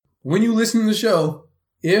when you listen to the show,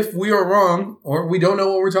 if we are wrong or we don't know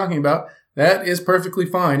what we're talking about, that is perfectly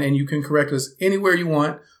fine. And you can correct us anywhere you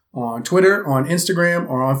want on Twitter, on Instagram,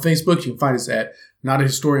 or on Facebook. You can find us at Not a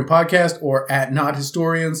Historian Podcast or at Not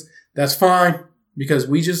Historians. That's fine because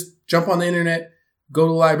we just jump on the internet, go to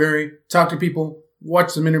the library, talk to people,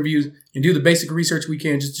 watch some interviews, and do the basic research we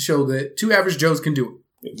can just to show that two average Joes can do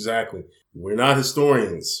it. Exactly. We're not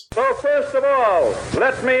historians. So first of all,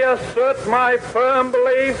 let me assert my firm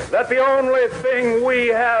belief that the only thing we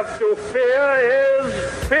have to fear is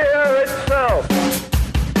fear itself.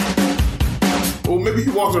 Well, maybe he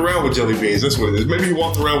walked around with jelly beans. That's what it is. Maybe he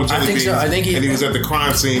walked around with jelly beans. I think and he was at the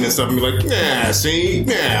crime scene and stuff and be like,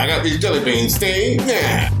 I got these jelly beans, see?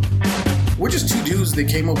 Nah. We're just two dudes that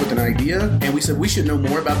came up with an idea, and we said we should know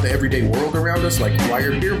more about the everyday world around us, like why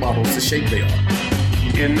are beer bottles the shape they are.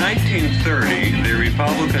 In 1930, the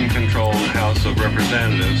Republican-controlled House of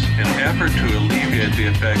Representatives, in an effort to alleviate the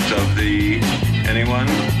effects of the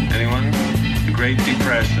the Great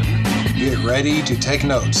Depression. Get ready to take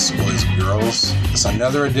notes, boys and girls. It's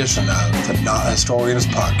another edition of the Not Historians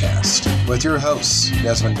Podcast with your hosts,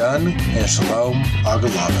 Desmond Dunn and Shalom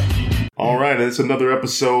Agalaga. All right, it's another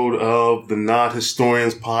episode of the Not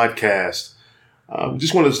Historians Podcast.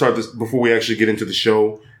 Just wanted to start this before we actually get into the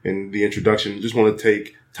show and the introduction. Just want to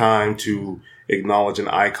take time to acknowledge an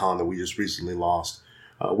icon that we just recently lost.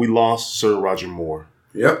 We lost Sir Roger Moore.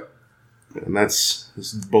 Yep. And that's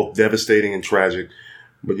both devastating and tragic.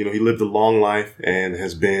 But, he lived a long life and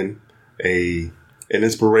has been an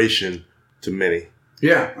inspiration to many.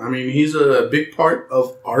 Yeah, he's a big part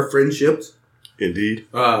of our friendships. Indeed.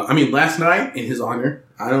 Last night, in his honor,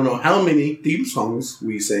 I don't know how many theme songs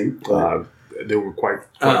we sang. There were quite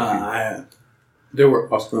a few. There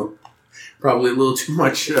were also probably a little too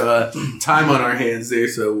much time on our hands there,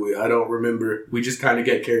 so I don't remember. We just kind of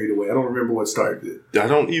get carried away. I don't remember what started it. I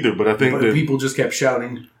don't either, but I think that people just kept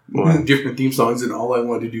shouting different theme songs, and all I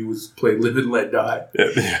wanted to do was play Live and Let Die.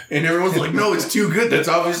 Yeah. And everyone's like, no, it's too good. That's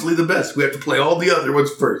obviously the best. We have to play all the other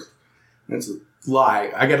ones first. That's a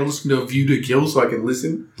lie. I got to listen to A View to Kill so I can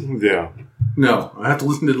listen? Yeah. No. I have to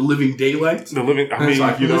listen to The Living Daylights?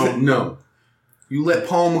 No. You let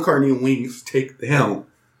Paul McCartney and Wings take the helm.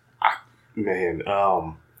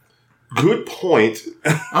 Good point.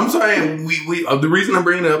 I'm sorry. We the reason I'm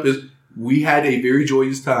bringing it up is we had a very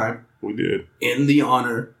joyous time. We did. In the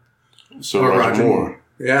honor of Roger Moore.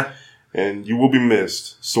 Yeah. And you will be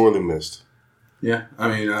missed. Sorely missed. Yeah.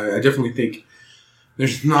 I definitely think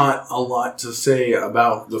there's not a lot to say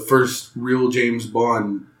about the first real James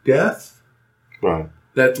Bond death. Right.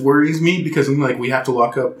 That worries me because I'm like, we have to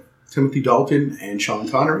lock up Timothy Dalton and Sean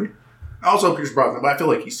Connery. Also Pierce Brosnan, but I feel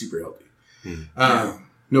like he's super healthy.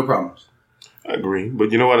 No problems. I agree.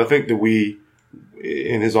 But you know what? I think that we,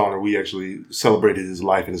 in his honor, we actually celebrated his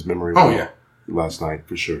life and his memory. Last night,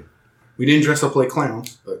 for sure. We didn't dress up like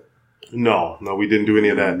clowns, but... No, we didn't do any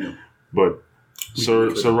of that. No. But Sir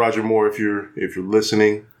Roger Moore, if you're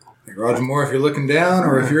listening... Hey, Roger Moore, if you're looking down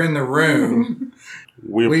or if you're in the room,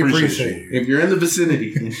 we appreciate you. If you're in the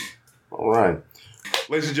vicinity. All right.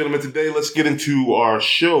 Ladies and gentlemen, today let's get into our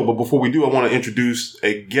show. But before we do, I want to introduce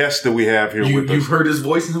a guest that we have here with us. You've heard his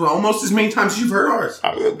voice almost as many times as you've heard ours.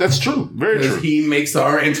 That's true. Very true. He makes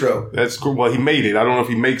our intro. That's cool. Well, he made it. I don't know if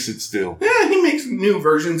he makes it still. Yeah, he makes new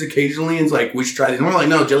versions occasionally. And it's like, we should try this. And we're like,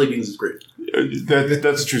 no, Jelly Beans is great.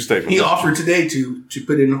 That's a true statement. He offered today to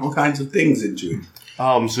put in all kinds of things into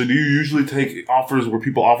it. So do you usually take offers where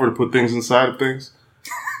people offer to put things inside of things?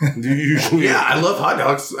 Do you usually? Yeah, I love hot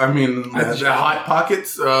dogs. The Hot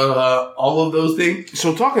Pockets, all of those things.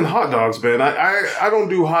 So talking hot dogs, man, I don't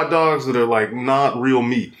do hot dogs that are like not real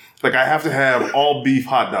meat. Like I have to have all beef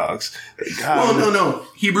hot dogs. Well, no,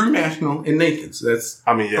 Hebrew National and Nathan's. That's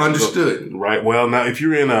understood, right? Well, now if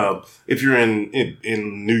you're in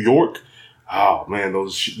New York, oh man,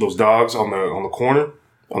 those dogs on the corner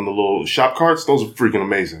on the little shop carts, those are freaking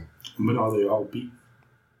amazing. But are they all beef?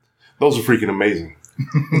 Those are freaking amazing.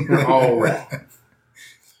 All right.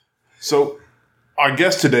 So, our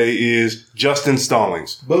guest today is Justin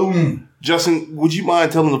Stallings. Boom. Justin, would you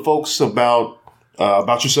mind telling the folks about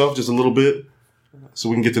yourself just a little bit so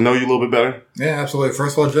we can get to know you a little bit better? Yeah, absolutely.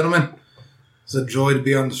 First of all, gentlemen, it's a joy to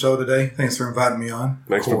be on the show today. Thanks for inviting me on.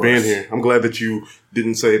 Thanks for being here. I'm glad that you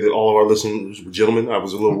didn't say that all of our listeners were gentlemen. I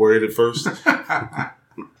was a little worried at first.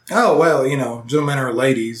 Oh, well, gentlemen are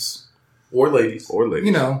ladies. Or ladies. And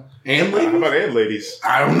ladies? How about and ladies?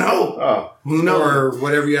 I don't know. Who knows? Or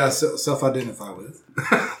whatever you self-identify with.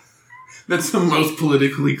 That's the most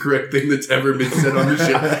politically correct thing that's ever been said on the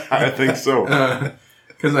show. I think so.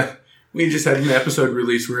 Because We just had an episode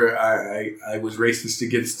released where I was racist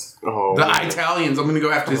against the Italians. I'm going to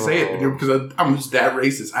go have to say it because I'm just that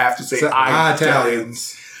racist. I have to say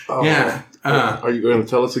Italians. Oh. Yeah. Are you going to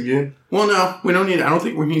tell us again? Well, no, we don't need. I don't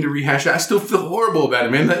think we need to rehash it. I still feel horrible about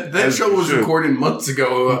it, man. That show was recorded months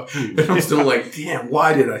ago, and I'm still like, damn,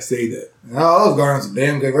 why did I say that? Olive Garden's a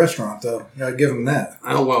damn good restaurant, though. You gotta give them that.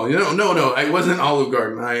 Oh well, no, it wasn't Olive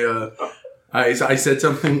Garden. I said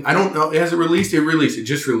something. I don't know. Has it released? It released. It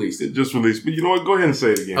just released. But you know what? Go ahead and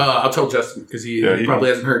say it again. I'll tell Justin because he probably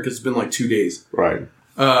hasn't heard because it's been like 2 days. Right.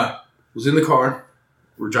 Was in the car.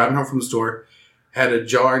 We're driving home from the store. Had a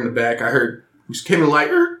jar in the back. I heard we just came to the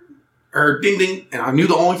light. Ding ding, and I knew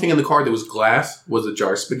the only thing in the car that was glass was a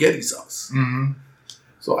jar of spaghetti sauce. Mm-hmm.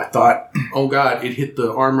 So I thought, oh God, it hit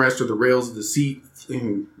the armrest or the rails of the seat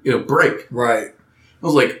and it'll break. Right. I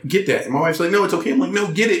was like, get that. And my wife's like, no, it's okay. I'm like,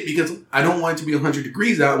 no, get it because I don't want it to be 100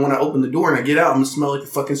 degrees out. And when I open the door and I get out, I'm going to smell like the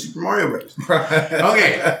fucking Super Mario Bros. Right.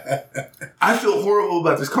 Okay. I feel horrible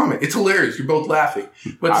about this comment. It's hilarious. You're both laughing.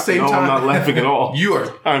 But at the same time. I'm not laughing at all. You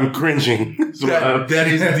are. I'm cringing. That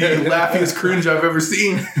is the laughingest cringe I've ever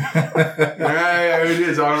seen. It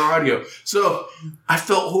is on audio. So I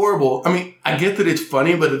felt horrible. I mean, I get that it's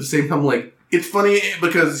funny, but at the same time, like, it's funny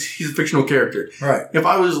because he's a fictional character. Right. If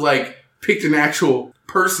I was like, picked an actual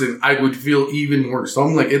person, I would feel even worse. So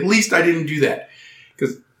I'm like, at least I didn't do that.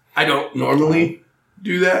 Because I don't normally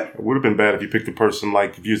do that. It would have been bad if you picked a person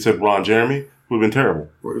like, if you said Ron Jeremy, it would have been terrible.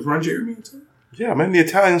 What is Ron Jeremy? Yeah, man, the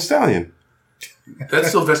Italian Stallion.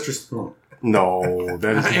 That's Sylvester Stallone. No,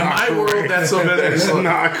 that is in my world, that's Sylvester Stallone.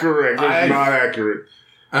 Not correct. That's not accurate.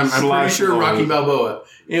 I'm pretty sure Rocky Balboa.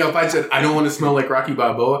 If I said, I don't want to smell like Rocky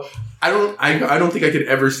Balboa, I don't think I could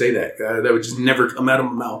ever say that. That would just never come out of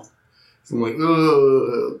my mouth. So I'm like,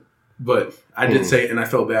 ugh. But I did say it, and I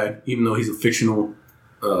felt bad, even though he's a fictional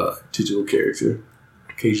digital character,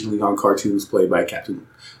 occasionally on cartoons played by Captain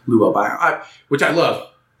Lou Albino, which I love.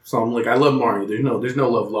 So I'm like, I love Mario. There's no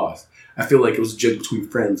love lost. I feel like it was a joke between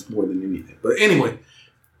friends more than anything. But anyway,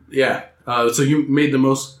 yeah. So you made the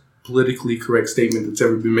most politically correct statement that's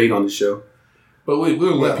ever been made on the show. But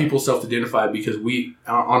we'll let people self-identify because we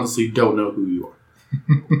honestly don't know who you are.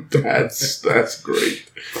 That's great.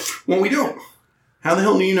 Well, we don't. How the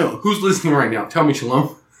hell do you know? Who's listening right now? Tell me,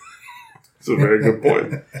 Shalom. That's a very good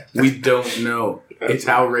point. We don't know. It's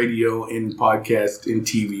how radio and podcast and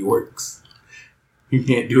TV works. You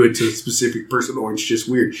can't do it to a specific person or it's just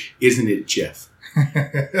weird. Isn't it, Jeff?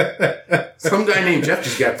 Some guy named Jeff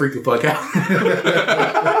just got freaked the fuck out.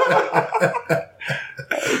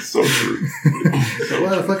 That's so true. So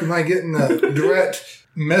why the fuck am I getting a direct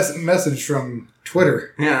message from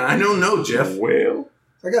Twitter? Yeah, I don't know, Jeff. Well,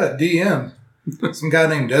 I got a DM. Some guy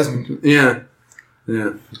named Desmond. Yeah.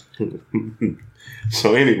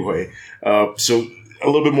 So anyway, so a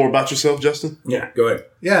little bit more about yourself, Justin? Yeah, go ahead.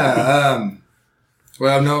 Yeah,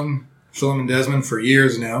 well, I've known Shalom and Desmond for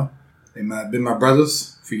years now. They've been my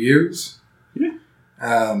brothers for years. Yeah.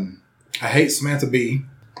 I hate Samantha Bee.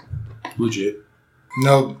 Legit.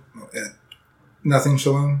 No, nothing,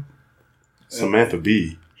 Shalom. Samantha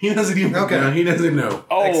Bee. He doesn't even know. He doesn't know.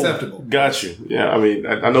 Oh, acceptable. Got you. Yeah, I mean,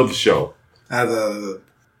 I know the show. I have a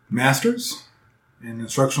master's in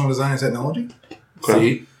instructional design and technology. Okay.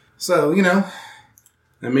 See? So,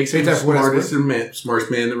 that makes me the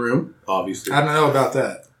smartest man in the room, obviously. I don't know about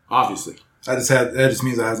that. Obviously. That just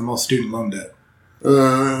means I have the most student loan debt.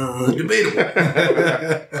 Debatable.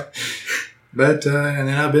 But, and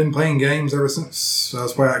then I've been playing games ever since. I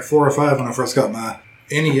was probably like 4 or 5 when I first got my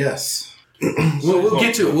NES. We'll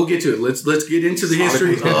get to it. Let's get into the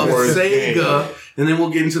history of SEGA, and then we'll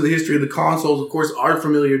get into the history of the consoles. Of course, our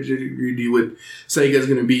familiarity with SEGA is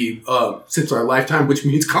going to be since our lifetime, which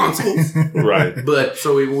means consoles. Right. But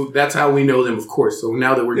so that's how we know them, of course. So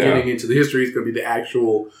now that we're getting into the history, it's going to be the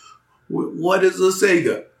actual, what is a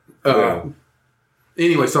SEGA?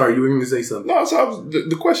 Anyway, sorry, you were going to say something. No, so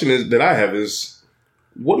the question that I have is,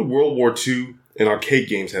 what did World War II and arcade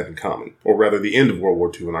games have in common? Or rather, the end of World War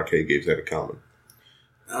II and arcade games had in common?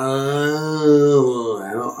 I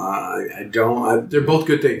don't. They're both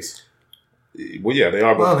good things. Well, yeah, they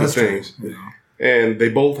are both good things. And they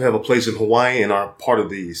both have a place in Hawaii and are part of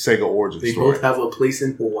the Sega origin story. They both have a place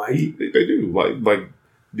in Hawaii? They do. Like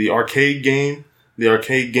the arcade game, the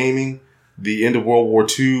arcade gaming, the end of World War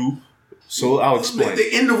II. So I'll explain.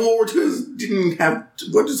 The end of World War II didn't have...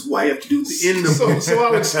 What does Hawaii have to do with the end of... So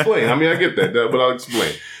I'll explain. I mean, I get that, but I'll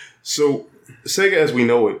explain. So Sega, as we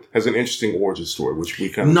know it, has an interesting origin story, which we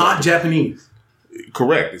kind of... Not Japanese.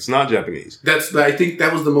 Correct. It's not Japanese. I think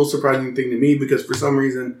that was the most surprising thing to me, because for some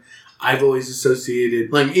reason, I've always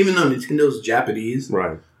associated... Like, even though Nintendo's Japanese...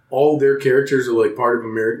 Right. all their characters are like part of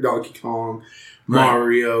American Donkey Kong,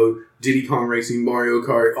 Mario, Diddy Kong Racing, Mario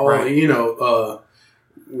Kart, all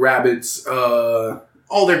Rabbids,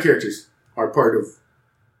 all their characters are part of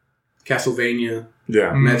Castlevania,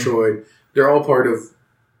 Metroid. They're all part of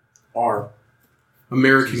our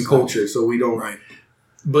American culture, so we don't. Right.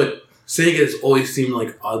 But Sega has always seemed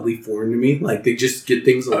like oddly foreign to me. Like they just get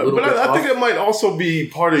things a little bit off. I think it might also be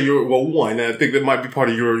part of your I think that might be part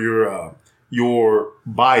of your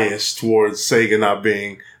bias towards Sega not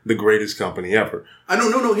being the greatest company ever. I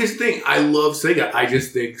don't know. Here's the thing. I love Sega. I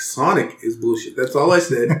just think Sonic is bullshit. That's all I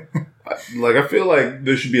said. I feel like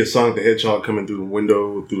there should be a Sonic the Hedgehog coming through the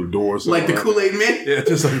window, through the doors. Like the Kool-Aid Man? Yeah,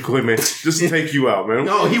 just like the Kool-Aid Man. Just to take you out, man.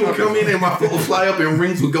 No, he would come in and my foot would fly up and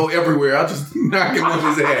rings would go everywhere. I'll just knock him on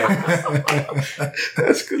his ass.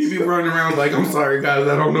 That's good. He'd be running around like, I'm sorry, guys.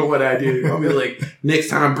 I don't know what I did. I'll be like, next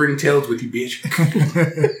time, bring Tails with you, bitch.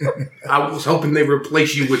 I was hoping they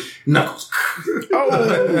replace you with Knuckles.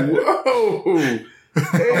 Oh.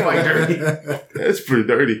 Damn, like dirty. That's pretty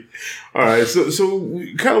dirty. All right, so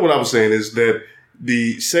kind of what I was saying is that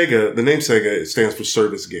the name Sega stands for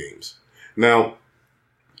Service Games. Now,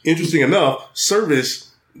 interesting enough,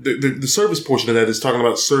 service, the service portion of that is talking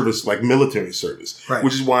about service, like military service, right.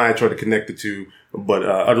 Which is why I tried to connect the two, but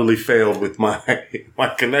utterly failed with my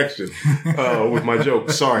connection with my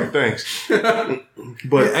joke. Sorry, thanks.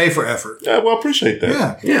 But A for effort. Yeah, well, I appreciate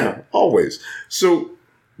that. Yeah, always. So.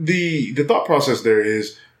 The thought process there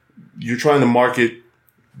is you're trying to market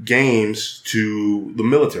games to the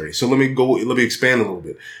military. So let me expand a little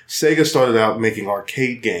bit. Sega started out making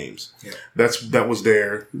arcade games. Yeah. That was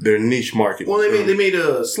their niche market. Well, they made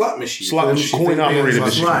a slot machine. Coin operated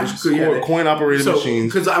machines. Coin operated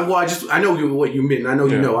machines. Because I know what you mean. I know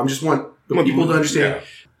you know. I just want the people to understand. Yeah.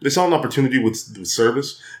 They saw an opportunity with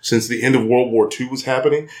service. Since the end of World War II was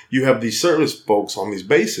happening, you have these service folks on these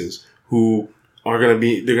bases who they're going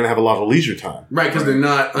to have a lot of leisure time. Right, because they're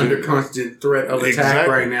not under constant threat of attack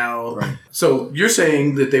right now. Right. So you're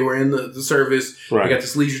saying that they were in the service, they got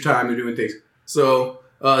this leisure time, they're doing things. So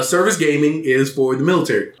service gaming is for the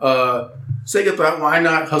military. Sega thought, why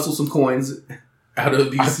not hustle some coins out of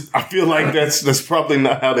these? I feel like that's probably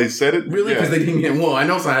not how they said it. Really? Because they didn't get, I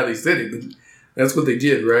know it's not how they said it, but that's what they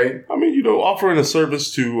did, right? I mean, offering a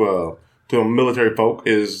service to a military folk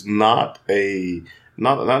is not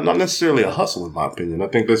necessarily a hustle, in my opinion. I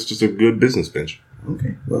think that's just a good business venture.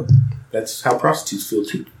 Okay, well, that's how prostitutes feel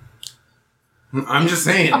too. I'm just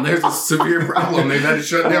saying, there's a severe problem. They've had to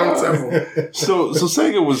shut down several. So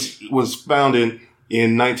Sega was founded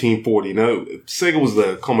in 1940. Now, Sega was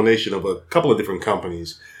the culmination of a couple of different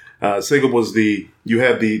companies. Sega was you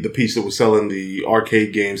had the piece that was selling the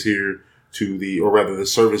arcade games here to the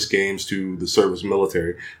service games to the service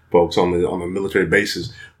military folks on the military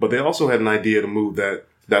bases. But they also had an idea to move that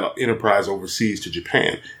enterprise overseas to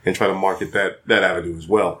Japan and try to market that avenue as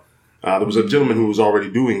well. There was a gentleman who was already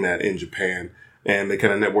doing that in Japan, and they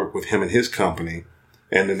kind of networked with him and his company,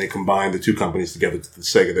 and then they combined the two companies together to the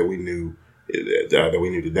Sega that we knew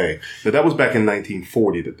today. Now, that was back in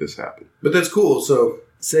 1940 that this happened. But that's cool. So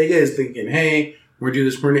Sega is thinking, hey, we're going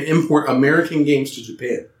to import American games to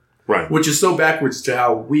Japan. Right. Which is so backwards to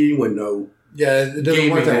how we would know. Yeah, it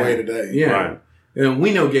doesn't work that way today. Yeah. Right. And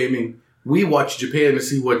we know gaming. We watch Japan to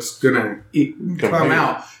see what's going to come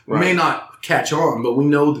out. Right. May not catch on, but we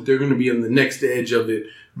know that they're going to be on the next edge of it.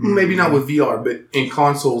 Mm-hmm. Maybe not with VR, but in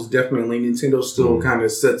consoles, definitely. Nintendo still kind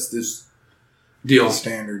of sets this deal. The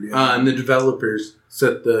standard, yeah. And the developers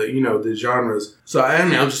set the genres. So I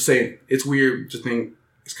don't know, I'm just saying, it's weird to think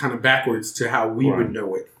it's kind of backwards to how we would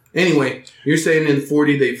know it. Anyway, you're saying in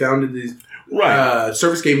 40 they founded these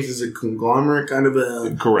service games as a conglomerate, kind of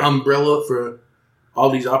a umbrella for all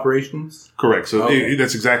these operations? Correct. So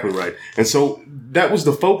that's exactly right. And so that was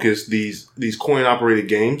the focus. These coin-operated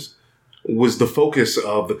games was the focus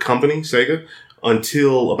of the company, Sega,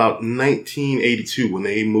 until about 1982 when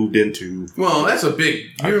they moved into... Well, that's a big...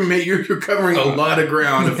 You're covering a lot of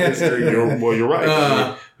ground of history. You're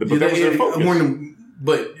right. But that was their focus.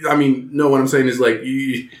 But, I mean, no, what I'm saying is, like,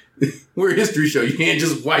 we're a history show. You can't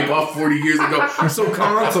just wipe off 40 years ago. So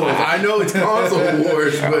consoles. I know it's console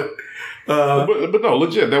wars, but no,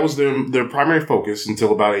 legit. That was their primary focus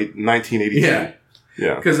until about 1982.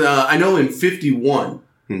 Yeah. Because I know in 51,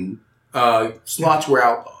 slots were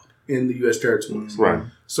outlawed in the U.S. territories. Right.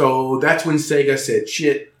 So that's when Sega said,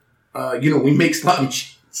 shit, we make slot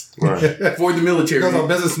machines. Right. For the military. There's a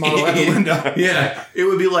business model out the window. Yeah. It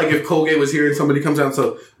would be like if Colgate was here and somebody comes out and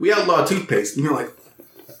says, we outlawed toothpaste. And you're like,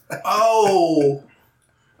 oh,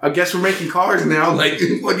 I guess we're making cars now. Like,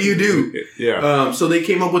 what do you do? Yeah. So they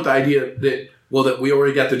came up with the idea that we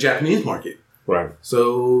already got the Japanese market. Right.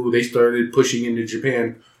 So they started pushing into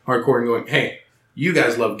Japan hardcore and going, hey, you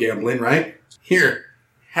guys love gambling, right? Here,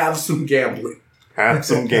 have some gambling. Have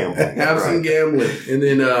some gambling. Have some gambling. And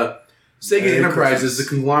then Sega Enterprises, the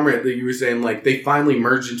conglomerate that you were saying, like, they finally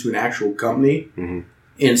merged into an actual company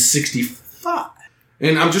in 65.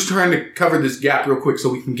 And I'm just trying to cover this gap real quick so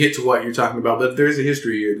we can get to what you're talking about. But there's a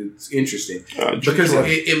history here that's interesting. Because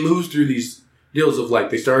it moves through these deals of, like,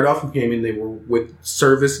 they started off with gaming. They were with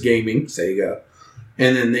Service Gaming, Sega.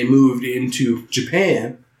 And then they moved into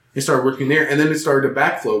Japan and started working there. And then it started to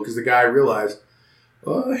backflow because the guy realized,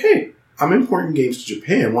 hey, I'm importing games to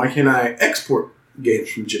Japan. Why can't I export games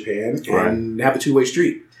from Japan and have a two-way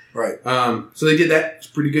street? Right. So they did that. It's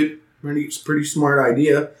pretty good. It's a pretty smart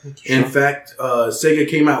idea. Sure. In fact, Sega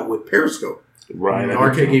came out with Periscope. Right. An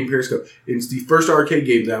arcade game, Periscope. It's the first arcade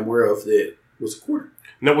game that I'm aware of that was a quarter.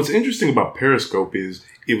 Now, what's interesting about Periscope is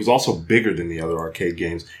it was also bigger than the other arcade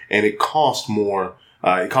games, and it cost more.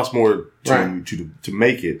 To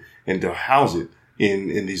make it and to house it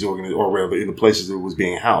in these or rather in the places that it was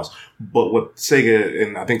being housed. But what Sega,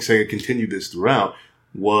 and I think Sega continued this throughout,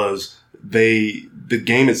 was the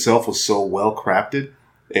game itself was so well crafted,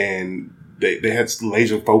 and they had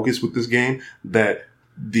laser focus with this game that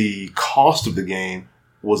the cost of the game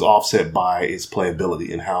was offset by its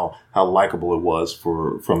playability and how likable it was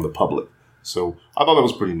from the public. So I thought that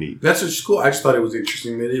was pretty neat. That's just cool. I just thought it was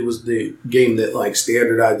interesting that it was the game that like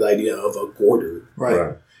standardized the idea of a quarter.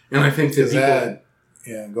 Right. And I think that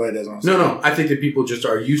yeah, go ahead, Desmond. No. I think that people just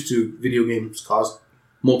are used to video games cost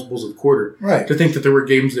multiples of quarter. Right. To think that there were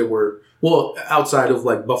games that were, well, outside of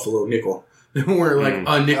like Buffalo Nickel, that were like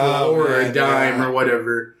a nickel or a dime or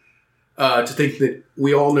whatever. To think that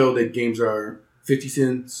we all know that games are 50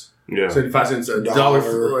 cents, 75 cents, $1,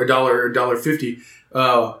 or $1.50.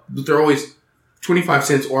 But they're always 25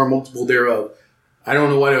 cents or a multiple thereof. I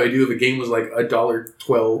don't know what I would do if a game was like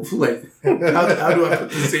 $1.12. Like, how do I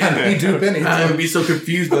put this in? I would be so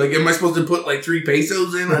confused. Like, am I supposed to put like 3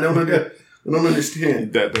 pesos in? I don't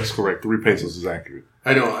understand. That's correct. 3 pesos is accurate.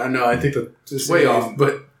 I know. I think that's way off.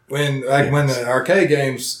 But when the arcade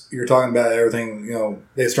games, you're talking about everything,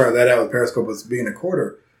 they started that out with Periscope as being a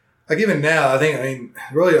quarter. Like even now, I mean,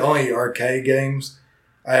 really only arcade games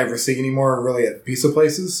I ever see anymore are really at pizza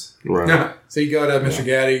places. Right. So you go to Mr.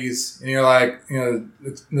 Gaddy's and you're like,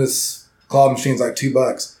 this claw machine's like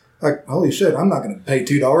 $2. Like, holy shit, I'm not going to pay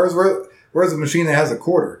 $2. Where's a machine that has a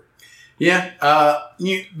quarter? Yeah. I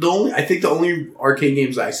think the only arcade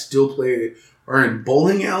games I still play are in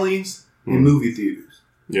bowling alleys and movie theaters.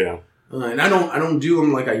 Yeah. And I don't do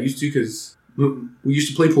them like I used to because we used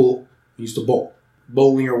to play pool. We used to bowl.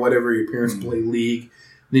 Bowling or whatever, your parents play league.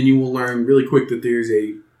 Then you will learn really quick that there's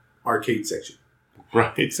a arcade section.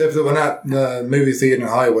 Right. Except that when not the movie theater in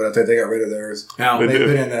Hollywood, I think they got rid of theirs. They put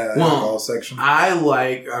in the alcohol section. I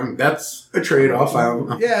like, that's a trade-off.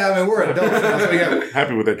 We're adults.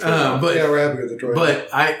 Happy with that trade-off. We're happy with the trade-off. But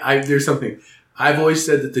I there's something. I've always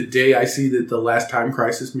said that the day I see that the last Time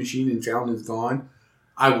Crisis machine in town is gone,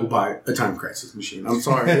 I will buy a Time Crisis machine. I'm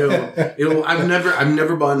sorry. I've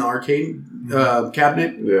never bought an arcade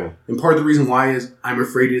cabinet. Yeah. And part of the reason why is I'm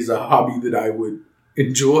afraid it's a hobby that I would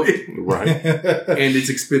enjoy. Right. And it's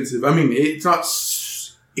expensive. I mean, it's not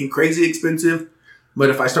crazy expensive, but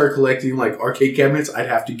if I start collecting like arcade cabinets, I'd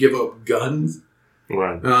have to give up guns.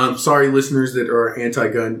 Right. Sorry, listeners that are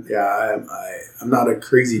anti-gun. Yeah, I'm not a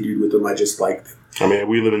crazy dude with them. I just like them. I mean,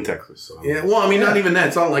 we live in Texas. So. Yeah, well, I mean, not even that.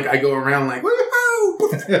 It's not like I go around like,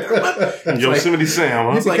 Yosemite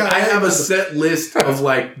Sam, huh? It's like I have a set list of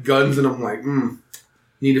like guns, and I'm like,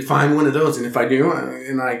 need to find one of those. And if I do,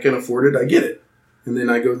 and I can afford it, I get it. And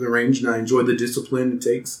then I go to the range, and I enjoy the discipline it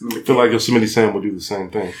takes. I feel like Yosemite Sam will do the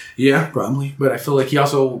same thing. Yeah, probably. But I feel like he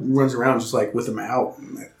also runs around just like with them out.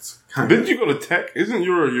 And that's kind of... Didn't you go to Tech? Isn't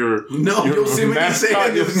your No, Yosemite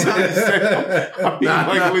Sam is not.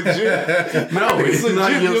 Like legit. No, it's legit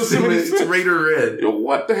not Yosemite. It's Raider Red. Yo,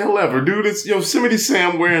 what the hell ever, dude? It's Yosemite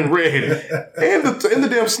Sam wearing red. And the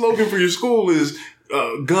damn slogan for your school is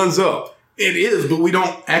guns up. It is, but we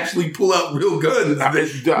don't actually pull out real guns.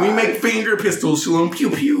 We make finger pistols, Shalom, pew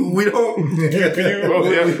pew. We don't. Pew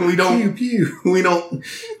pew. We don't. Pew pew. We don't.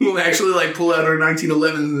 We'll actually like pull out our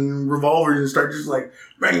 1911s and revolvers and start just like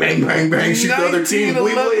bang bang bang bang shoot the other team.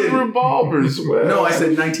 We win. Revolvers. Well. No, I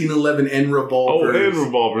said 1911 and revolvers. Oh, and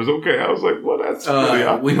revolvers. Okay, I was like, well, that's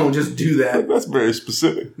really. We don't just do that. That's very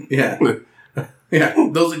specific. Yeah. Yeah,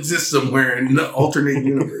 those exist somewhere in the alternate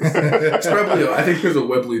universe. It's probably, I think there's a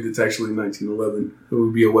Webley that's actually 1911. It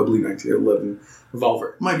would be a Webley 1911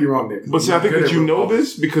 revolver. Might be wrong there. But see, I think that you know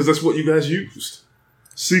this because that's what you guys used.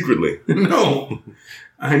 Secretly. No.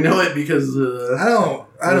 I know it because I don't know.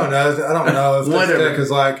 I don't know if Whatever.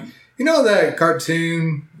 because like that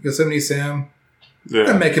cartoon Yosemite Sam.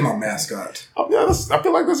 Yeah. And make him our mascot. Oh, yeah, I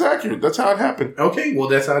feel like that's accurate. That's how it happened. okay, well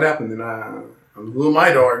that's how it happened. And who am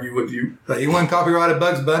I to argue with you? But you want copyrighted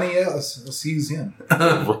Bugs Bunny? Yeah, let's use him.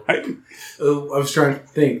 Right. I was trying to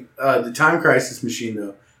think. The Time Crisis machine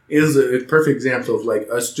though is a perfect example of like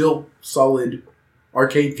a still solid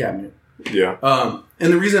arcade cabinet. Yeah.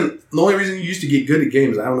 And the only reason you used to get good at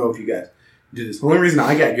games, I don't know if you guys did this. The only reason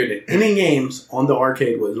I got good at any games on the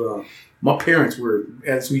arcade was my parents were,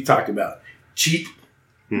 as we talked about, cheap.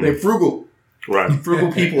 They're frugal. Right.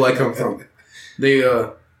 Frugal people I come from. They,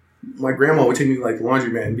 my grandma would take me to like the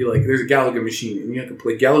laundromat and be like, "There's a Gallagher machine, and you have to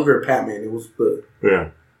play Gallagher or Pac-Man." It was the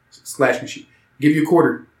slash machine. Give you a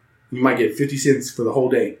quarter, you might get 50 cents for the whole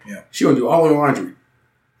day. Yeah. She gonna do all her laundry,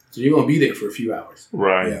 so you're gonna be there for a few hours.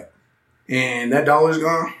 Right. Yeah. And that $1's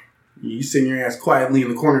gone. You sitting your ass quietly in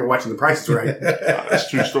the corner watching The Price is Right. That's a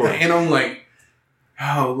true story. And I'm like,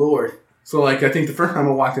 oh Lord. So like I think the first time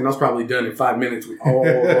I walked in, I was probably done in 5 minutes.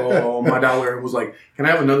 Oh, my $1 was like, can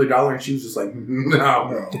I have another $1? And she was just like,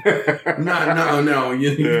 no.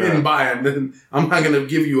 You didn't buy it. Then I'm not gonna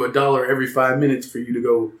give you $1 every 5 minutes for you to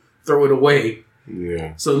go throw it away.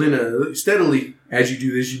 Yeah. So then steadily, as you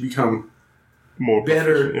do this, you become More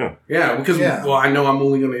better. Yeah, because well, I know I'm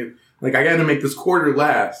only gonna I got to make this quarter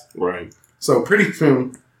last. Right. So pretty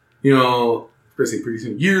soon, pretty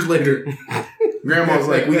soon, years later, Grandma's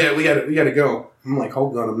like, we got to go. I'm like,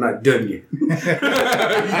 hold on, I'm not done yet.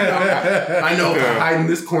 I know if I hide in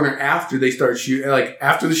this corner after they start shooting, like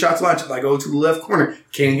after the shots launch, if I go to the left corner,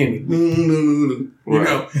 can't hit me.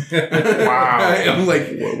 Wow. I'm like,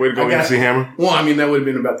 way to go, MC Hammer. Well, I mean, that would have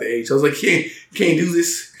been about the age. I was like, can't do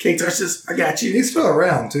this, can't touch this. I got you. He's still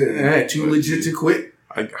around too. Too legit to quit.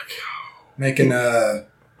 Making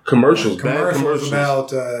commercials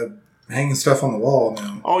about hanging stuff on the wall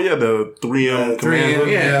now. Oh yeah, the 3M commercial.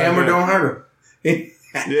 Hammer don't hurt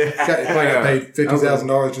Yeah. Got paid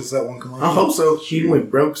 $50,000 just that one commercial. I hope so. He went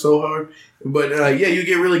broke so hard. But you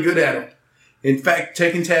get really good at them. In fact,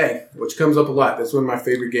 Tekken Tag, which comes up a lot. That's one of my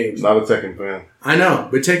favorite games. Not a Tekken fan. I know,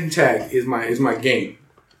 but Tekken Tag is my game.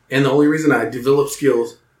 And the only reason I developed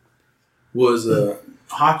skills was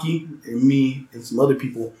hockey and me and some other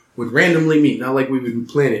people would randomly meet. Not like we would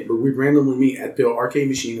plan it, but we'd randomly meet at the arcade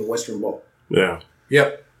machine in Western Ball. Yeah.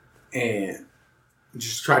 Yep. And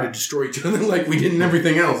just try to destroy each other like we did in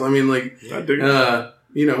everything else. I mean, like, I dig it.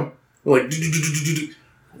 like,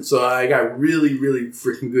 so I got really, really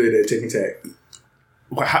freaking good at Tekken Tag.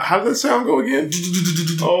 How did that sound go again?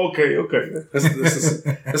 Oh, okay. That's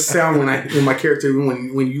the sound when my character,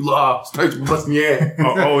 when you law starts busting your ass.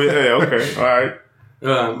 Okay. All right.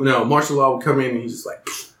 No, martial law would come in and he's just like,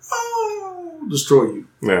 destroy you.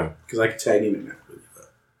 Yeah. Because I could tag him in that really well.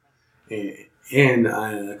 And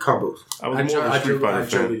combos. I was more of a Street Fighter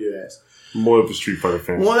fan. Your ass. More of a Street Fighter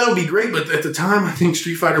fan. Well, that would be great, but at the time, I think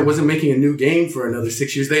Street Fighter wasn't making a new game for another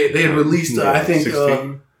 6 years. They had released, I think,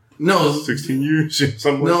 16 years,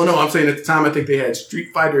 something. No. I'm saying at the time, I think they had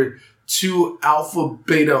Street Fighter 2 Alpha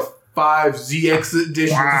Beta 5 ZX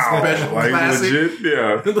Edition Special like Classic. Legit?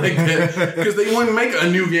 Yeah. Like that. Because they wouldn't make a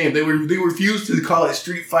new game. They refused to call it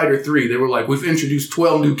Street Fighter 3. They were like, we've introduced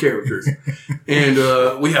 12 new characters.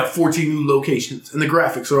 And we have 14 new locations. And the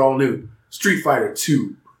graphics are all new. Street Fighter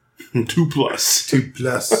 2. 2 plus. 2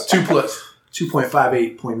 plus. 2 plus.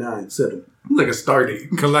 2.58.97. Like a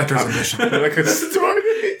Stardate. Collector's edition. Like a Stardate.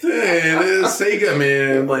 Sega,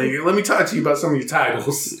 man. Like, let me talk to you about some of your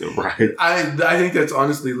titles. Right. I think that's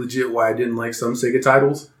honestly legit why I didn't like some Sega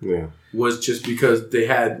titles. Yeah. Was just because they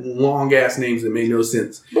had long ass names that made no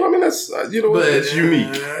sense. But I mean, that's it's unique.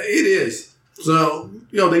 It is. So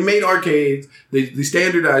they made arcades. They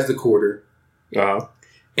standardized the quarter.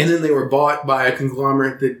 And then they were bought by a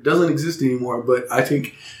conglomerate that doesn't exist anymore. But I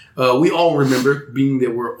think we all remember, being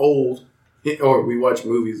that we're old, or we watch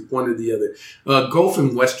movies, one or the other. Gulf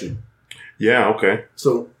and Western. Yeah, okay.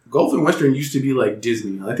 So Gulf and Western used to be like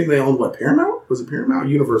Disney. I think they owned Paramount? Was it Paramount or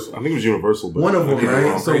Universal? I think it was Universal. But one of them,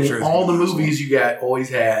 right? So sure all the movies you got always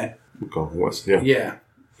had. Gulf and West, yeah. Yeah.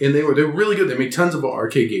 And they were really good. They made tons of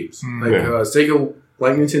arcade games. Sega,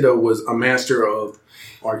 like Nintendo, was a master of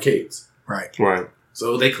arcades. Right.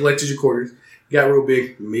 So they collected your quarters, got real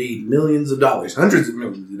big, made millions of dollars, hundreds of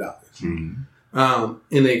millions of dollars. Mm-hmm.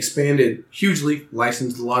 And they expanded hugely,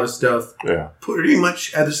 licensed a lot of stuff. Yeah. Pretty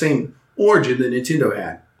much had the same origin that Nintendo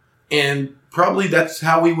had. And probably that's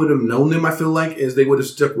how we would have known them, I feel like, is they would have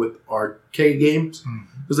stuck with arcade games.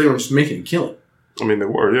 Because they were just making a killing. I mean, they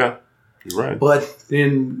were, yeah. You're right. But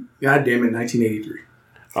then, goddamn it, 1983.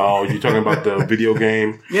 Oh, you're talking about the video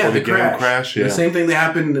game? Yeah, or the game crash. Yeah, the same thing that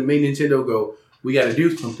happened that made Nintendo go, "We got to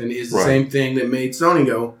do something." Is the same thing that made Sony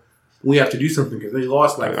go, "We have to do something," because they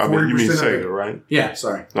lost like 40%. You mean of Sega, it. right? Yeah,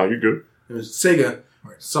 sorry. No, you're good. It was Sega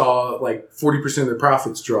saw like 40% of their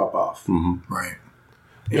profits drop off. Mm-hmm. Right.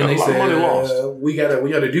 And they a lot of money lost. said, we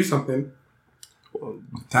gotta do something.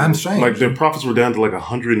 Times change. Like their profits were down to like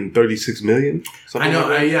 136 million. I know.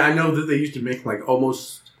 Like that. I know that they used to make like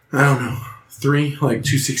almost, I don't know,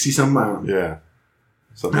 260 something. I don't know. Yeah.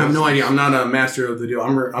 I have no idea. I'm not a master of the deal.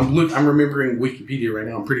 I'm remembering Wikipedia right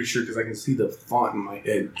now. I'm pretty sure because I can see the font in my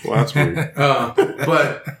head. Well, that's weird.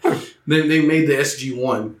 But they made the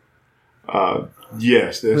SG-1.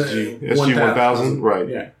 Yes, the SG-1000. Right.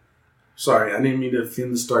 Yeah. Sorry, I didn't mean to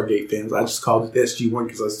offend the Stargate fans. I just called it the SG-1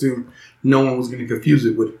 because I assumed no one was going to confuse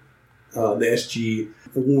it with the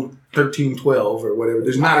SG-1312 or whatever.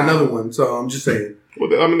 There's not another one, so I'm just saying.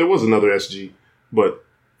 Well, I mean, there was another SG, but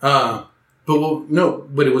it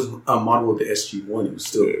was a model of the SG-1. It was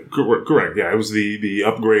still correct. Yeah, it was the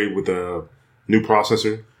upgrade with a new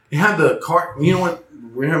processor. It had the card. You know what?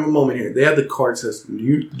 We're gonna have a moment here. They had the card system.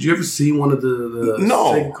 Did you ever see one of the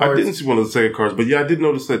No, Sega cards? I didn't see one of the Sega cards, but yeah, I did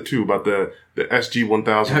notice that too about the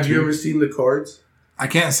SG-1000. Have you ever seen the cards? I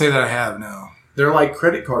can't say that I have, no. They're like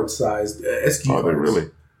credit card sized SD cards. Are they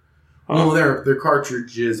really? Well, they're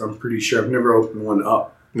cartridges. I'm pretty sure. I've never opened one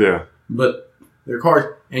up. Yeah, but they're cards,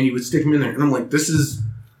 and you would stick them in there, and I'm like, this is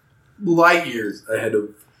light years ahead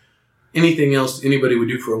of anything else anybody would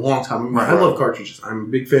do for a long time. I mean, I love cartridges. I'm a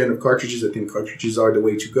big fan of cartridges. I think cartridges are the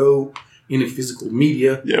way to go in a physical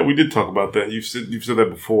media. Yeah, we did talk about that. You've said that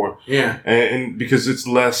before. Yeah, and because it's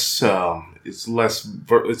less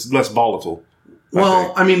volatile.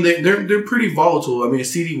 Well, I mean, they're pretty volatile. I mean, a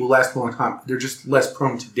CD will last a long time. They're just less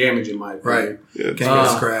prone to damage, in my opinion. Right.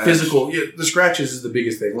 Yeah, scratch. Physical. Yeah, the scratches is the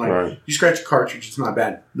biggest thing. Like, you scratch a cartridge, it's not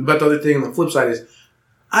bad. But the other thing on the flip side is,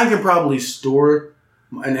 I can probably store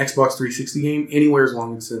an Xbox 360 game anywhere as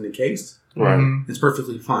long as it's in the case. Right. It's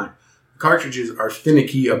perfectly fine. Cartridges are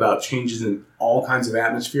finicky about changes in all kinds of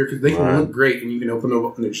atmosphere because they can look great and you can open them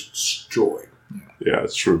up and they're just destroyed. Yeah,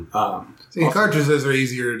 it's true. Cartridges are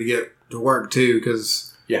easier to get to work too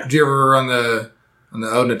because did you ever run on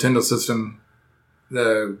the old Nintendo system,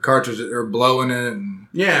 the cartridges are blowing it and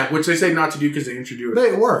which they say not to do because they introduce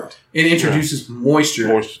it worked. It introduces moisture.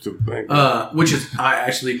 Moisture too, thank you. Which is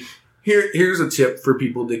here's a tip for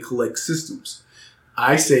people that collect systems.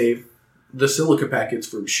 I save the silica packets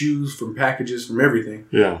from shoes, from packages, from everything.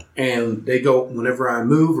 Yeah. And they go whenever I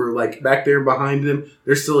move or like back there behind them,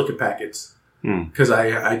 there's silica packets because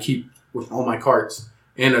I keep with all my carts.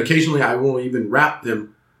 And occasionally I will even wrap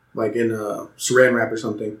them like in a saran wrap or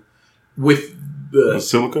something with the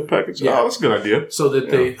silica package. Yeah. Oh, that's a good idea. So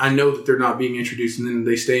that I know that they're not being introduced and then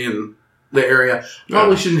they stay in the area.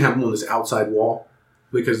 Probably shouldn't have them on this outside wall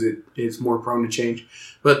because it's more prone to change.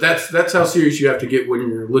 But that's how serious you have to get when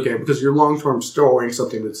you're looking at it because you're long-term storing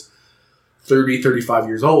something that's 30, 35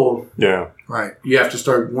 years old. Yeah. Right. You have to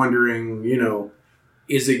start wondering,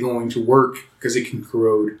 is it going to work? Because it can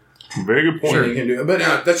corrode. Very good point. Sure, you can do it. But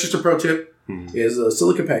that's just a pro tip is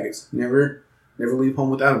silica packets. Never leave home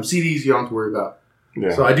without them. CDs you don't have to worry about.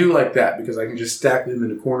 Yeah. So I do like that because I can just stack them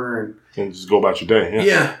in the corner and just go about your day.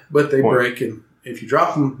 Yeah, but they break and if you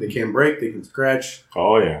drop them, they can break, they can scratch.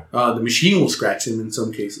 Oh, yeah. The machine will scratch them in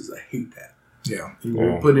some cases. I hate that. Yeah. And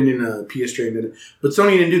we'll put it in a PS tray. But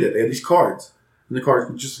Sony didn't do that. They had these cards. And the cards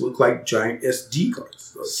just look like giant SD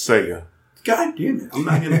cards. Sega. God damn it. I'm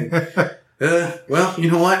not going to... well, you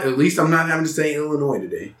know what? At least I'm not having to say Illinois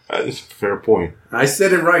today. That's a fair point. I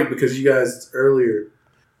said it right because you guys earlier...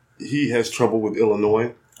 He has trouble with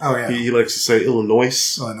Illinois. Oh, yeah. He likes to say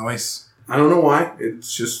Illinois. Illinois. I don't know why.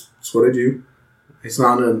 It's what I do. It's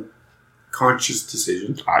not a conscious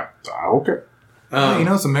decision. Okay.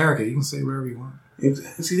 It's America. You can say whatever you want.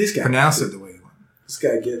 See, this guy... Pronounce it the way you want. This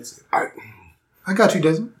guy gets it. I got you,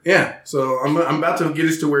 Desmond. Yeah, so I'm about to get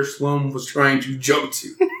us to where Shlom was trying to jump to.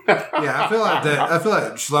 Yeah, I feel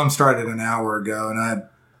like Shlom started an hour ago, and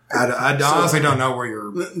I honestly don't know where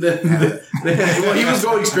you're. Well, he was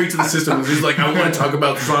going straight to the system. He's like, I want to talk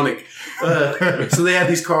about Sonic. So they had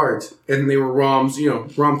these cards, and they were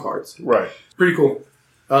ROMs, ROM cards. Right. Pretty cool.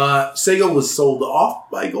 Sega was sold off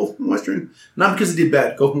by Gulf and Western, not because it did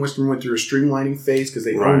bad. Gulf and Western went through a streamlining phase because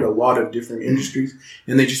they owned a lot of different industries,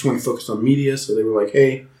 and they just wanted to focus on media. So they were like,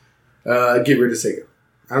 "Hey, get rid of Sega."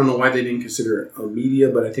 I don't know why they didn't consider it a media,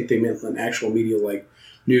 but I think they meant an actual media like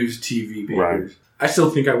news, TV, papers. Right. I still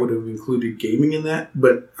think I would have included gaming in that,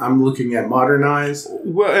 but I'm looking at modernized.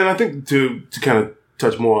 Well, and I think to kind of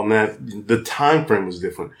touch more on that, the time frame was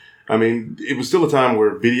different. I mean, it was still a time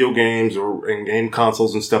where video games and game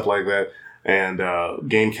consoles and stuff like that and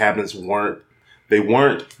game cabinets weren't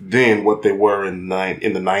then what they were in the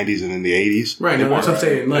 90s and in the 80s. Right, no, that's what I'm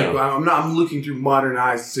saying. Like, I'm looking through modern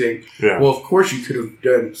eyes saying, well, of course you could have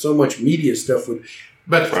done so much media stuff with,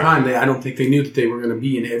 but at the time, I don't think they knew that they were going to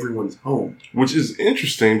be in everyone's home. Which is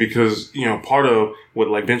interesting because, part of what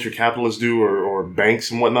like venture capitalists do or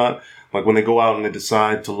banks and whatnot, like when they go out and they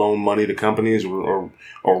decide to loan money to companies or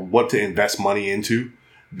what to invest money into,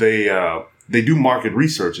 they do market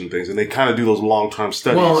research and things, and they kind of do those long-term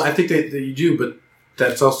studies. Well, I think that you do, but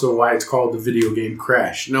that's also why it's called the video game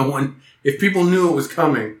crash. If people knew it was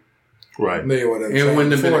coming, right, it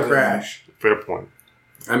wouldn't have been a crash. Fair point.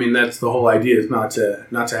 I mean, that's the whole idea, is not to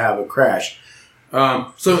have a crash.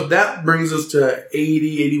 So that brings us to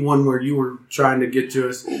 80, 81, where you were trying to get to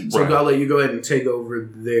us. So I'll let you go ahead and take over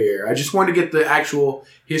there. I just wanted to get the actual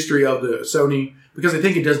history of the Sony, because I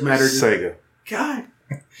think it does matter. Sega. God.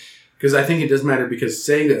 Because I think it does matter because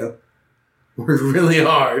Sega worked really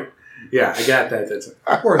hard. Yeah, I got that. That's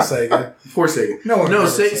poor Sega. Poor Sega. No,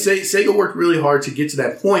 Sega worked really hard to get to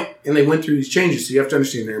that point, and they went through these changes. So you have to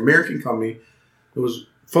understand, they're an American company that was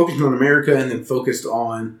focused on America and then focused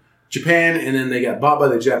on Japan, and then they got bought by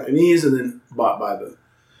the Japanese, and then bought by the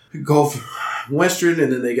Gulf Western,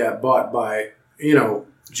 and then they got bought by,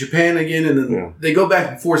 Japan again, and then they go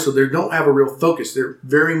back and forth, so they don't have a real focus. They're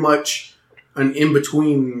very much an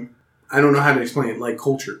in-between, I don't know how to explain it, like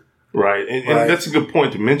culture. Right, and that's a good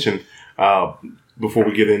point to mention before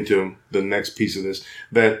we get into the next piece of this,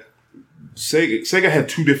 that Sega had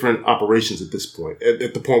two different operations at this point,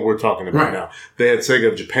 at the point we're talking about now. They had Sega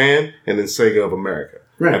of Japan and then Sega of America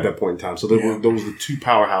at that point in time. So those were the two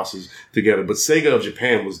powerhouses together. But Sega of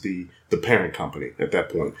Japan was the parent company at that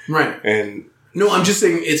point. Right. And no, I'm just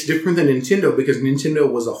saying it's different than Nintendo, because Nintendo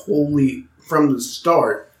was a wholly, from the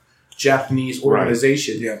start, Japanese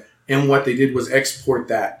organization. Yeah. And what they did was export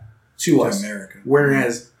that to us. America.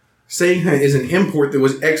 Whereas Sega is an import that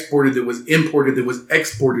was exported, that was imported, that was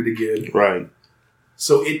exported again. Right.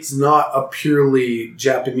 So it's not a purely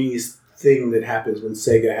Japanese thing that happens when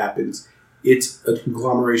Sega happens. It's a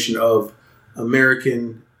conglomeration of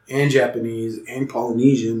American and Japanese and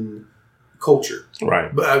Polynesian culture.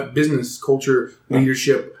 Right. Business, culture,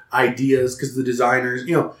 leadership, ideas, because the designers,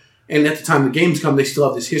 and at the time the games come, they still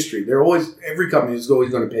have this history. Every company is always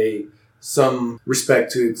going to pay some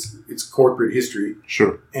respect to its corporate history.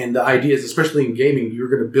 Sure. And the ideas, especially in gaming, you're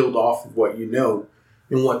going to build off of what you know.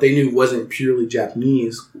 And what they knew wasn't purely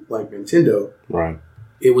Japanese, like Nintendo. Right.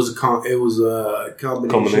 It was a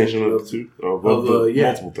combination of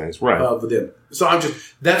multiple things. Right. Of them. So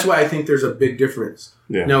that's why I think there's a big difference.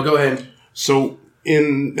 Yeah. Now go ahead. So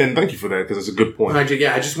and thank you for that, because it's a good point. I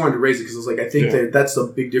just wanted to raise it because I was like, I think that's a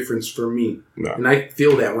big difference for me. No. And I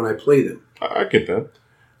feel that when I play them. I get that.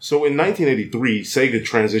 So in 1983, Sega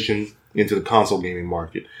transitioned into the console gaming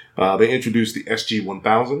market. They introduced the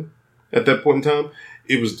SG-1000 at that point in time.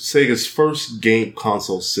 It was Sega's first game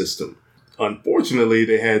console system. Unfortunately,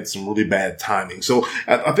 they had some really bad timing. So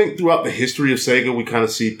I think throughout the history of Sega, we kind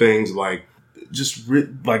of see things like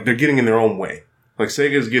like they're getting in their own way. Like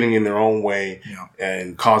Sega is getting in their own way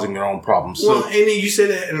and causing their own problems. Well, and you said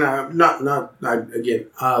that, and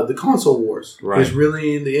the console wars is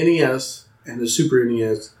really the NES and the Super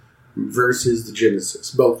NES versus the Genesis,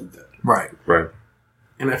 both of them. Right.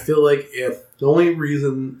 And I feel like if the only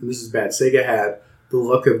reason, and this is bad, Sega had the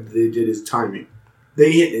luck of they did is timing.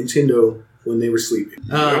 They hit Nintendo when they were sleeping,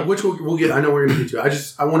 which we'll get. I know we're going to get to.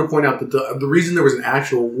 I want to point out that the reason there was an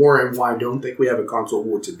actual war and why I don't think we have a console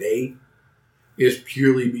war today is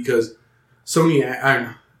purely because Sony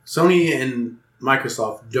and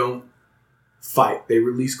Microsoft don't fight. They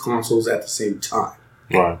release consoles at the same time.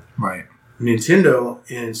 Right. Nintendo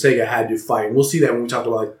and Sega had to fight. And we'll see that when we talk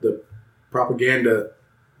about the propaganda.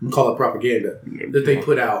 We call it propaganda that they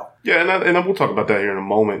put out. Yeah, and we'll talk about that here in a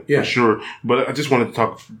moment, for sure. But I just wanted to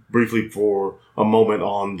talk briefly for a moment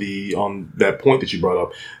on that point that you brought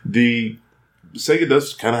up. The Sega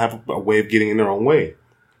does kind of have a way of getting in their own way,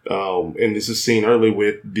 and this is seen early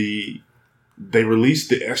with they released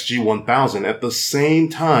the SG-1000 at the same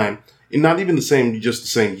time, and not even just the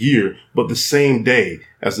same year, but the same day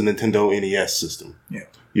as the Nintendo NES system. Yeah.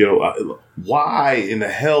 Why in the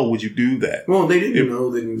hell would you do that? Well, they didn't know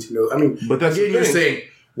that Nintendo. I mean, but that's again, you're saying,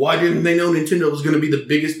 why didn't they know Nintendo was going to be the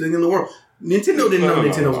biggest thing in the world? Nintendo didn't know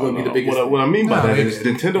Nintendo was going to be the biggest. What I mean by that is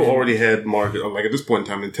Nintendo already had market. Like at this point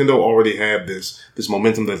in time, Nintendo already had this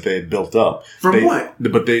momentum that they had built up. From from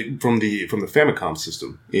the Famicom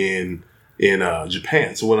system in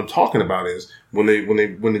Japan. So what I'm talking about is when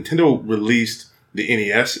Nintendo released the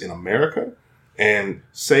NES in America, And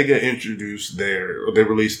Sega they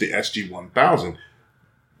released the SG-1000.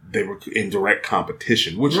 They were in direct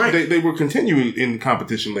competition, which they were continuing in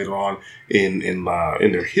competition later on in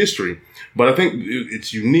their history. But I think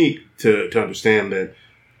it's unique to understand that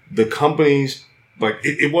the companies, like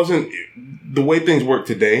it wasn't the way things work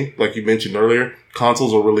today. Like you mentioned earlier,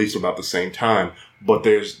 consoles are released about the same time, but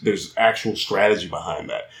there's actual strategy behind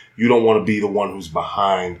that. You don't want to be the one who's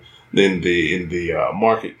behind in the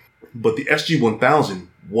market. But the SG-1000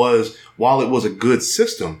 while it was a good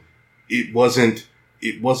system, it wasn't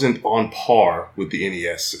on par with the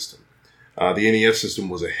NES system. The NES system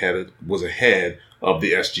was ahead of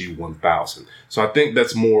the SG-1000. So I think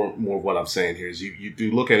that's more what I'm saying here is you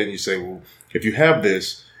do look at it and you say, well, if you have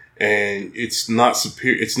this and it's not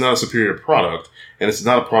a superior product, and it's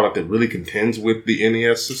not a product that really contends with the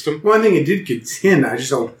NES system. Well, I think it did contend. I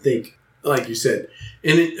just don't think, like you said,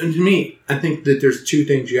 and to me, I think that there's two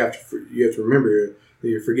things you have to remember that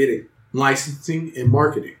you're forgetting: licensing and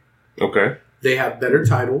marketing. Okay. They have better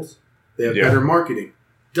titles. They have better marketing.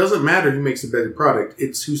 Doesn't matter who makes a better product.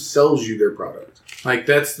 It's who sells you their product. Like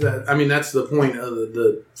that's the point of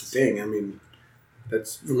the thing. I mean,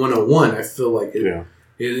 that's 101. I feel like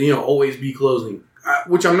it always be closing.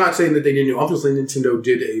 Which I'm not saying that they didn't do. Obviously, Nintendo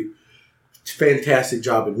did a fantastic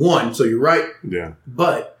job in 1. So you're right. Yeah.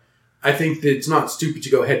 But I think that it's not stupid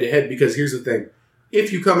to go head to head because here's the thing: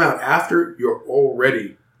 if you come out after, you're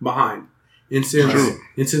already behind. And since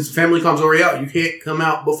Famicom's already out, you can't come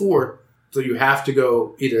out before. So you have to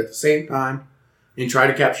go either at the same time and try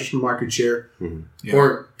to capture some market share,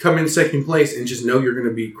 or come in second place and just know you're going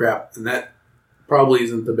to be crap. And that probably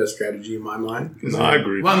isn't the best strategy in my mind. No, I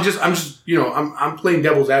agree. Well, I'm playing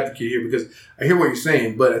devil's advocate here because I hear what you're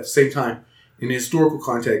saying, but at the same time, in the historical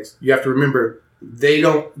context, you have to remember they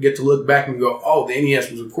don't get to look back and go, "Oh, the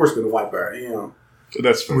NES was of course going to wipe out."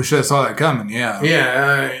 That's fair. We should have saw that coming, yeah.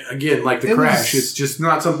 Yeah, again, like the crash. It's just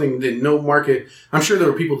not something that no market... I'm sure there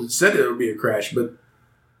were people that said it would be a crash, but...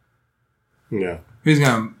 Yeah. Who's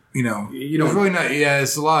going to, it's really not... Yeah,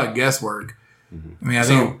 it's a lot of guesswork. Mm-hmm. I mean, I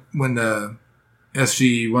think when the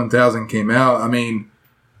SG-1000 came out, I mean,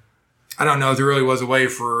 I don't know if there really was a way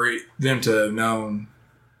for them to have known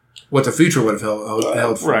what the future would have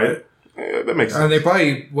held for it. Yeah, that makes sense. They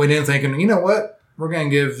probably went in thinking, you know what? We're going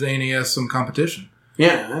to give the NES some competition.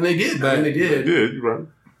 Yeah, and they did. They did. You're right.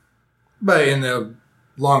 But in the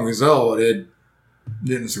long result, it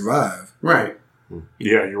didn't survive. Right.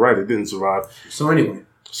 Yeah, you're right. It didn't survive. So anyway.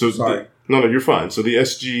 Sorry. No, you're fine. So the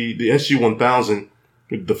SG-1000,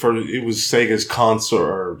 it was Sega's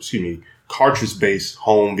cartridge-based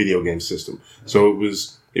home video game system. So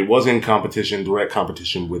it was in competition, direct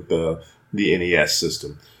competition with the NES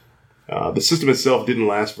system. The system itself didn't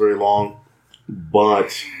last very long,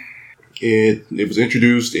 but it was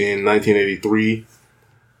introduced in 1983,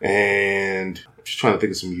 and I'm just trying to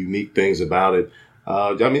think of some unique things about it.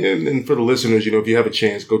 And for the listeners, if you have a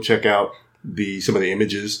chance, go check out some of the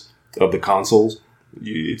images of the consoles.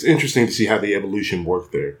 It's interesting to see how the evolution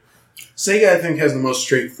worked there. Sega, I think, has the most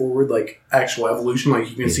straightforward, actual evolution.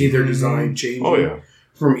 You can see their design changing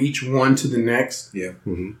from each one to the next. Yeah.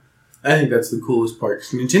 Mm-hmm. I think that's the coolest part.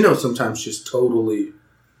 Nintendo sometimes just totally...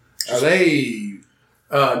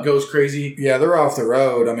 goes crazy. Yeah, they're off the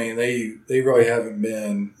road. I mean, they really haven't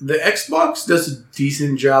been... The Xbox does a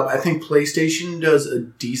decent job. I think PlayStation does a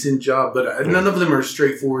decent job, but none of them are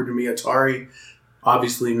straightforward to me. Atari,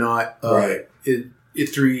 obviously not. Right.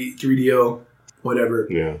 3DO, whatever.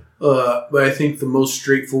 Yeah. But I think the most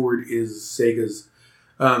straightforward is Sega's.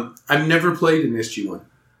 I've never played an SG-1.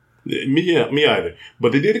 Me either.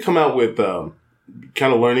 But they did come out with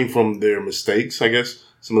kind of learning from their mistakes, I guess.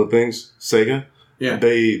 Some of the things, Sega. Yeah.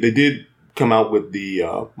 They did come out with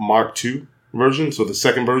the Mark II version, so the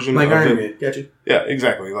second version. Like Iron Man, gotcha. Yeah,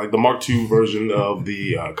 exactly. Like the Mark II version of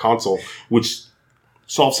the console, which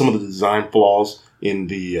solved some of the design flaws in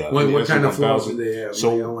the what kind of flaws did they have?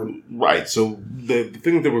 So the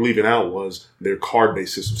thing that they were leaving out was their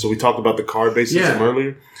card-based system. So we talked about the card-based system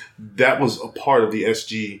earlier. That was a part of the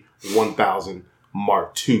SG-1000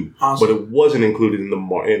 Mark II, but it wasn't included in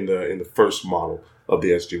the first model of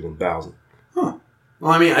the SG-1000. Huh.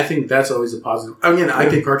 Well, I think that's always a positive. I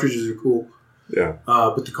think cartridges are cool. Yeah.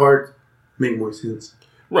 But the cards make more sense.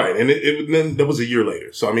 Right, and then that was a year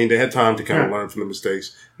later. So they had time to kind of learn from the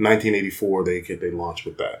mistakes. 1984, they launched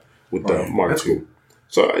with that the Mark II. Cool.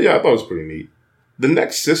 So I thought it was pretty neat. The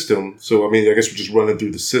next system. So I guess we're just running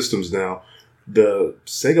through the systems now. The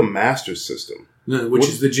Sega Master System, which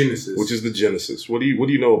is the Genesis. What do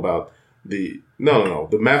you know about the? No.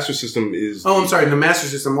 The Master System is. Oh, I'm sorry. The Master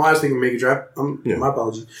System. Well, I was thinking Mega Drive. My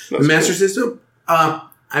apologies. The Master System. I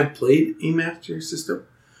I've played a Master System.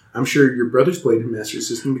 I'm sure your brothers played a Master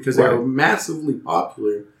System because they are massively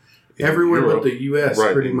popular everywhere but the U.S.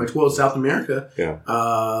 Pretty much. Well, South America. Yeah.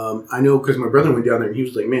 I know because my brother went down there and he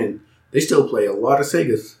was like, man, they still play a lot of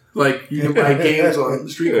Segas. Like, you can buy games on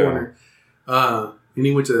the street corner. And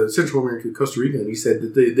he went to Central America, Costa Rica, and he said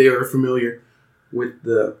that they are familiar with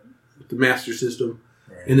the Master System.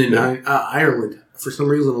 Right. And then Ireland, for some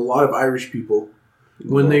reason, a lot of Irish people,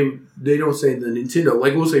 when they don't say the Nintendo,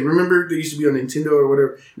 like we'll say, remember they used to be on Nintendo or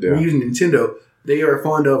whatever, we're using Nintendo, they are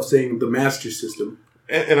fond of saying the Master System.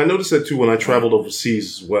 And I noticed that too when I traveled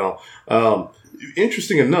overseas as well.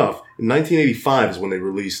 Interesting enough, in 1985 is when they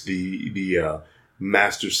released the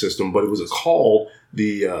Master System, but it was called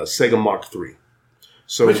the Sega Mark III.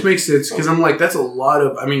 So, which makes sense, because I'm like, that's a lot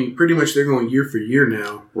of, I mean, pretty much they're going year for year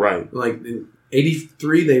now. Right. Like, in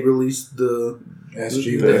 83, they released the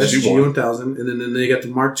SG 1000, and then they got the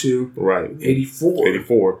Mark II. Right.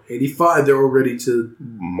 84. 85, they're all ready to...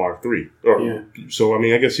 Mark III. So, I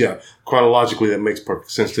mean, I guess, chronologically, that makes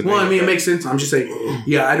perfect sense to me. Well, I mean, it makes sense. I'm just saying,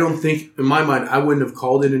 I don't think, in my mind, I wouldn't have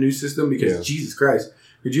called it a new system, because, Jesus Christ,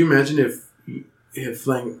 could you imagine if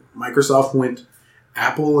like, Microsoft went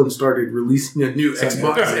Apple and started releasing a new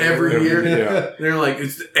Xbox every year? Yeah. They're like,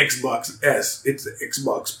 it's the Xbox S, it's the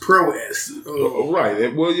Xbox Pro S. Oh.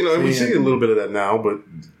 Right. Well, and we see a little bit of that now, but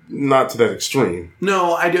not to that extreme.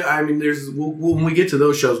 No, I do. I mean, when we get to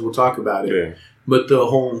those shows, we'll talk about it. Yeah. But the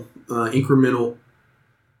whole incremental,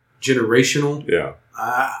 generational,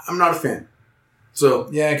 I'm not a fan. So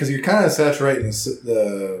because you're kind of saturating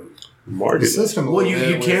the market system. Well,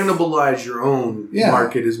 you cannibalize your own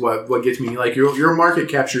market is what gets me. Like your market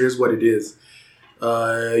capture is what it is.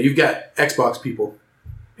 You've got Xbox people,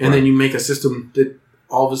 and then you make a system that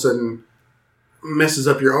all of a sudden messes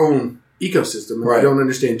up your own ecosystem. And I don't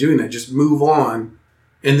understand doing that. Just move on,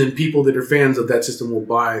 and then people that are fans of that system will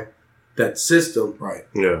buy that system. Right.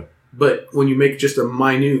 Yeah. But when you make just a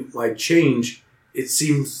minute change, it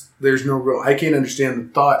seems there's no real. I can't understand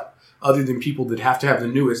the thought other than people that have to have the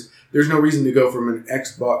newest. There's no reason to go from an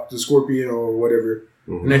Xbox, the Scorpion or whatever,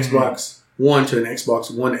 an Xbox One to an Xbox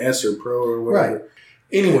One S or Pro or whatever. Right.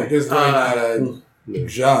 Anyway, there's really not a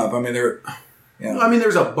jump. I mean,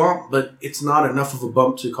 there's a bump, but it's not enough of a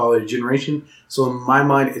bump to call it a generation. So in my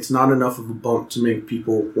mind, it's not enough of a bump to make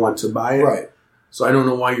people want to buy it. Right. So I don't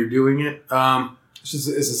know why you're doing it. It's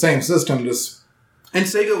the same system, just. And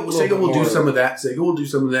Sega will do some of that. Sega will do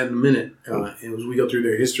some of that in a minute as we go through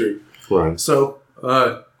their history. Right. So.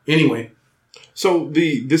 Anyway, so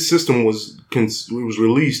this system was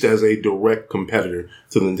released as a direct competitor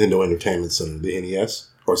to the Nintendo Entertainment Center, the NES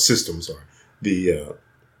the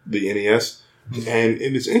NES, and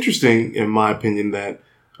it's interesting, in my opinion, that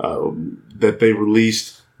they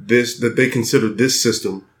released that they considered this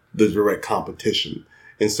system the direct competition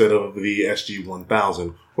instead of the SG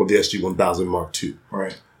 1000 or the SG 1000 Mark II.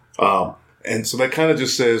 Right. And so that kind of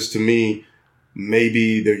just says to me,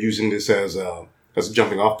 maybe they're using this as a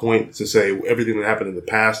jumping off point to say everything that happened in the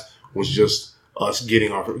past was just us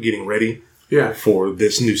getting ready for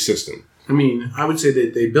this new system. I mean, I would say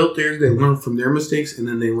that they built theirs, they learned from their mistakes, and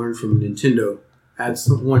then they learned from Nintendo. That's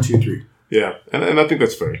 1, 2, 3. Yeah, and I think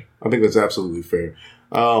that's fair. I think that's absolutely fair.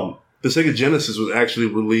 The Sega Genesis was actually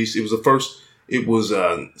released. It was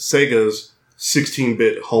Sega's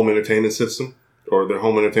 16-bit home entertainment system, or their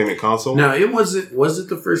home entertainment console. No, it wasn't. Was it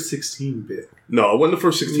the first 16-bit? No, it wasn't the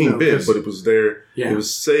first 16-bit, but it was there. Yeah. It was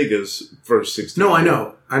Sega's first 16-bit. No, I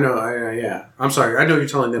know. Yeah. I'm sorry. I know you're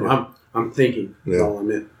telling them. Yeah. I'm thinking. That's all I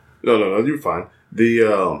meant. No, you're fine.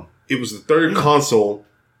 It was the third console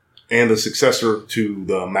and the successor to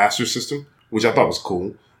the Master System, which I thought was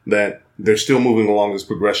cool, that they're still moving along this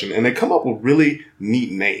progression. And they come up with really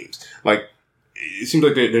neat names. Like, it seems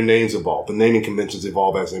like their names evolve. The naming conventions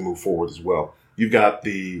evolve as they move forward as well. You've got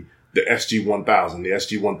the SG 1000, the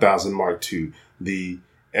SG 1000 Mark II, the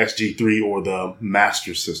SG3 or the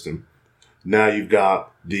Master System. Now you've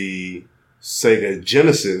got the Sega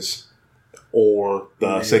Genesis or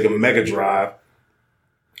the Sega Mega Drive.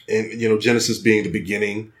 And, Genesis being the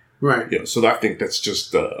beginning. Right. So I think that's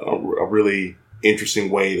just a really interesting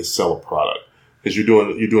way to sell a product. Because you're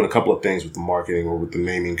doing a couple of things with the marketing or with the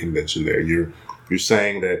naming convention there. You're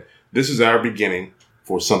saying that this is our beginning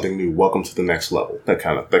for something new. Welcome to the next level. That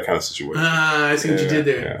kind of situation. I see what you did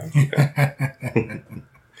there. Yeah.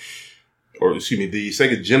 Or excuse me, the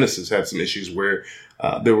Sega Genesis had some issues where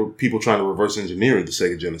there were people trying to reverse engineer the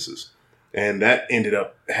Sega Genesis, and that ended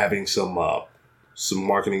up having some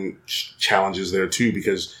marketing challenges there too,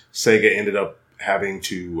 because Sega ended up having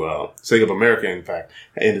to Sega of America, in fact,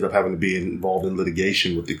 ended up having to be involved in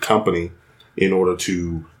litigation with the company in order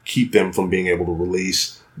to keep them from being able to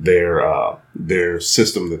release their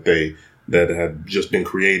system that had just bin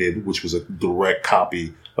created, which was a direct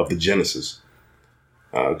copy of the Genesis.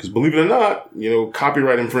 Because believe it or not,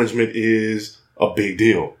 copyright infringement is a big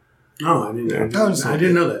deal. Oh, I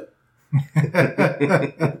didn't know that.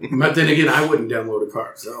 But then again, I wouldn't download a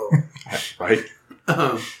car, so right.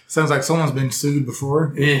 Sounds like someone's been sued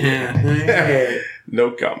before. Yeah.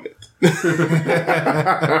 No comment.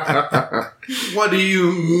 What do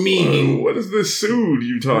you mean? What is this sued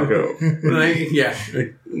you talk of? Yeah,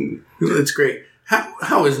 that's great.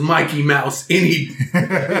 How is Mikey Mouse any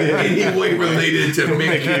way related to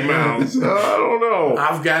Mickey Mouse? I don't know.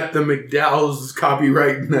 I've got the McDowell's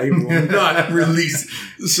copyright and I will not release.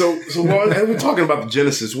 So while we're talking about the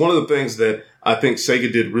Genesis, one of the things that I think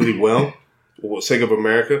Sega did really well, Sega of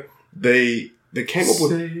America, they came up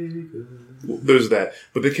with. There's that,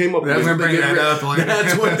 but they came up with.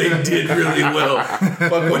 That's what they did really well.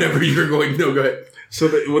 Fuck whatever you're going. No, go ahead. So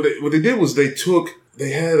what they did was they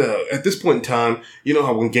had at this point in time, you know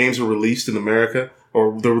how when games are released in America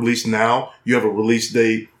or they're released now, you have a release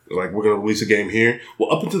date, like we're going to release a game here.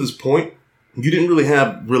 Well, up until this point, you didn't really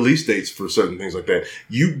have release dates for certain things like that.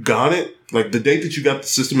 You got it, like the date that you got the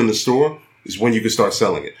system in the store is when you could start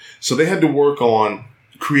selling it. So they had to work on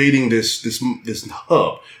creating this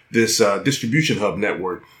hub, this distribution hub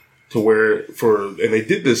network and they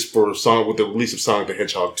did this for Sonic with the release of Sonic the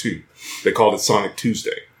Hedgehog 2. They called it Sonic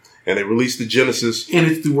Tuesday. And they released the Genesis. And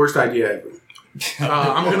it's the worst idea ever.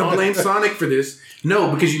 I'm going to blame Sonic for this.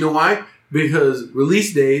 No, because you know why? Because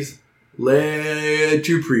release days led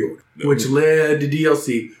to pre-order, which led to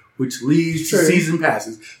DLC, which leads to season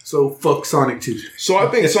passes. So fuck Sonic Tuesday. So I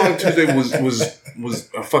think Sonic Tuesday was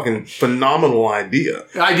a fucking phenomenal idea.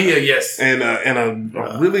 Yes. And a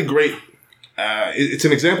really great... it's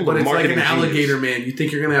an example of marketing. But it's like an alligator, man. You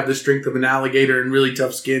think you're going to have the strength of an alligator and really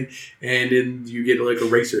tough skin, and then you get like a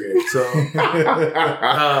racer head. So,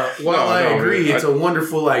 while I agree, it's a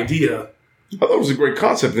wonderful idea. I thought it was a great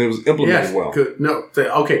concept, and it was implemented well.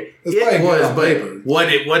 Okay, it was,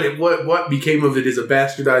 but what became of it is a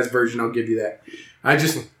bastardized version. I'll give you that. I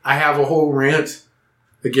have a whole rant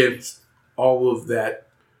against all of that.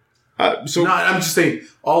 I'm just saying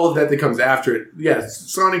all of that comes after it.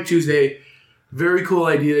 Yes, Sonic Tuesday. Very cool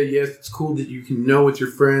idea. Yes, it's cool that you can know with your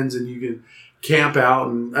friends and you can camp out,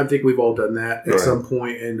 and I think we've all done that at some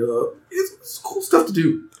point. And it's cool stuff to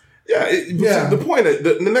do. Yeah, The point,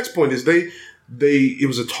 the next point is it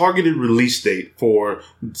was a targeted release date for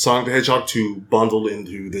Sonic the Hedgehog 2 bundled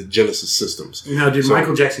into the Genesis systems. Now, did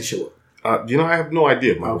Michael Jackson show up? I have no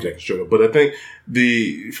idea if Michael Jackson showed up, but I think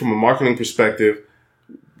from a marketing perspective,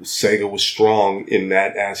 Sega was strong in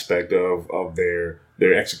that aspect of their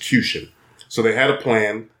execution. So they had a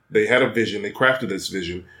plan, they had a vision, they crafted this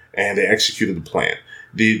vision, and they executed the plan.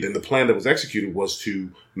 The plan that was executed was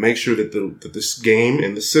to make sure that this game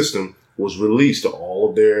and the system was released to all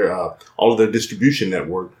of their distribution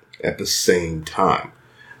network at the same time.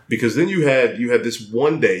 Because then you had this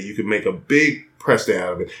one day you could make a big press day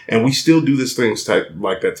out of it, and we still do this things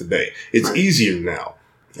like that today. It's easier now.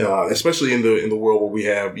 Especially in the world where we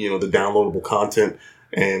have, the downloadable content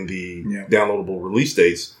and the downloadable release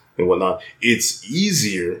dates and whatnot. It's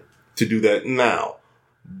easier to do that now.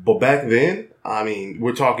 But back then, I mean,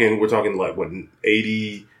 we're talking like what,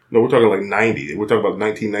 80? No, we're talking like 90. We're talking about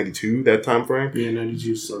 1992, that time frame. Yeah,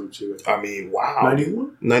 92 something too. I mean, wow.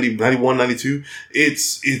 91? 91, 92.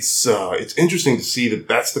 It's interesting to see that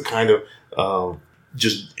that's the kind of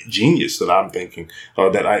just genius that I'm thinking,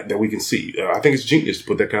 that we can see. I think it's genius to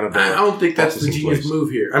put that kind of. I don't think that's the genius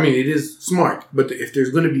move here. I mean, it is smart, but if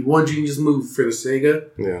there's going to be one genius move for the Sega,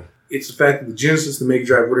 it's the fact that the Genesis, the Mega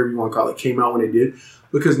Drive, whatever you want to call it, came out when it did,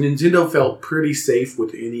 because Nintendo felt pretty safe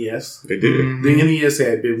with the NES. They did. Mm-hmm. The NES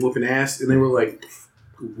had been whooping ass, and they were like,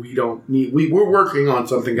 "We don't need. We're working on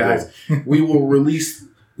something, guys. We will release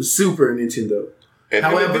the Super Nintendo." And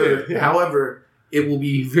however. It will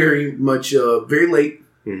be very much very late,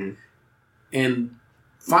 and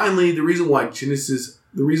finally, the reason why the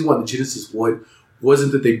Genesis won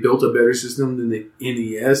wasn't that they built a better system than the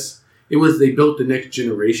NES. It was they built the next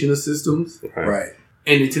generation of systems, right?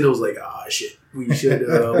 And Nintendo was like, "Ah, shit, we should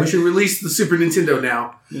release the Super Nintendo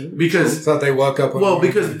now," because thought they woke up.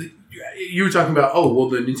 Because you were talking about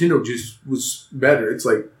the Nintendo just was better. It's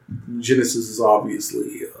like Genesis is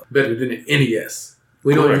obviously better than an NES.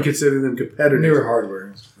 We don't even consider them competitors. Newer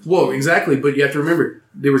hardware. Well, exactly, but you have to remember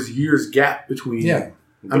there was years gap between. Yeah,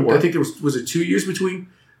 I think there was it 2 years between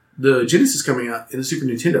the Genesis coming out and the Super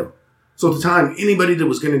Nintendo. So at the time, anybody that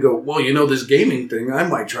was going to go, this gaming thing, I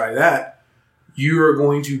might try that. You are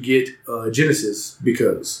going to get Genesis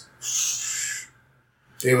because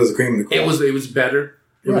It was a cream of the crop. It was better.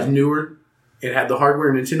 It was newer. It had the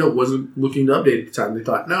hardware. Nintendo wasn't looking to update at the time. They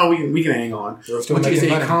thought, no, we can hang on.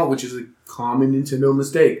 Which is a common Nintendo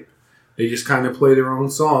mistake. They just kind of play their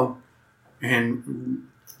own song. And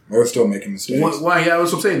they're still making mistakes. Why? Yeah,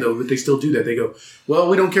 that's what I'm saying, though. But they still do that. They go, well,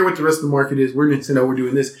 we don't care what the rest of the market is. We're Nintendo. We're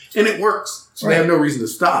doing this. And it works. So they have no reason to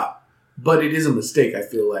stop. But it is a mistake, I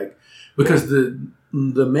feel like. Because the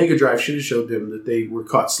Mega Drive should have showed them that they were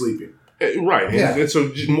caught sleeping. Right. Yeah. And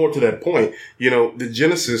so more to that point, the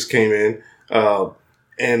Genesis came in,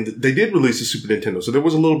 and they did release the Super Nintendo. So there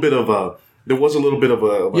was a little bit of a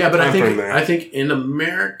but I think in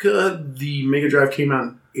America the Mega Drive came out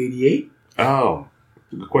in '88. Oh,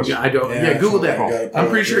 good question. Yeah, I don't. Yeah, Google that. I'm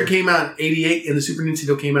pretty sure it came out in '88, and the Super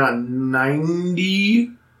Nintendo came out in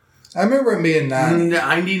 '90. I remember it being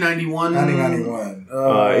 90, 91. 91.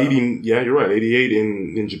 80. Yeah, you're right. 88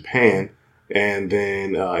 in Japan, and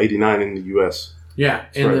then 89 in the U.S. Yeah,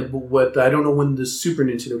 and what I don't know when the Super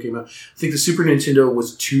Nintendo came out. I think the Super Nintendo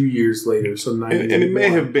was 2 years later, so 91. And it may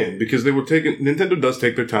have been because they were Nintendo does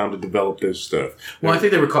take their time to develop their stuff. Well, I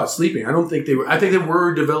think they were caught sleeping. I don't think they were. I think they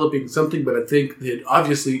were developing something, but I think that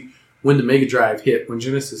obviously when the Mega Drive hit, when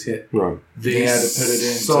Genesis hit, right, they had to put it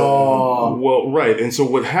in. Well, right, and so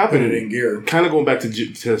what happened? Put it in gear. Kind of going back to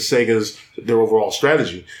Sega's their overall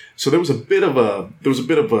strategy. So there was a bit of a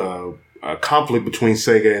conflict between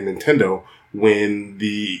Sega and Nintendo when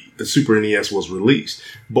the Super NES was released.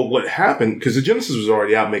 But what happened, because the Genesis was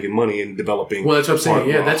already out making money and developing. Well, that's what I'm saying.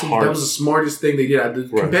 Yeah, that was the smartest thing they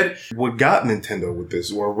did. Right. What got Nintendo with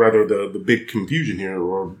this, or rather the big confusion here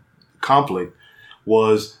or conflict,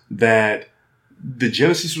 was that the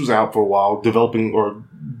Genesis was out for a while, developing or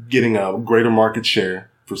getting a greater market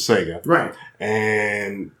share for Sega. Right.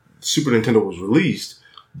 And Super Nintendo was released,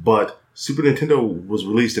 but Super Nintendo was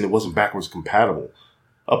released and it wasn't backwards compatible.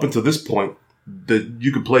 Up until this point,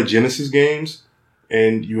 you could play Genesis games,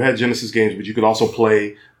 and you had Genesis games, but you could also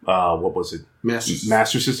play,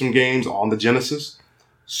 Master System games on the Genesis.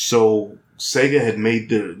 So Sega had made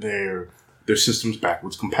their systems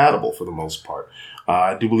backwards compatible for the most part.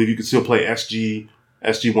 I do believe you could still play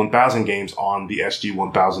SG-1000 games on the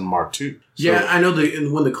SG-1000 Mark II. Yeah, I know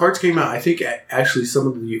when the cards came out, I think actually some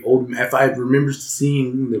of the old, if I remember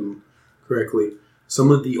seeing them correctly, some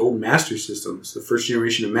of the old Master Systems, the first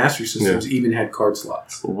generation of Master Systems, even had card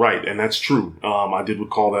slots. Right, and that's true. I did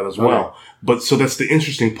recall that as well. But so that's the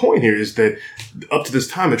interesting point here is that up to this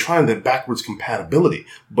time, they're trying that backwards compatibility.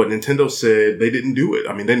 But Nintendo said they didn't do it.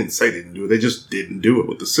 I mean, they didn't say they didn't do it. They just didn't do it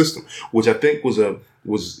with the system, which I think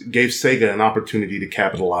gave Sega an opportunity to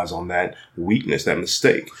capitalize on that weakness, that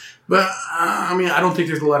mistake. But, I mean, I don't think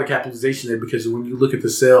there's a lot of capitalization there because when you look at the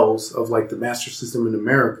sales of, like, the Master System in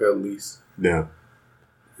America, at least. Yeah.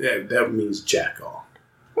 Yeah, that means jack all.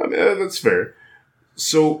 I mean, that's fair.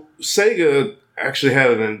 So Sega actually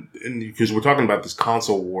had because we're talking about this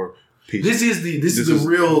console war piece. This is the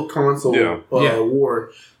real console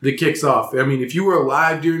war that kicks off. I mean, if you were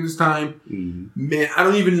alive during this time, man, I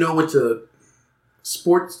don't even know what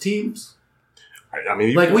sports teams. I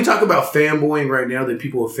mean, like we talk about fanboying right now, that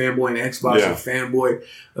people are fanboying Xbox and fanboy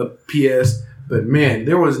PS, but man,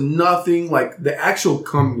 there was nothing like the actual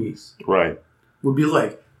companies. Right. Would be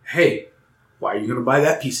like, hey, why are you going to buy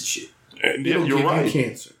that piece of shit? You're right. You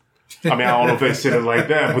cancer. I mean, I don't know if they said it like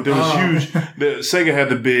that, but there was huge. Sega had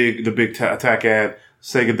the big attack ad.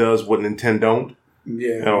 Sega does what Nintendo don't.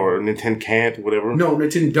 Yeah. Or Nintendo can't, whatever. No,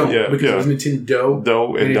 Nintendo don't. Yeah, because it was Nintendo.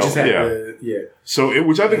 Do and it don't. So,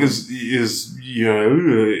 which I think is it's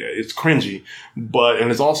cringy,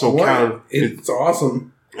 and it's also counter. It's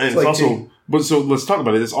awesome. And it's like also. But so let's talk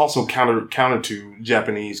about it. It's also counter to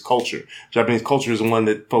Japanese culture. Japanese culture is the one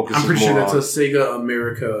that focuses. I'm pretty sure that's a Sega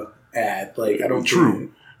America ad. Like I don't.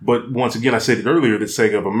 True, but once again, I said it earlier that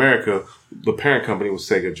Sega of America, the parent company was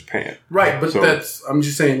Sega Japan. Right, but I'm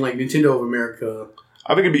just saying, like Nintendo of America.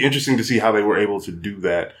 I think it'd be interesting to see how they were able to do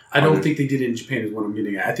that. I don't think they did it in Japan. Is what I'm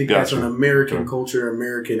getting at. I think that's an American culture,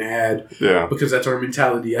 American ad. Yeah, because that's our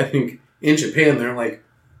mentality. I think in Japan they're like,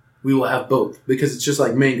 we will have both because it's just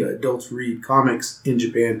like manga. Adults read comics in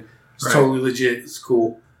Japan. It's totally legit. It's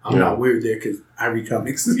cool. I'm not weird there because I read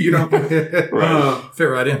comics, you know? Fit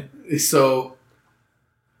right in. So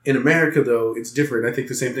in America, though, it's different. I think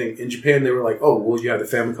the same thing. In Japan, they were like, oh, well, you have the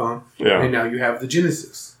Famicom. Yeah. And now you have the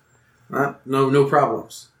Genesis. No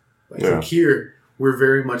problems. Like here, we're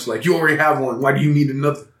very much like, you already have one. Why do you need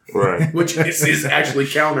another? Right. Which is actually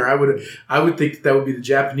counter. I would think that would be the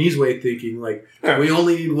Japanese way of thinking. Like, we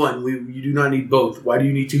only need one. You do not need both. Why do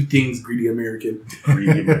you need two things, greedy American?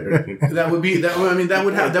 Greedy American. That would be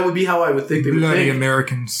how I would think they would Bloody think.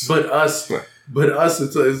 Americans. But us But us,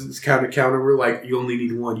 it's counter. We're like, you only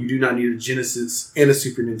need one. You do not need a Genesis and a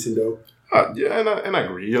Super Nintendo. Yeah, and I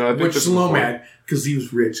agree. You know, I think which Sloan had because he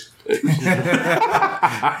was rich. I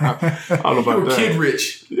don't know about that. Kid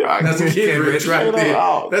rich. Yeah, that's kid rich right there.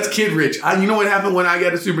 That's kid rich. You know what happened when I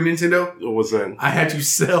got a Super Nintendo? What was that? I had to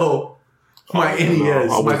sell my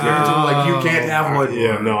NES. My parents were like, "You can't have one."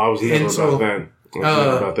 Yeah, no, I was never about that. I was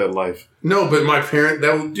never about that life. No, but my parent,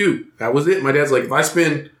 that was it. My dad's like, if I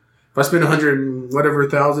spend $100 and whatever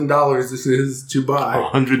 $1,000 this is to buy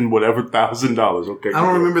 $100 and whatever $1,000. Okay, I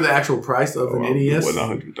don't remember the actual price of an NES.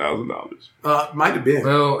 $100,000. Might have been.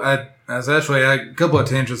 Well, I was actually a couple of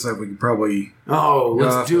tangents that we could probably. Oh,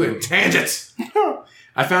 let's do it. Tangents.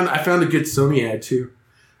 I found a good Sony ad too.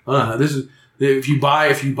 This is if you buy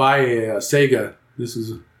a Sega. This is.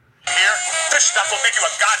 Here, this stuff will make you a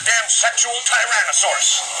goddamn sexual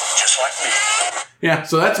tyrannosaurus, just like me. Yeah,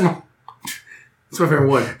 so that's my favorite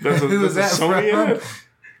one. Who was that Sony ad?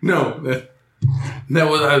 No, that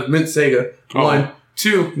was I meant Sega. Oh. 1,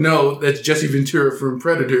 2. No, that's Jesse Ventura from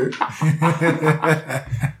Predator.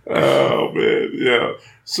 Oh man, yeah.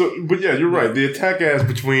 So, but yeah, you're right. The attack ads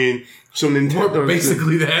between Nintendo,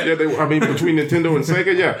 basically that. Yeah, between Nintendo and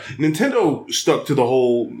Sega, yeah. Nintendo stuck to the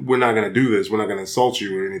whole "we're not going to do this, we're not going to insult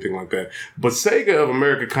you" or anything like that. But Sega of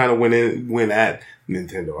America kind of went at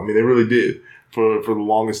Nintendo. I mean, they really did for the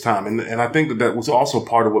longest time, and I think that was also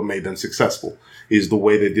part of what made them successful is the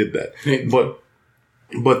way they did that.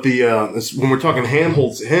 But the when we're talking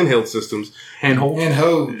handheld systems,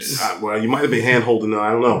 handholds. Well, you might have been handholding.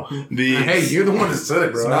 I don't know. Hey, you're the one that said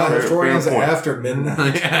it, bro. It's not historians after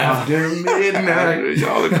midnight. After midnight,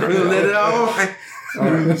 y'all are crazy.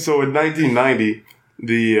 So in 1990,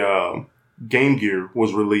 the Game Gear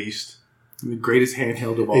was released. The greatest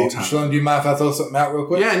handheld of all time. Sean, do you mind if I throw something out real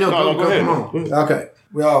quick? Yeah, no, go ahead. Come on. Okay.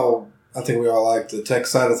 I think we all like the tech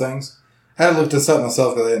side of things. I had to look this up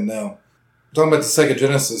myself because I didn't know. Talking about the Sega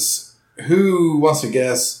Genesis, who wants to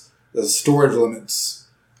guess the storage limits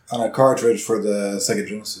on a cartridge for the Sega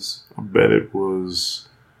Genesis? I bet it was.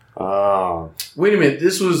 Wait a minute.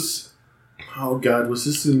 This was. Oh God, was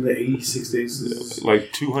this in the 86 days?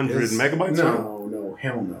 Like 200 megabytes? No,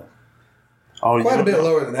 hell no. Oh, quite a bit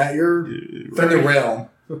lower than that. You're in the realm.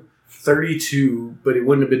 32, but it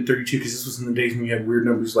wouldn't have been 32 because this was in the days when you had weird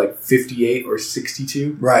numbers like 58 or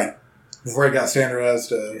 62. Right. Before it got standardized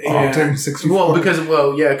to 64. Well, because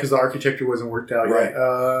the architecture wasn't worked out right.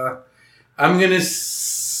 yet. I'm going to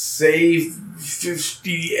say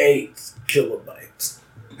 58 kilobytes.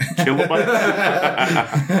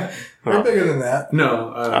 Kilobytes? They're bigger than that.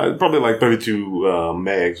 No. Probably like 32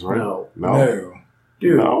 megs, right? No.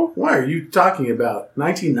 Dude, no? Why are you talking about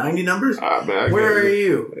 1990 numbers? Where are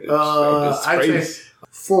you? I'd say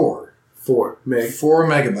 4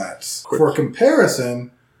 megabytes. For comparison,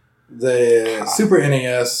 the Super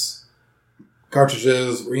NES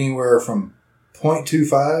cartridges were anywhere from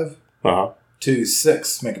 0.25 to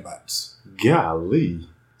 6 megabytes. Golly.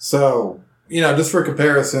 So, just for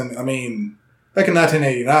comparison, I mean, back in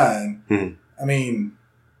 1989, I mean,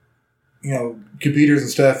 computers and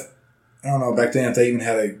stuff, I don't know back then if they even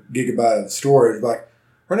had a gigabyte of storage. Like,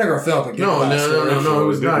 we're never going to fill up a gigabyte of storage. No, it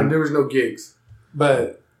was not. There was no gigs.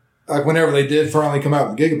 But, like, whenever they did finally come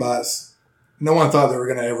out with gigabytes, no one thought they were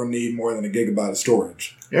going to ever need more than a gigabyte of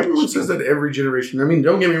storage. Everyone says that every generation. I mean,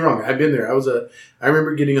 don't get me wrong. I've been there. I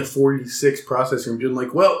remember getting a 46 processor and being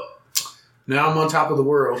like, well, now I'm on top of the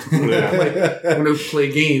world. I'm going to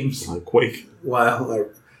play games. Like Quake. Wow.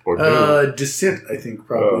 Descent, I think,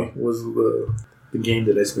 probably was the game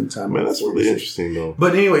that I spent time on. Man, that's really interesting, though.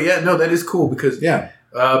 But anyway, that is cool because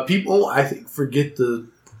people, I think, forget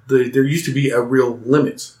there used to be a real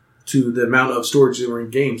limit to the amount of storage that were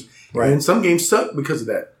in games. Right. And some games suck because of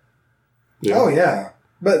that. Yeah. Oh, yeah.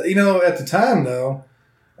 But, at the time, though,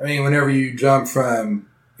 I mean, whenever you jump from,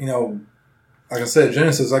 like I said,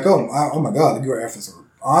 Genesis, like, oh my God, the graphics are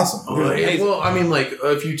awesome. Oh, well, I mean, like,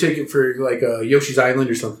 if you take it for, like, Yoshi's Island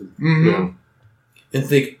or something, and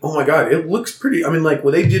think, oh my God, it looks pretty. I mean, like,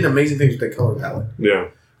 they did amazing things with that color palette. Yeah.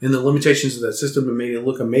 And the limitations of that system and made it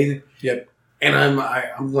look amazing. Yep. And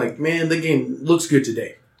I'm like, man, the game looks good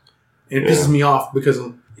today. And it pisses me off because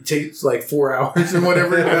it takes like 4 hours and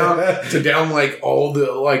whatever to down like all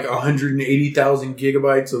the like 180,000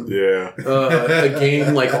 gigabytes of a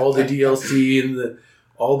game, like all the DLC and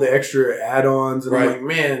all the extra add-ons. And I'm like,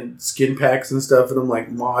 man, skin packs and stuff. And I'm like,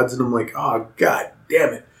 mods. And I'm like, oh, God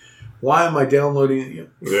damn it. Why am I downloading it?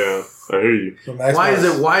 Yeah, I hear you.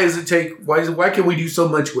 Why can we do so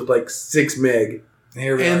much with like 6 meg?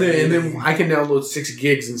 And then I can download 6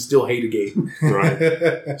 gigs and still hate a game.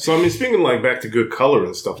 Right. So, I mean, speaking like back to good color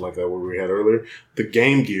and stuff like that, what we had earlier, the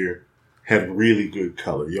Game Gear had really good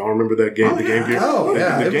color. Y'all remember that game? The Game Gear. Oh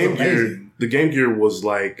yeah, The Game Gear. amazing. The Game Gear was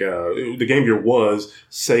like the Game Gear was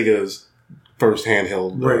Sega's first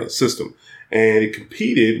handheld system, and it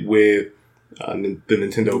competed with the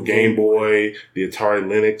Nintendo Game Boy, the Atari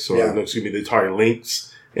Lynx, the Atari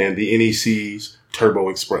Lynx, and the NEC's Turbo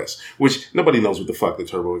Express, which nobody knows what the fuck the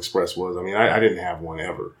Turbo Express was. I mean, I didn't have one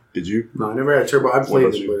ever. Did you? No, I never had a Turbo. I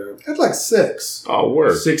played it, but I had like 6. Oh,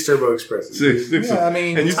 word. 6 Turbo Expresses. Six. Yeah, I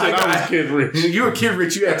mean, and you said I was Kid Rich. You were Kid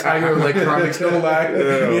Rich. You had Tiger Electronics, no lie.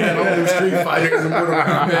 You had all them Street Fighters and Mortal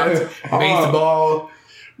Kombat, baseball.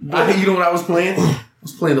 You know what I was playing? I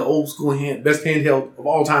was playing the old school best handheld of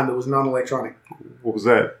all time that was non-electronic. What was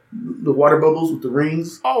that? The water bubbles with the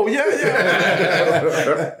rings. Oh, yeah.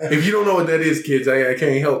 If you don't know what that is, kids, I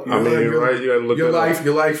can't help you. I mean, you're right. You gotta look your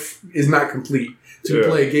life is not complete to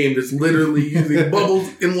play a game that's literally using bubbles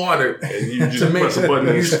in water. And you just press a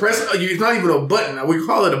button. You just press. It's not even a button. We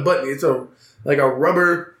call it a button. It's like a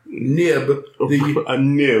rubber nib. A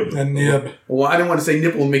nib. Well, I didn't want to say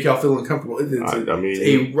nipple and make y'all feel uncomfortable. It's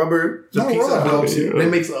a rubber piece of bubbles.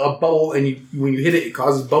 It makes a bubble, and when you hit it, it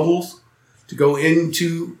causes bubbles to go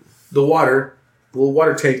into the water, the little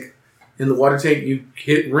water tank. In the water tank, you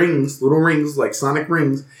hit rings, little rings, like sonic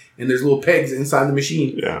rings, and there's little pegs inside the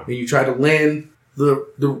machine. Yeah. And you try to land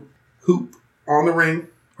the hoop on the ring.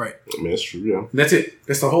 Right. I mean, that's true, yeah. And that's it.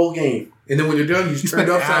 That's the whole game. And then when you're done, you just turn it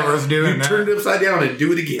upside down. Turn it upside down and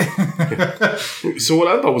do it again. So what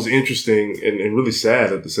I thought was interesting and really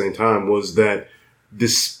sad at the same time was that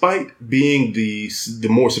despite being the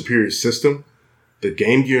more superior system, the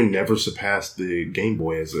Game Gear never surpassed the Game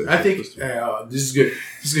Boy as a I think system. this is good.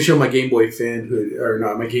 This is going to show my Game Boy fanhood, or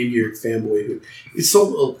not, my Game Gear fanboyhood. It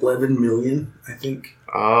sold 11 million, I think.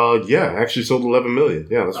 Yeah, actually sold 11 million.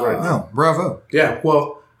 Yeah, that's right. Wow, bravo. Yeah,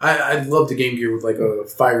 well, I love the Game Gear with like a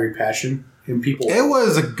fiery passion. And people, it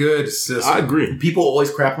was a good system. I agree. People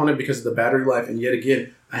always crap on it because of the battery life, and yet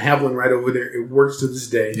again, I have one right over there. It works to this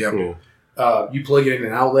day. Yep. Yeah. You plug it in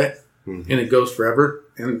an outlet, and it goes forever.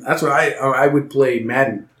 And that's what I would play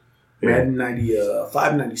Madden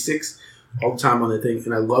 95, 96 all the time on the thing,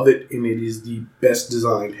 and I love it. And it is the best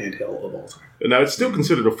designed handheld of all time. Now it's still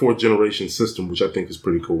considered a 4th generation system, which I think is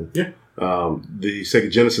pretty cool. Yeah. The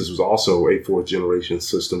Sega Genesis was also a 4th generation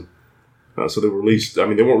system. So they were released. I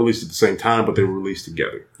mean, they weren't released at the same time, but they were released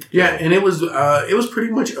together. Yeah, and it was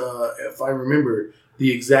pretty much, if I remember,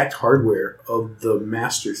 the exact hardware of the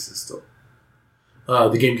Master System.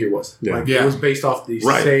 The Game Gear was. Yeah. It was based off the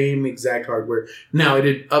same exact hardware. Now, it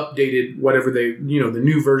had updated whatever the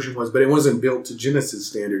new version was, but it wasn't built to Genesis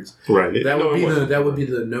standards. Right. That would be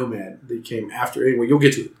the Nomad that came after. Anyway, you'll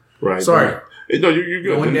get to it. Right. Sorry. No, you're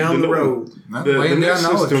good. Going down the road. The next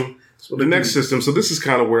system. The next system. So this is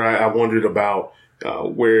kind of where I wondered about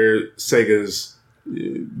where Sega's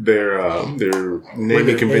their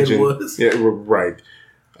naming convention. Yeah, right.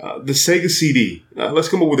 The Sega CD. Let's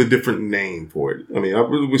come up with a different name for it. I mean, I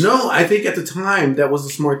really wish. No, I think at the time that was a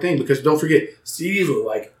smart thing because don't forget, CDs were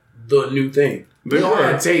like the new thing. They all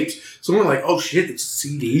had tapes, so we're like, "Oh shit, it's a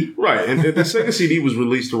CD!" Right, and the Sega CD was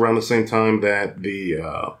released around the same time that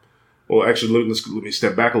the. Well, actually, let me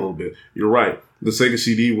step back a little bit. You're right. The Sega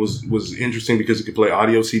CD was interesting because it could play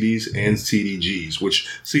audio CDs and CDGs, which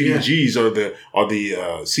CDGs are the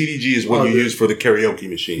CDG is what you use for the karaoke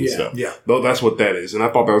machine stuff. Yeah, though that's what that is, and I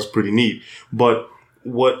thought that was pretty neat. But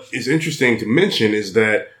what is interesting to mention is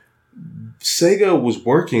that Sega was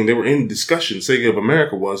working. They were in discussion. Sega of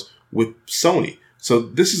America was with Sony. So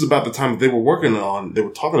this is about the time that they were working on. They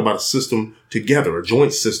were talking about a system together, a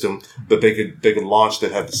joint system that they could launch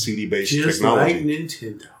that had the CD-based technology. Like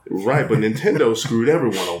Nintendo, right? But Nintendo screwed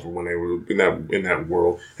everyone over when they were in that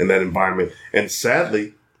world, in that environment, and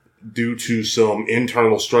sadly, due to some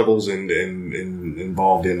internal struggles and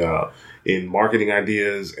involved in marketing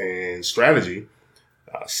ideas and strategy,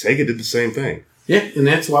 Sega did the same thing. Yeah, and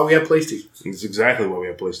that's why we have PlayStation. That's exactly why we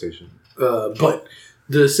have PlayStation. But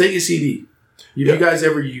the Sega CD. You guys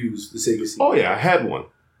ever use the Sega CD? Oh, yeah. I had one.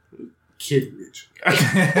 Kid Rich.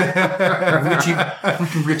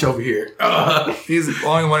 Rich over here. He's the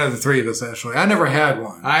only one of the three of us, actually. I never had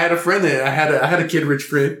one. I had a friend that I had a Kid Rich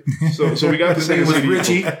friend. So we got the Sega CD.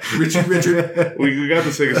 Richie Richard. We got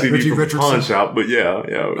the Sega CD from the pawn shop, but yeah.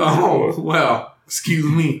 Oh, well, excuse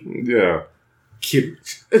me. Yeah. Kid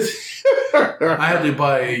Rich. I had to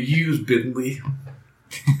buy a used Bentley.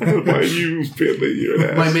 You're an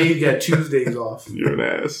ass. My maid got Tuesdays off. You're an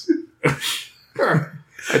ass.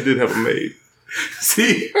 I did have a maid.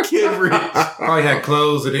 See, Kid Rich. Probably had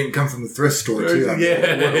clothes that didn't come from the thrift store, too.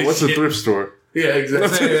 Yeah. What's a thrift store? Yeah,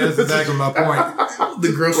 exactly. That's exactly my point.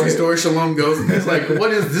 The grocery store Shalom goes, and it's like,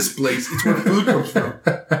 what is this place? It's where food comes from.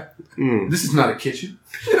 This is not a kitchen.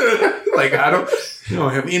 Like, I don't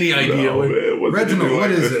have any idea. Reginald,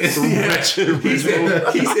 what is it?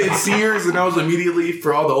 He said Sears, and I was immediately,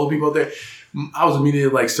 for all the old people out there, I was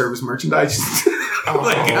immediately like service merchandise.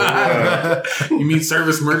 You mean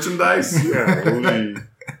service merchandise? Yeah.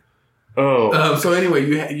 So anyway,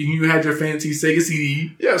 you had your fancy Sega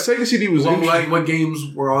CD. Yeah, Sega CD was what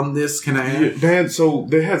games were on this? Can I have?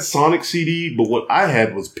 They had Sonic CD, but what I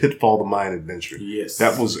had was Pitfall: The Mine Adventure. Yes,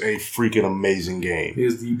 that was a freaking amazing game. It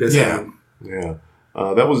was the best game. Yeah.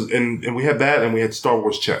 That was, and we had that, and we had Star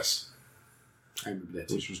Wars Chess. I remember that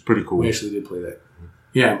too. Which was pretty cool. We actually did play that.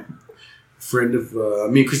 Yeah, friend of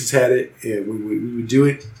me and Chris had it, and we would do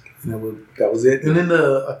it, and that was it. And then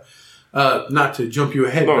not to jump you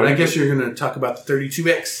ahead, but I guess you're going to talk about the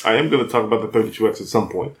 32X. I am going to talk about the 32X at some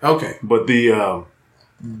point. Okay. But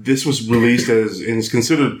this was released and is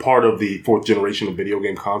considered part of the fourth generation of video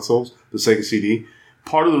game consoles, the Sega CD.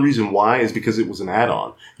 Part of the reason why is because it was an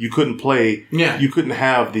add-on. You couldn't play, you couldn't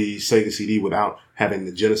have the Sega CD without having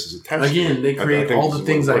the Genesis attached. Again, they create all the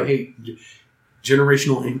things I hate.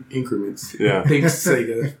 Generational increments. Yeah. Thanks,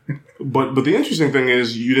 Sega. But the interesting thing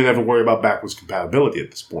is you didn't have to worry about backwards compatibility at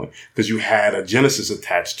this point because you had a Genesis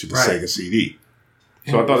attached to the Sega CD.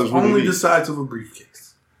 So I thought it was really only the size of a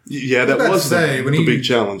briefcase. Yeah, that was the big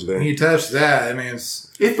challenge there. When you touched that, I mean,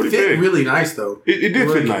 it fit really nice though. It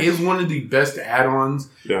did fit nice. It's one of the best add-ons.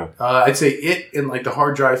 Yeah, I'd say it and like the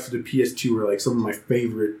hard drive for the PS2 were like some of my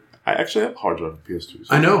favorite. I actually have a hard drive for PS2.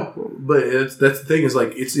 So. I know, but that's the thing is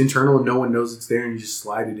like it's internal and no one knows it's there and you just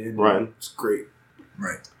slide it in. Right, it's great.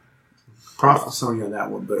 Right. Props to Sony on that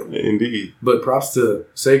one, but indeed. But props to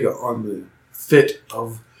Sega on the fit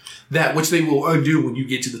of that, which they will undo when you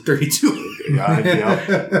get to the 32.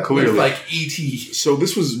 Yeah, clearly. It's like E.T. So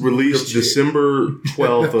this was released December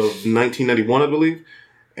 12th of 1991, I believe,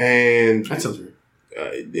 and that sounds right.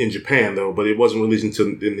 In Japan though, but it wasn't released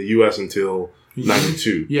in the U.S. until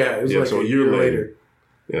 92. Yeah, it was like so a year later.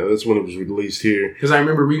 Yeah, that's when it was released here. Because I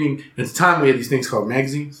remember reading at the time we had these things called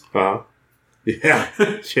magazines. Yeah,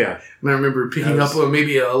 yeah. And I remember picking up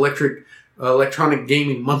maybe an electronic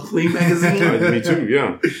gaming monthly magazine. Me too.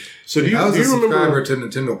 Yeah. So do you remember to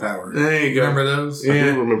Nintendo Power? There you go. Remember those? Yeah,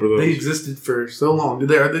 I do remember those. They existed for so long.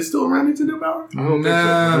 Are they still around Nintendo Power? I don't think so.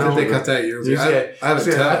 I think they cut that years ago. I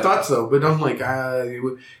thought so, but I'm like,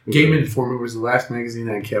 Game Informer was the last magazine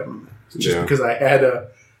I kept just because I had a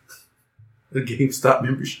GameStop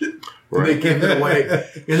membership. Right. They gave it away.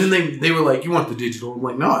 And then they were like, you want the digital? I'm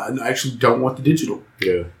like, no, I actually don't want the digital.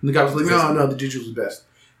 Yeah. And the guy was like, no, the digital's the best.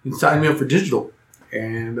 And signed me up for digital.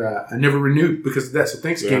 And I never renewed because of that. So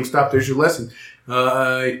thanks, GameStop. There's your lesson.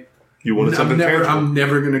 You wanted something tangible. I'm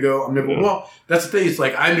never going to go. Well, that's the thing. It's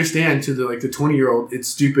like, I understand to the 20-year-old, it's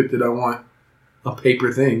stupid that I want a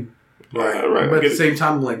paper thing. Right. But at the same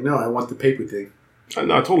time, I'm like, no, I want the paper thing.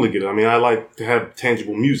 I totally get it. I mean, I like to have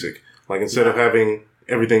tangible music. Like instead of having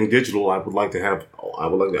everything digital, I would like to have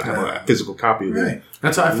a physical copy of it.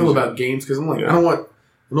 That's how I feel about games because I'm like, I don't want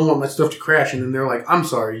my stuff to crash, and then they're like, I'm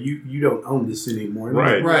sorry, you don't own this anymore.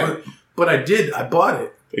 Right. Like, but I did. I bought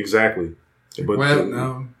it. Exactly. But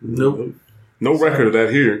nope. No record of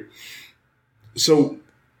that here. So,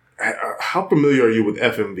 how familiar are you with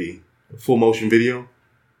FMV, full motion video?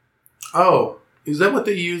 Oh, is that what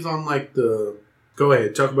they use on like the? Go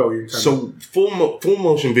ahead, talk about what you're talking about. So full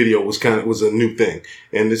motion video was a new thing,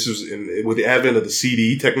 and this was with the advent of the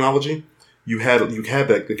CD technology. You had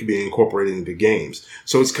that could be incorporated into games.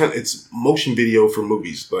 So it's motion video for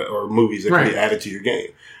movies, or movies that can be added to your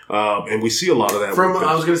game, and we see a lot of that.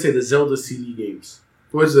 I was going to say the Zelda CD games.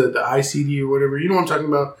 What is it, the iCD or whatever? You know what I'm talking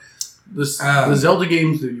about? The Zelda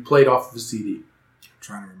games that you played off of a CD. I'm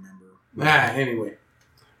trying to remember. Anyway.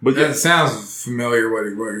 But that sounds familiar. What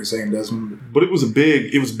you're saying, Desmond. But it was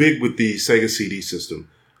big with the Sega CD system.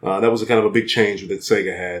 That was a kind of a big change that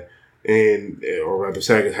Sega had, or rather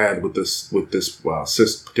Sega had with this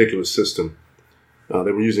particular system.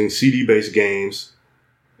 They were using CD-based games,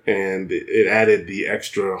 and it added the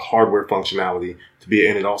extra hardware functionality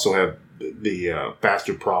and it also had the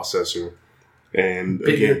faster processor and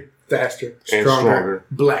bigger, faster, stronger,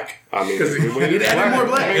 black. I mean, it added more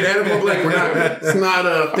black. It added more black. It's not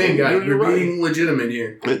a thing, guys. You're being legitimate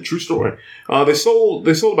here. True story. They sold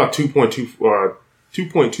about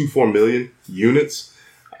 2.24 million units.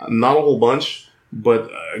 Not a whole bunch, but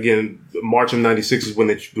again, March of '96 is when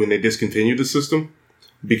they discontinued the system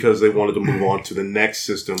because they wanted to move on to the next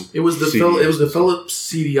system. It was the Philips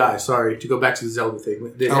CDI. Sorry, to go back to the Zelda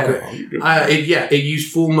thing. It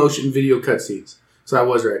used full motion video cutscenes. So I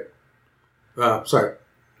was right. Sorry.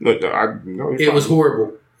 No, it was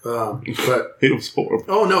horrible. But It was horrible.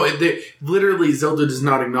 oh no, literally Zelda does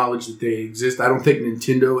not acknowledge that they exist. I don't think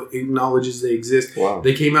Nintendo acknowledges they exist. Wow.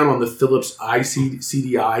 They came out on the Philips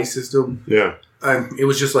CDI system. Yeah. It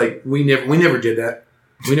was just like we never did that.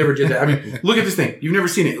 We never did that. I mean, look at this thing. You've never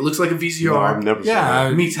seen it. It looks like a VCR. No, I've never seen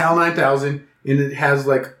it. It meets HAL 9000, and it has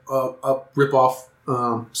like a rip-off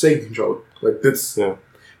Sega controller. Like that's. Yeah.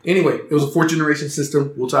 Anyway, it was a 4th generation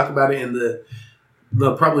system. We'll talk about it in the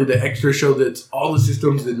probably the extra show that's all the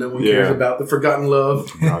systems that no one cares about. The Forgotten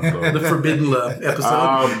Love, the Forbidden Love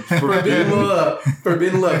episode.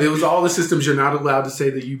 Forbidden Love. It was all the systems you're not allowed to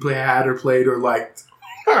say that you had or played or liked.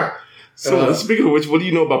 So speaking of which, what do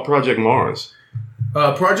you know about Project Mars?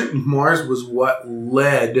 Project Mars was what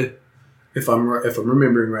led, if I'm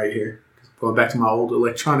remembering right here, going back to my old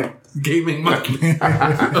electronic gaming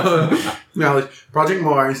knowledge. Project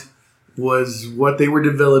Mars was what they were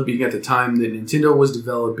developing at the time that Nintendo was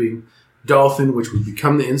developing Dolphin, which would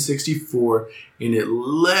become the N64, and it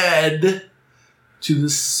led to the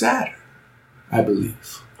Saturn, I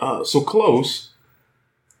believe. So close.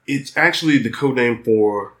 It's actually the code name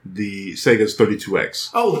for the Sega's 32X.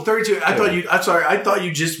 Oh, the 32. I thought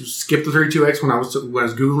you just skipped the 32X when I was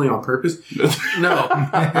Googling on purpose. No. No.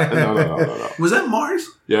 Was that Mars?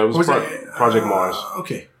 Yeah, it was Project Mars.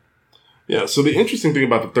 Okay. Yeah, so the interesting thing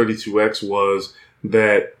about the 32X was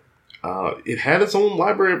that it had its own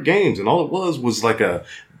library of games, and all it was like It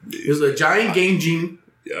was a giant game genie.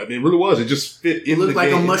 I mean, it really was. It just fit in. It looked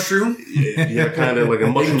like a mushroom. Yeah, kind of like a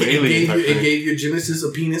mushroom alien type thing. It gave your Genesis a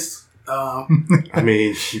penis. I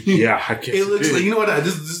mean, yeah, I guess it looks like, you know what?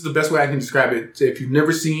 This is the best way I can describe it. If you've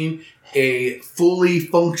never seen a fully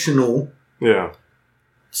functional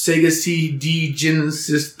Sega CD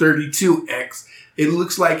Genesis 32X, it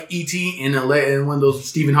looks like E.T. in one of those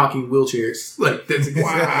Stephen Hawking wheelchairs. Like that's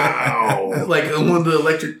wow, like one of the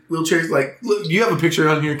electric wheelchairs. Like, look, you have a picture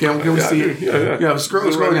on here. Can we see it? Yeah.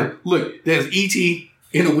 Scroll down. Look, there's E.T.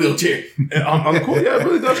 in a wheelchair. I'm cool. Yeah, it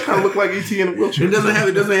really does kind of look like E.T. in a wheelchair. It doesn't have.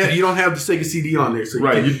 You don't have the Sega CD on there, so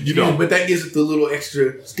you don't. But that gives it the little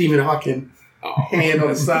extra Stephen Hawking hand on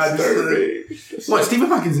the side. What? Stephen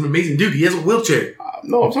Hawking's an amazing dude. He has a wheelchair.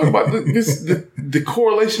 No, I'm talking about the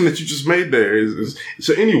correlation that you just made there is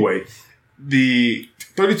so anyway, the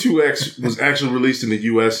 32X was actually released in the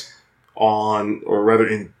US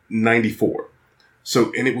in 94.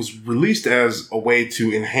 So, and it was released as a way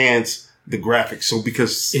to enhance the graphics. So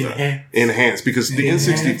because the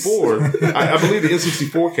N64, I believe the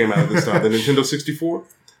N64 came out at this time, the Nintendo 64.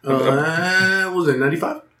 Was it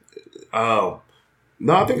 95? Oh.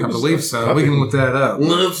 No, I believe so. We can look that up.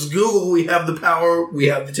 Let's Google. We have the power. We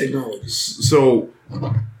have the technology. So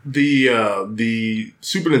the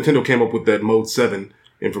Super Nintendo came up with that Mode 7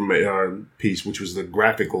 piece, which was the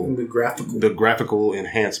graphical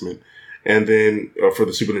enhancement, and then for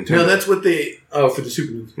the Super Nintendo. No, that's what for the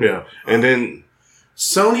Super Nintendo. Yeah, and then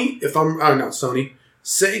Sega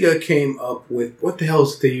came up with what the hell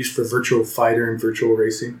is it they used for Virtual Fighter and Virtual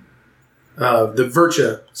Racing? The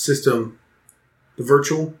Virtua system. The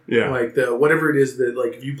virtual, like the whatever it is that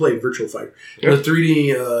like if you played Virtual Fighter, the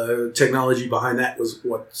 3D technology behind that was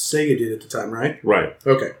what Sega did at the time, right? Right.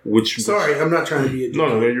 Okay. Sorry, I'm not trying to be a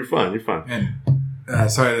no, you're fine. You're fine. And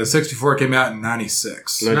the 64 came out in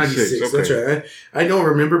 96. 96. Okay. That's right. I don't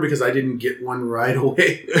remember because I didn't get one right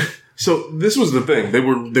away. So this was the thing. They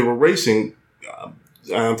were racing.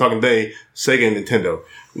 I'm talking Sega and Nintendo.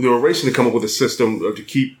 They were racing to come up with a system to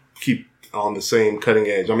keep on the same cutting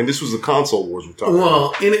edge. I mean, this was the console wars we're talking about.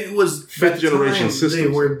 Well, and it was 5th generation systems. I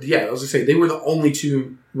was going to say, they were the only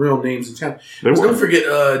two real names in town. Don't forget,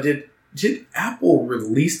 did Apple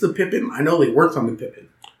release the Pippin? I know they worked on the Pippin.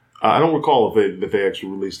 I don't recall if they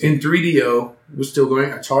actually released it. And 3DO was still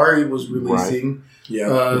going. Atari was releasing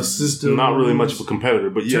systems. Not really much of a competitor,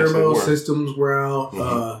 but yes, Turbo systems were out.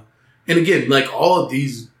 Mm-hmm. And again, like all of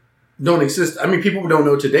these don't exist. I mean, people don't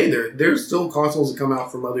know today. There's still consoles that come out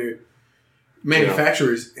from other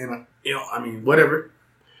manufacturers, and I mean, whatever.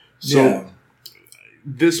 So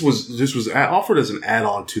this was offered as an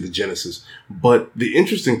add-on to the Genesis, but the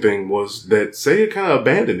interesting thing was that Sega kind of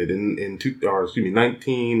abandoned it in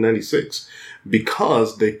 1996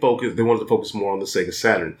 because they wanted to focus more on the Sega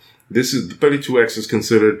Saturn. The 32X is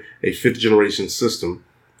considered a 5th generation system,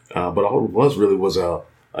 but all it was really was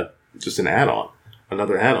just an add-on,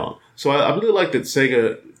 another add-on. So I really like that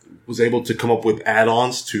Sega was able to come up with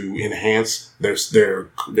add-ons to enhance their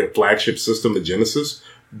flagship system, the Genesis.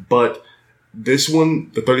 But this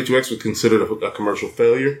one, the 32X, was considered a commercial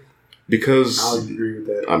failure because I would agree with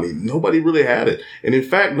that. I mean, nobody really had it, and in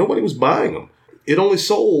fact, nobody was buying them. It only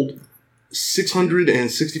sold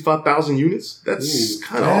 665,000 units. That's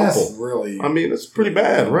kind of awful. Really, I mean, that's pretty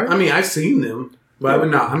bad, right? I mean, I've seen them, but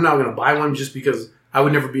I'm not going to buy one just because I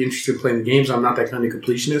would never be interested in playing the games. I'm not that kind of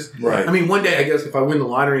completionist. Right. I mean, one day, I guess, if I win the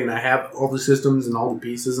lottery and I have all the systems and all the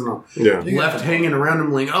pieces and I'm left hanging around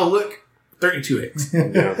them like, oh, look, 32X.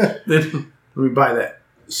 Then let me buy that.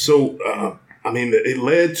 So, I mean, it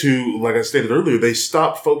led to, like I stated earlier, they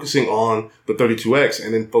stopped focusing on the 32X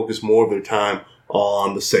and then focused more of their time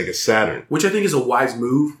on the Sega Saturn. Which I think is a wise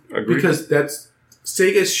move. Agreed. Because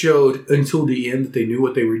Sega showed until the end that they knew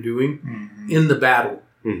what they were doing in the battle.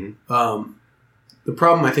 Mm-hmm. The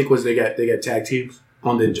problem, I think, was they got tag teams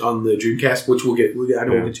on the Dreamcast, which we'll get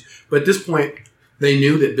to. But at this point, they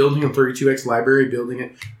knew that building a 32X library, building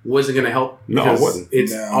it, wasn't going to help. No, it wasn't.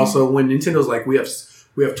 It's also when Nintendo's like, we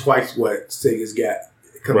have twice what Sega's got.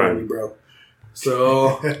 Come on, me, bro.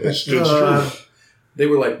 So it's true. They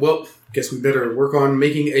were like, well, guess we better work on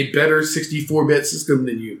making a better 64-bit system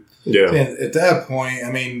than you. Yeah. And at that point,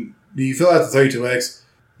 I mean, do you feel like the 32X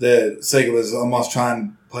that Sega was almost trying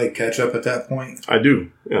to play catch up at that point? I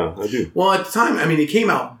do. Yeah, I do. Well, at the time, I mean, it came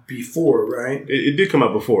out before, right? It did come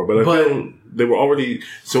out before, but I feel they were already.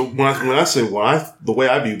 So when I say the way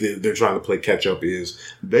I view they're trying to play catch up is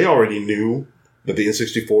they already knew that the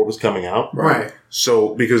N64 was coming out, right?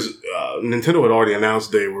 So because Nintendo had already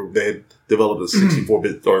announced they had developed a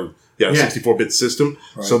 64-bit 64-bit system,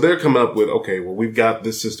 right. So they're coming up with we've got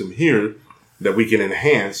this system here that we can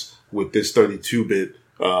enhance with this 32-bit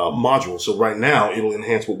module. So right now it'll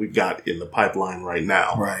enhance what we've got in the pipeline right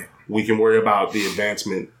now. Right. We can worry about the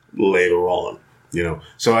advancement later on. You know,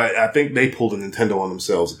 so I think they pulled a Nintendo on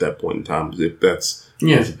themselves at that point in time. If that's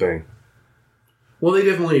the thing. Well, they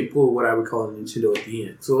definitely pulled what I would call a Nintendo at the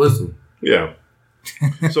end. So listen. Yeah.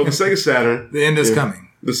 So the Sega Saturn. The end is coming.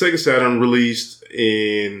 The Sega Saturn released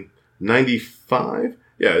in 95.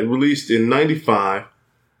 Yeah, it released in 95.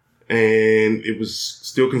 And it was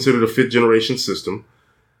still considered a fifth generation system.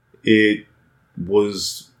 It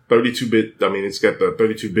was 32-bit. I mean, it's got the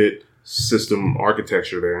 32-bit system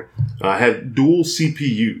architecture there. Had dual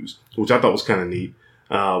CPUs, which I thought was kind of neat.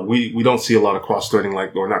 We don't see a lot of cross-threading,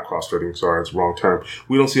 not cross-threading, sorry, it's the wrong term.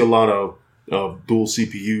 We don't see a lot of dual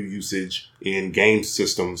CPU usage in game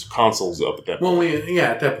systems, consoles up at that point. Well,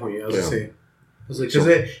 at that point, I was saying. I was like, because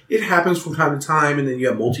it happens from time to time, and then you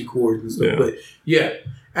have multi-cores and stuff. Yeah. But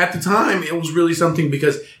at the time, it was really something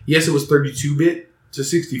because, yes, it was 32-bit to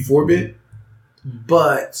 64-bit,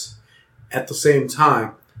 but at the same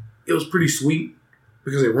time, it was pretty sweet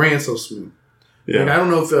because it ran so smooth. Yeah. Like, I don't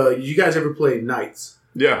know if you guys ever played Nights.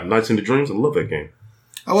 Yeah, Nights into Dreams. I love that game.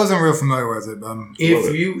 I wasn't real familiar with it.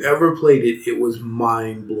 If you ever played it, it was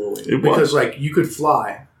mind-blowing. Because, you could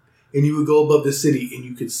fly, and you would go above the city, and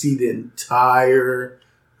you could see the entire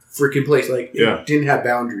freaking place. It didn't have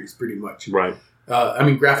boundaries, pretty much. Right.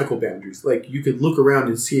 Graphical boundaries. You could look around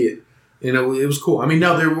and see it. You know, it was cool. I mean,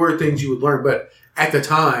 now there were things you would learn, but at the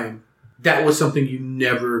time, that was something you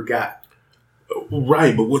never got.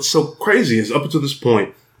 Right, but what's so crazy is up until this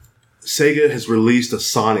point, Sega has released a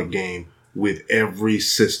Sonic game with every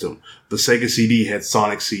system. The Sega CD had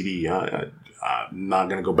Sonic CD. I'm not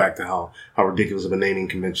going to go back to how ridiculous of a naming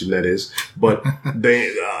convention that is, but they,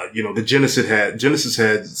 the Genesis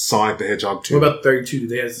had Sonic the Hedgehog 2. What about the 32?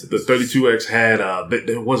 They had the 32X had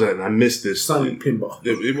there was and I missed this Sonic Pinball.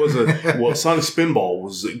 It was Sonic Spinball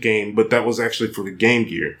was a game, but that was actually for the Game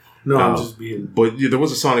Gear. No, I'm just being. But there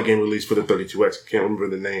was a Sonic game released for the 32X. I can't remember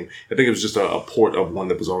the name. I think it was just a port of one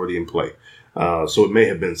that was already in play. So it may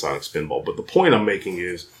have been Sonic Spinball. But the point I'm making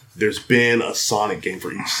is there's been a Sonic game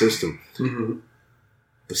for each system. Mm-hmm.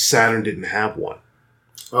 The Saturn didn't have one.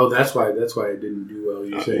 Oh, that's why it didn't do well,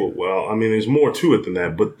 you say. Well, I mean, there's more to it than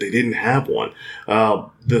that, but they didn't have one.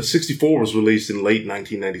 The 64 was released in late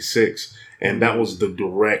 1996, and that was the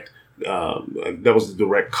direct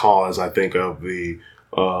cause, I think, of the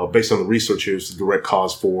based on the research here, it's the direct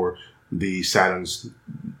cause for the Saturn's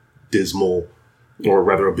abysmal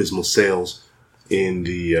sales in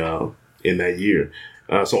that year.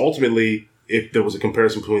 So ultimately, if there was a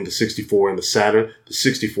comparison between the 64 and the Saturn, the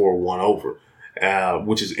 64 won over,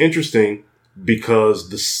 which is interesting because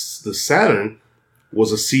the Saturn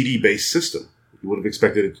was a CD-based system. You would have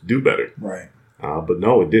expected it to do better. Right. But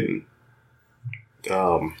no, it didn't.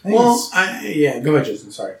 Go ahead,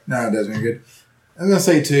 Jason. Sorry. No, it doesn't. You're good. I was going to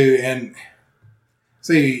say, too, and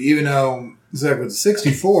see, even though it's with the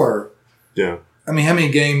 64, yeah. I mean, how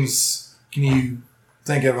many games can you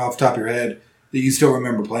think of off the top of your head that you still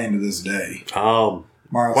remember playing to this day?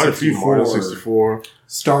 Mario quite 64, a few. Mario 64.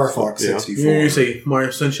 Star Fox 64. You say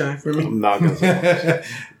Mario Sunshine for me? I'm not going to say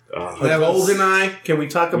GoldenEye. Can we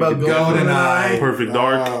talk about GoldenEye? Perfect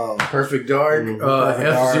Dark. Perfect Dark.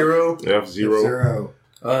 F-Zero. F-Zero.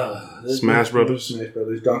 Smash Brothers.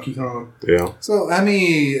 Donkey Kong. Yeah. So how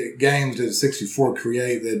many games did 64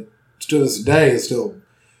 create that still to this day is still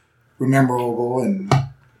memorable and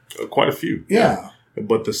quite a few. Yeah.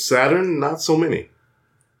 But the Saturn, not so many.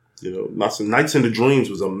 You know, not so. Nights into Dreams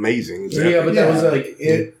was amazing. Yeah, but that was like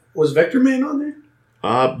it. Was Vector Man on there?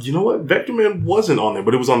 You know what? Vector Man wasn't on there,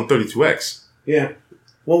 but it was on the 32X. Yeah.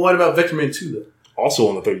 Well, what about Vector Man 2 though? Also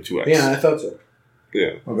on the 32X. Yeah, I thought so.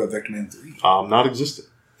 Yeah. What about Vector Man 3? Not existent.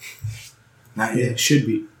 Not Yeah, yet. it should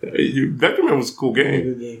be. Vector Man was a cool game.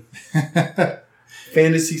 Good game.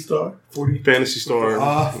 Fantasy Star 40. Fantasy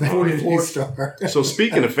Star. 44 star. So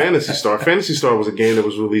speaking of Fantasy Star was a game that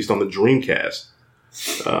was released on the Dreamcast.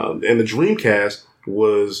 And the Dreamcast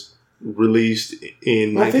was released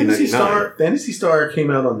in 1999. Fantasy Star came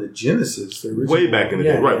out on the Genesis. The original Way back in the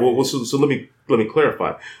day. Right. Well, so let me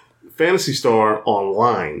clarify. Fantasy Star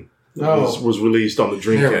Online was released on the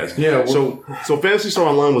Dreamcast. Yeah. So Fantasy Star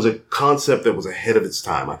Online was a concept that was ahead of its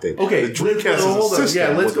time, I think. Okay. The Dreamcast is a system.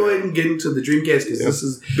 Yeah, let's go ahead and get into the Dreamcast because this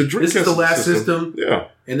is the last system. Yeah.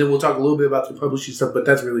 And then we'll talk a little bit about the publishing stuff, but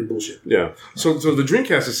that's really bullshit. Yeah. So the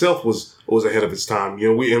Dreamcast itself was ahead of its time. You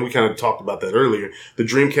know, we kind of talked about that earlier. The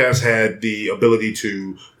Dreamcast had the ability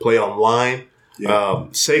to play online. Yeah.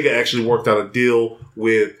 Sega actually worked out a deal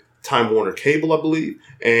with Time Warner Cable, I believe,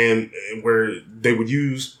 and where they would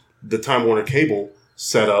use the Time Warner Cable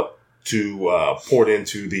setup to port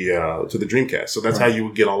into the Dreamcast. So that's how you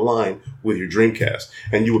would get online with your Dreamcast,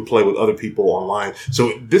 and you would play with other people online.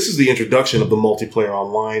 So this is the introduction of the multiplayer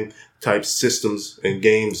online type systems and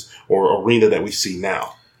games or arena that we see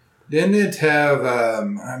now. Didn't it have? I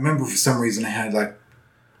remember for some reason it had like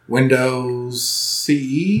Windows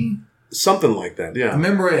CE, something like that. Yeah, I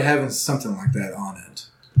remember it having something like that on it.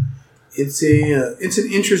 It's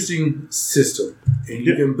an interesting system, and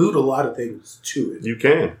you can boot a lot of things to it. You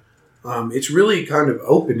can. It's really kind of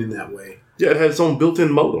open in that way. Yeah, it has its own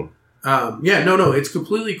built-in modem. It's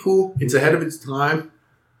completely cool. It's ahead of its time.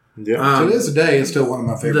 Yeah. To this day, it's still one of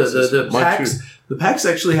my favorite systems. The packs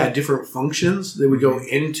actually had different functions that would go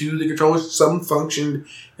into the controllers. Some functioned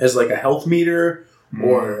as like a health meter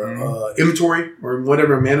or inventory or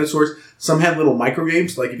whatever mana source. Some had little micro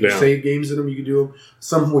games, like if you save games in them, you could do them.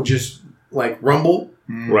 Some would just like rumble,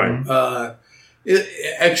 right?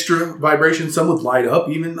 Extra vibration. Some would light up.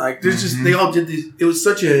 Even like there's just they all did this. It was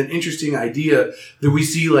such an interesting idea that we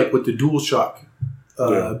see like with the DualShock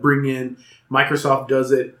bring in. Microsoft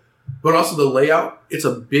does it. But also the layout, it's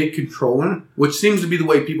a big controller, which seems to be the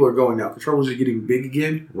way people are going now. Controllers are getting big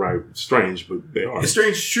again. Right. Strange, but they are. It's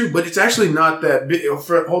strange, it's true, but it's actually not that big.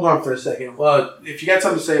 Hold on for a second. If you got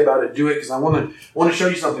something to say about it, do it, because I want to show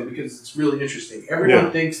you something because it's really interesting. Everyone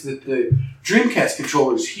thinks that the Dreamcast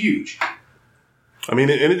controller is huge. I mean,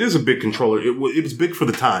 and it is a big controller. It was big for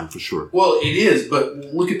the time, for sure. Well, it is, but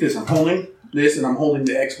look at this. I'm holding this, and I'm holding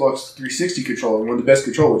the Xbox 360 controller, one of the best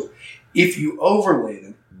controllers. If you overlay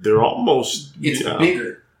them, they're almost... It's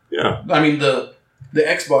bigger. Yeah. I mean, the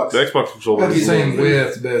Xbox... The Xbox controller is the same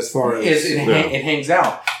width, but as far as... It hangs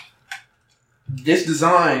out. This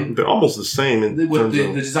design... They're almost the same in terms the of...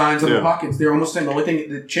 the designs on the pockets, they're almost the same. The only thing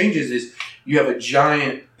that changes is you have a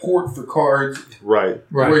giant port for cards. Right.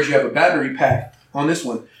 Whereas you have a battery pack on this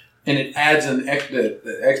one. And it adds the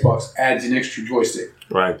Xbox adds an extra joystick.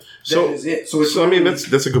 Right. That is it. So I mean,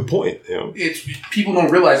 that's a good point. You know? It's people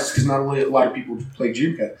don't realize this because not only a lot of people play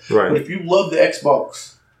Dreamcast. Right. But if you love the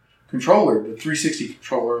Xbox controller, the 360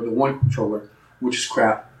 controller, the One controller, which is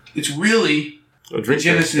crap, it's really a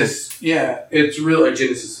Genesis. Yeah, it's really a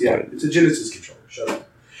Genesis. Yeah, it's a Genesis controller. Shut up.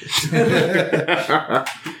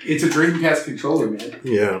 It's a Dreamcast controller, man.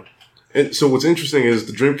 Yeah. And so what's interesting is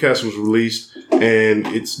the Dreamcast was released, and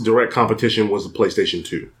its direct competition was the PlayStation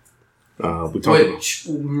 2. Which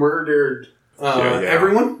murdered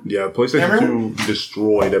everyone? Yeah, PlayStation 2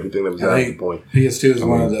 destroyed everything that was at the point. PS2 is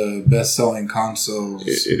one of the best-selling consoles.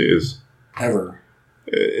 It is. Ever.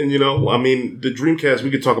 And, I mean, the Dreamcast,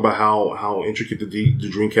 we could talk about how intricate the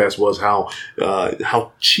Dreamcast was,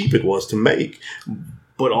 how cheap it was to make.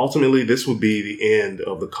 But ultimately, this would be the end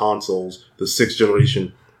of the consoles. The sixth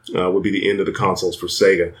generation would be the end of the consoles for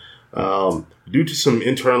Sega. Due to some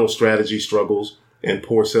internal strategy struggles and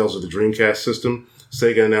poor sales of the Dreamcast system,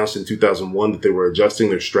 Sega announced in 2001 that they were adjusting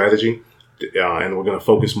their strategy and were going to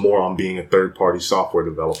focus more on being a third-party software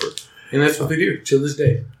developer. And that's what they do till this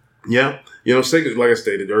day. Yeah. Sega, like I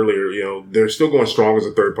stated earlier, they're still going strong as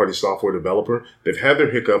a third-party software developer. They've had their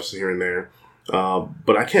hiccups here and there.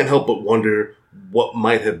 But I can't help but wonder what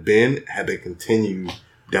might have been had they continued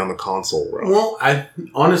down the console route. Well, I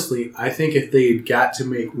think if they had got to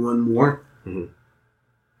make one more,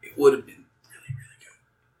 it would have been really, really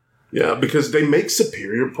good. Yeah, because they make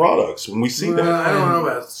superior products. When we see that, I don't know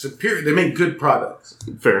about superior. They make good products.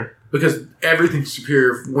 Fair. Because everything's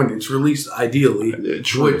superior when it's released, ideally,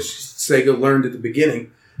 which Sega learned at the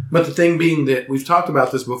beginning. But the thing being that we've talked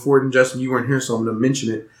about this before, and Justin, you weren't here, so I'm going to mention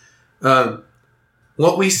it.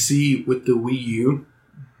 What we see with the Wii U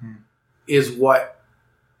is what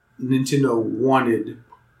Nintendo wanted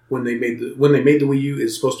when they made the Wii U.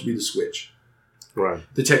 Is supposed to be the Switch. Right.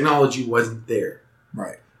 The technology wasn't there.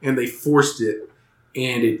 Right. And they forced it,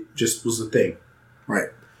 and it just was a thing. Right.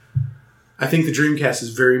 I think the Dreamcast is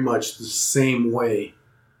very much the same way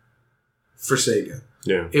for Sega.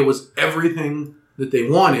 Yeah. It was everything that they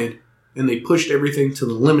wanted, and they pushed everything to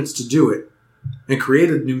the limits to do it, and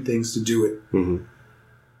created new things to do it. Mm-hmm.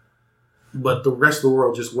 But the rest of the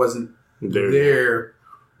world just wasn't there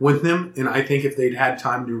with them, and I think if they'd had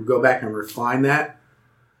time to go back and refine that,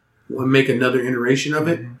 and make another iteration of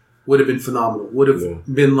it, would have been phenomenal. Would have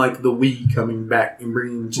been like the Wii coming back and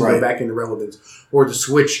bringing Nintendo back into relevance, or the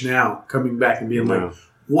Switch now coming back and being like,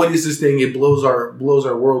 "What is this thing? It blows our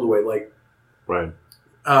world away." Like,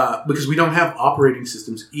 because we don't have operating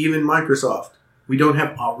systems. Even Microsoft, we don't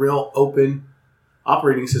have real open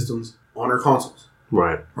operating systems on our consoles.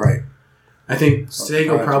 Right. I think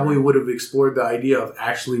Sega probably would have explored the idea of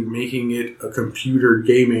actually making it a computer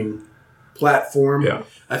gaming platform. Yeah.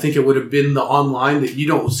 I think it would have been the online that you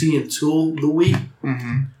don't see until the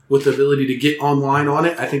Wii, with the ability to get online on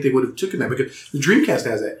it. I think they would have taken that because the Dreamcast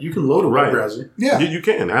has that. You can load a web browser. Yeah, you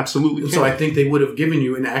can absolutely. So I think they would have given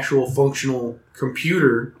you an actual functional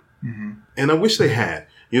computer. And I wish they had.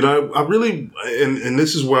 You know, I really, and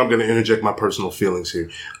this is where I'm going to interject my personal feelings here.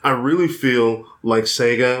 I really feel like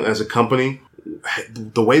Sega as a company,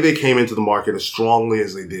 the way they came into the market as strongly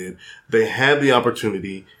as they did, they had the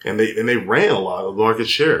opportunity and they ran a lot of market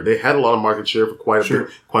share. They had a lot of market share for quite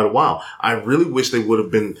a while. I really wish they would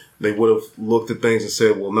have looked at things and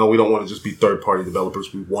said, well, no, we don't want to just be third party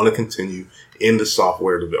developers. We want to continue in the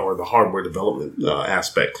software or the hardware development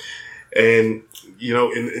aspect. And, you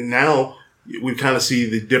know, and now we kind of see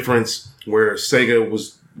the difference where Sega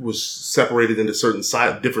was separated into certain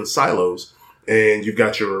different silos. And you've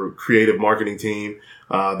got your creative marketing team,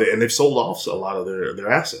 and they've sold off a lot of their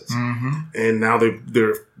assets. And now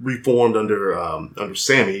they're reformed under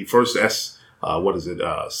Sammy. First,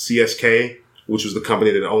 CSK, which was the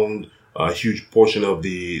company that owned a huge portion of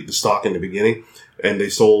the stock in the beginning, and they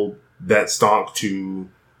sold that stock to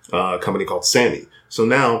a company called Sammy. So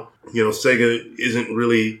now, you know, Sega isn't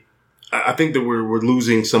really. I think that we're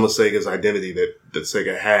losing some of Sega's identity that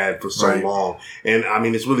Sega had for so long. And I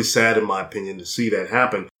mean, it's really sad in my opinion to see that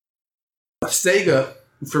happen. Sega,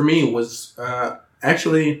 for me, was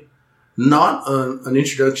actually not an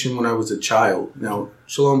introduction when I was a child. Now,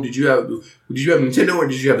 Shalom, did you have Nintendo or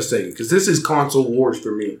did you have a Sega? Because this is console wars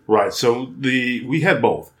for me. Right. So we had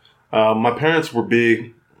both. My parents were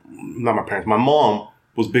big. Not my parents. My mom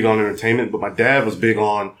was big on entertainment, but my dad was big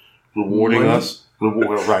on rewarding us.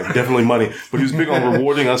 Right, definitely money. But he was big on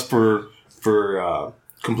rewarding us for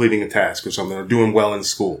completing a task or something, or doing well in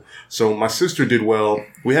school. So my sister did well.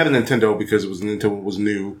 We had a Nintendo because Nintendo was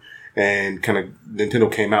new, and kind of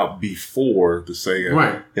Nintendo came out before the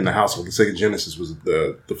Sega in the household. The Sega Genesis was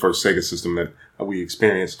the first Sega system that we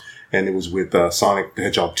experienced, and it was with Sonic the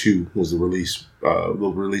Hedgehog 2 was the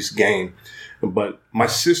release game. But my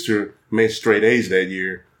sister made straight A's that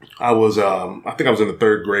year. I think I was in the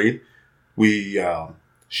third grade.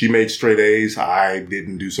 She made straight A's. I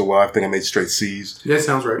didn't do so well. I think I made straight C's. That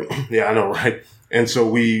sounds right. Yeah, I know, right? And so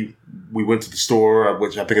we went to the store,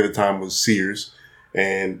 which I think at the time was Sears,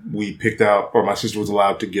 and we picked out, or my sister was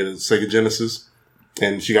allowed to get a Sega Genesis,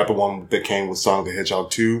 and she got the one that came with Sonic the Hedgehog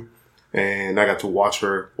 2, and I got to watch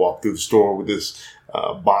her walk through the store with this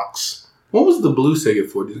box. What was the blue Sega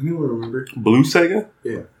for? Does anyone remember? Blue Sega?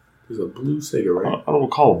 Yeah. There's a blue Sega, right? I don't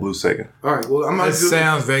recall a blue Sega. All right. Well, That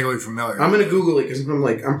sounds vaguely familiar. I'm going to Google it because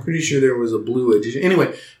I'm pretty sure there was a blue edition.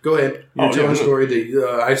 Anyway, go ahead. You're telling a story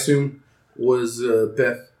that I assume was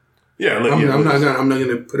Beth. Yeah. I'm not going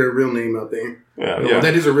to put her real name out there. Yeah.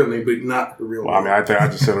 That is a real name, but not a real name. I mean, I think I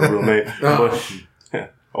just said a real name. But, yeah.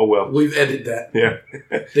 Oh, well. We've edited that. Yeah.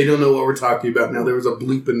 They don't know what we're talking about now. There was a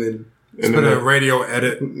bloop and then... It's been a radio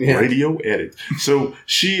edit. Yeah. Radio edit. So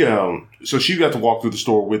she got to walk through the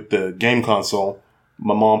store with the game console.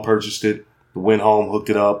 My mom purchased it, went home, hooked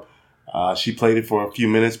it up. She played it for a few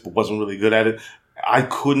minutes, but wasn't really good at it. I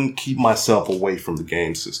couldn't keep myself away from the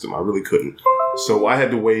game system. I really couldn't. So I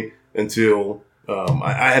had to wait until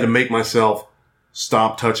I had to make myself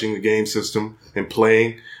stop touching the game system and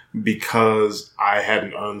playing because I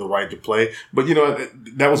hadn't earned the right to play. But,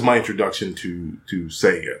 that was my introduction to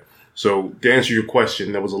Sega. So to answer your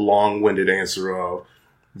question, that was a long-winded answer of,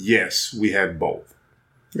 yes, we had both.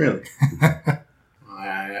 Really?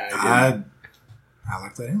 I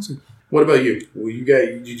like that answer. What about you?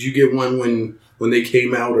 Did you get one when they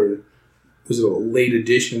came out, or was it a late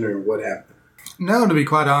edition, or what happened? No, to be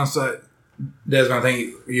quite honest, Desmond, I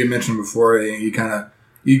think you mentioned before, you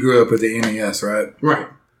grew up with the NES, right? Right.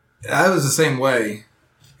 I was the same way.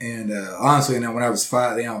 And honestly, when I was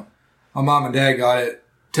 5, my mom and dad got it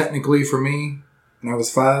technically for me when I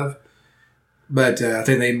was 5. But I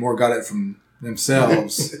think they more got it from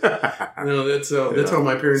themselves. No, that's how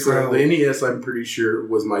my parents were. The NES, I'm pretty sure,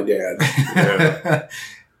 was my dad. Yeah.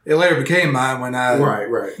 It later became mine when I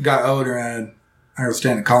right. got older and I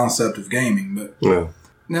understand the concept of gaming. But yeah.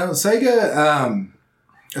 No, Sega,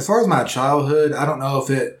 as far as my childhood, I don't know if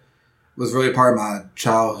it was really part of my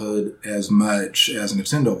childhood as much as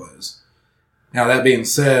Nintendo was. Now, that being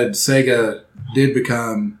said, Sega did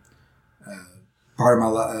become part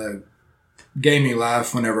of my gaming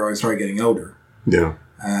life whenever I started getting older. Yeah.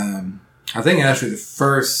 I think actually the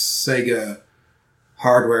first Sega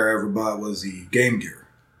hardware I ever bought was the Game Gear.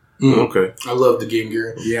 Okay. I love the Game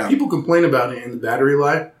Gear. Yeah. People complain about it in the battery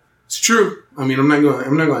life. It's true. I mean, I'm not going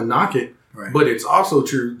to knock it, right. But it's also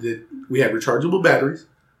true that we had rechargeable batteries.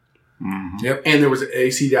 Mm-hmm. Yep. And there was an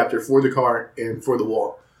AC adapter for the car and for the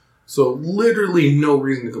wall. So literally no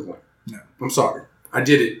reason to complain. No. I'm sorry. I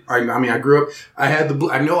did it. I mean, I grew up. I had the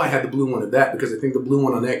blue. I know I had the blue one of that because I think the blue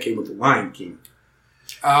one on that came with the Lion King.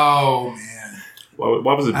 Oh man.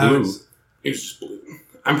 Why was it blue? It was just blue.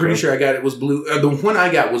 I'm pretty sure I got it was blue. The one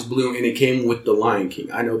I got was blue, and it came with the Lion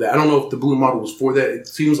King. I know that. I don't know if the blue model was for that. It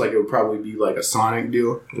seems like it would probably be like a Sonic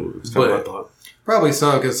deal. That's kind of what I thought. Probably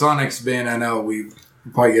so, because Sonic's been, I know we'll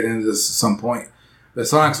probably get into this at some point, but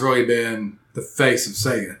Sonic's really been the face of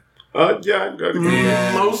Sega.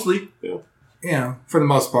 Yeah. Mostly. Yeah. For the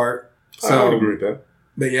most part. So, I would agree with that.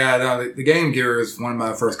 But yeah, no, the Game Gear is one of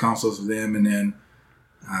my first consoles with them, and then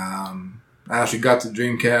I actually got the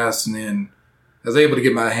Dreamcast, and then I was able to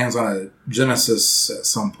get my hands on a Genesis at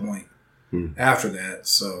some point after that.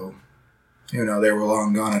 So, they were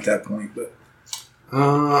long gone at that point. But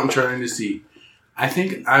I'm trying to see. I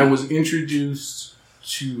think I was introduced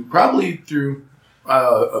to, probably through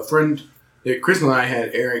a friend that Chris and I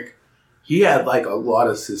had, Eric. He had like a lot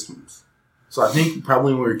of systems. So I think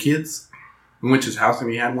probably when we were kids, we went to his house and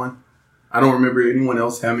he had one. I don't remember anyone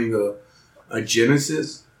else having a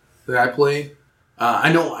Genesis that I played.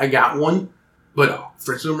 I know I got one, but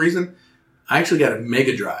for some reason, I actually got a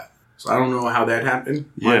Mega Drive. So I don't know how that happened.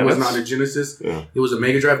 Mine was not a Genesis. Yeah. It was a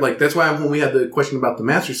Mega Drive. Like, that's why when we had the question about the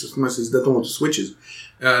Master System, I said, that's the one with the switches.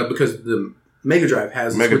 Because the Mega Drive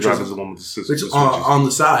has Mega Drive is the one with the switches. On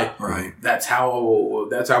the side. Right. That's how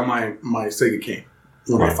my Sega came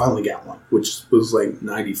when I finally got one, which was like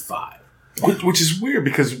 95. Which is weird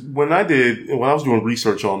because when I was doing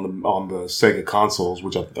research on the Sega consoles,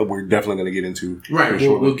 which we're definitely going to get into. Right.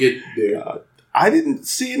 We'll get there. I didn't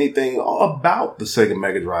see anything about the Sega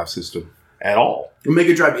Mega Drive system at all. The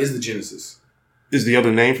Mega Drive is the Genesis. Is the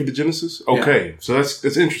other name for the Genesis? Okay, yeah. So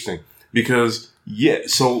that's interesting because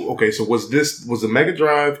So was the Mega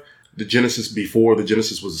Drive the Genesis before the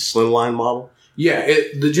Genesis was a slimline model? Yeah,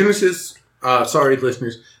 the Genesis. Sorry,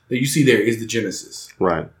 listeners, that you see there is the Genesis.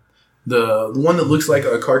 Right. The one that looks like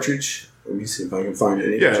a cartridge. Let me see if I can find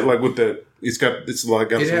it. Yeah, like with it's got some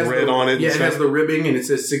red on it. Yeah, it has the ribbing and it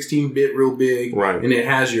says 16-bit real big. Right. And it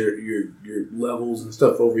has your levels and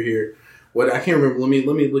stuff over here. What I can't remember. Let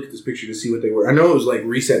me look at this picture to see what they were. I know it was like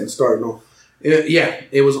reset and start and all.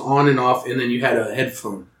 It was on and off, and then you had a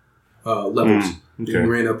headphone levels. Okay.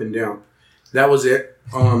 You ran up and down. That was it.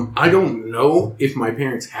 I don't know if my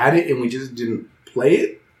parents had it and we just didn't play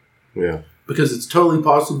it. Yeah. Because it's totally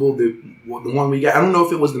possible that the one we got, I don't know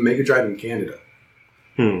if it was the Mega Drive in Canada.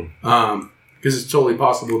 Because it's totally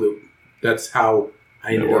possible that that's how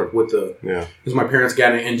I ended up with because my parents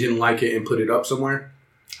got it and didn't like it and put it up somewhere.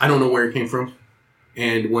 I don't know where it came from.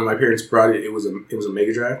 And when my parents brought it, it was a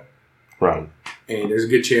Mega Drive. Right. And there's a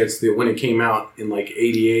good chance that when it came out in like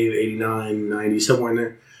 88, 89, 90, somewhere in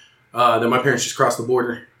there, that my parents just crossed the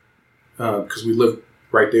border because we lived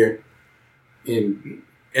right there. In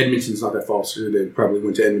Edmonton's not that far, so they probably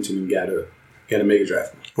went to Edmonton and got a Mega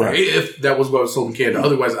Drive. Right. If that was what was sold in Canada.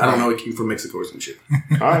 Otherwise, I don't know. It came from Mexico or some shit.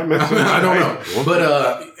 All right, Mexico. I don't know.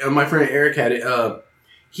 But my friend Eric had it.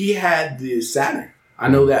 He had the Saturn. I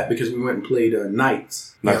know that because we went and played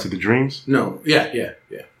Knights. Knights of the Dreams? No. Yeah.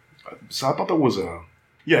 So I thought that was so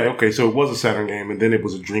it was a Saturn game, and then it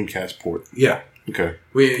was a Dreamcast port. Yeah. Okay.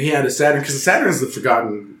 He had a Saturn, because the Saturn is the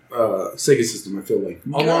forgotten Sega system, I feel like.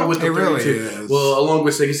 Along with the 32. Really is. Well, along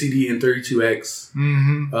with Sega CD and 32X.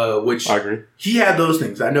 Mm-hmm. Which I agree. he had those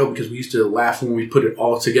things. I know because we used to laugh when we put it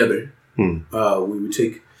all together. We would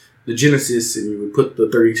take the Genesis and we would put the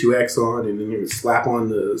 32X on, and then you would slap on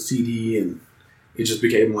the CD, and it just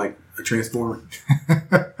became like a transformer.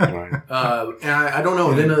 Right. And I don't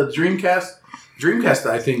know. Then the Dreamcast,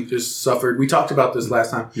 I think, just suffered. We talked about this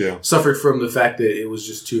last time. Yeah. Suffered from the fact that it was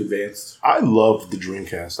just too advanced. I love the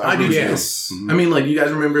Dreamcast. I do, really yes. I mean, like, you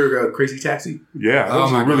guys remember Crazy Taxi? Yeah, that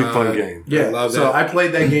was a really fun game. Yeah. I love so that. I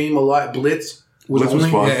played that game a lot. Blitz was Blitz was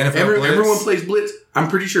only. fun. Yeah, NFL Blitz. Everyone plays Blitz. I'm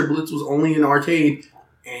pretty sure Blitz was only in arcade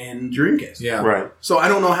and Dreamcast. Yeah. Right. So I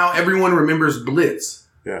don't know how everyone remembers Blitz.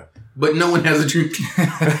 Yeah. But no one has a Dreamcast.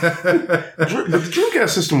 But the Dreamcast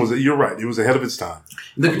system you're right, it was ahead of its time.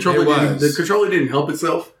 The controller was. didn't help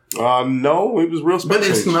itself. No, it was real special. But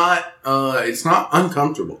it's not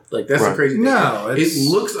uncomfortable. Like, that's the Right. crazy thing. No, it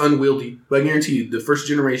looks unwieldy, but I guarantee you, the first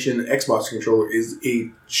generation Xbox controller is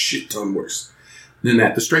a shit ton worse than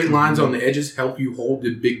that. The straight lines on the edges help you hold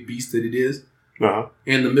the big beast that it is,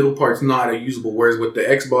 and the middle part's not usable. Whereas with the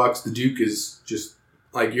Xbox, the Duke is just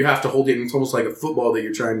like, you have to hold it, and it's almost like a football that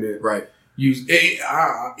you're trying to use.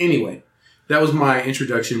 Anyway, that was my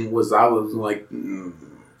introduction. I was like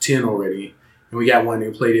 10 already. And we got one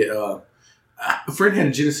and played it. A friend had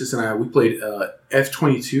a Genesis and we played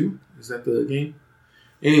F-22. Is that the game?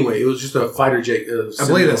 Anyway, it was just a fighter jet. I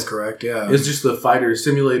believe that's correct, yeah. It's just a fighter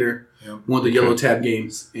simulator, Yeah. one of the yellow tab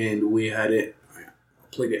games, and we had it.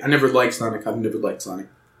 Played it. I never liked Sonic. I've never liked Sonic.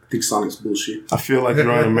 I think Sonic's bullshit. I feel like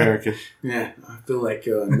you're un-American. Yeah, I feel like,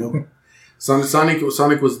 no. Sonic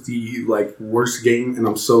was the worst game, and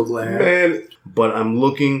I'm so glad. Man, but I'm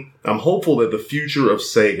hopeful that the future of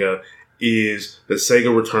Sega is that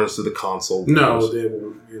Sega returns to the console. No, they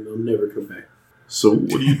won't. And they'll never come back. So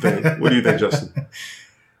what do you think? What do you think, Justin?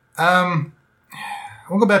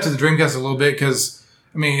 We'll go back to the Dreamcast a little bit because,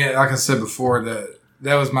 I mean, like I said before, that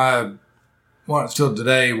was still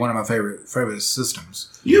today one of my favorite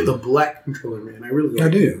systems. You have the black controller, man. I really like I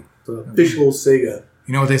do. The official Sega.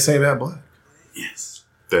 You know what they say about black? Yes.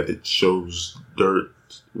 That it shows dirt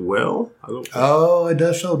well? I don't. Oh, it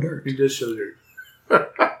does show dirt. It does show dirt.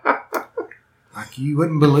 Like you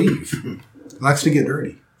wouldn't believe. It likes to get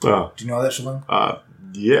dirty. Do you know that, Shalom?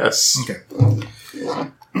 Yes. Okay.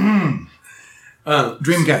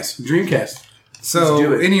 Dreamcast.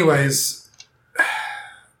 So, anyways,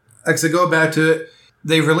 like I said, go back to it.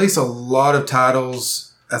 They released a lot of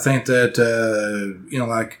titles. I think that,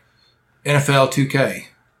 like NFL 2K.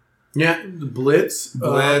 Yeah, the Blitz.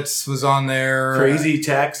 Blitz was on there. Crazy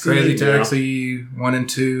Taxi. 1 and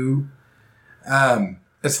 2.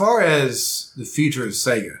 As far as the future of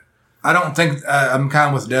Sega, I don't think, I'm kind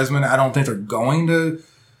of with Desmond, I don't think they're going to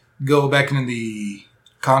go back into the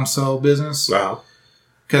console business. Wow.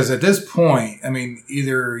 Because at this point, I mean,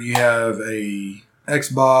 either you have a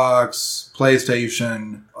Xbox,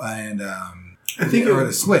 PlayStation, and or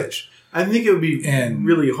the Switch. I think it would be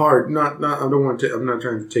really hard. I'm not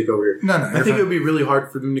trying to take over here. No. I think it would be really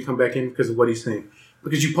hard for them to come back in because of what he's saying.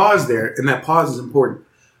 Because you pause there, and that pause is important.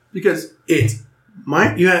 Because Nintendo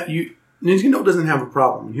doesn't have a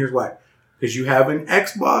problem. And here's why. Because you have an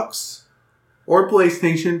Xbox or a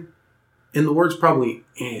PlayStation, and the word's probably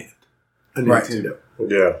and a Nintendo.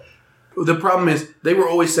 Yeah. The problem is they were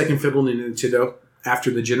always second fiddle to Nintendo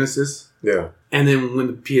after the Genesis. Yeah. And then when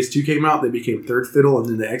the PS2 came out, they became third fiddle, and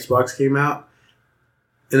then the Xbox came out.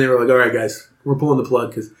 And they were like, all right, guys, we're pulling the plug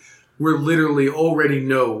because we're literally already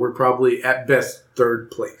know we're probably at best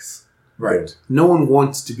third place. Right. No one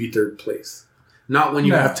wants to be third place. Not when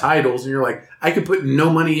you have titles and you're like, I could put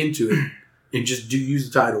no money into it and just use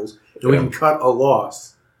the titles. And we can cut a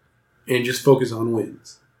loss and just focus on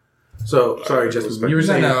wins. So, sorry, Justin, you were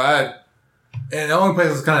saying... And the only place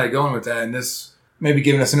I was kind of going with that, and this may be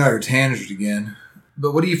giving us another tangent again,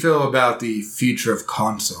 but what do you feel about the future of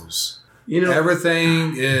consoles?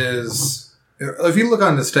 Everything is... If you look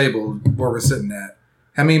on this table where we're sitting at,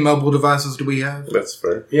 how many mobile devices do we have? That's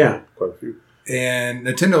fair. Yeah. Quite a few. And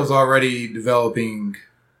Nintendo's already developing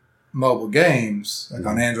mobile games, like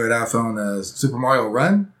on Android, iPhone, Super Mario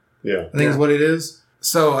Run. Yeah. I think is what it is.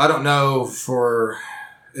 So I don't know for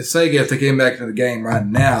Sega if they came back into the game right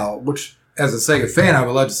now, which as a Sega fan, I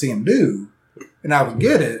would love to see them do, and I would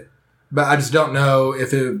get it, but I just don't know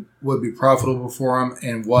if it would be profitable for them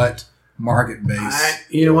and what market base.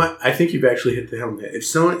 You know what? I think you've actually hit the helmet. If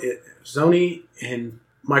Sony and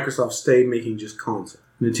Microsoft stay making just console,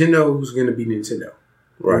 Nintendo's going to be Nintendo.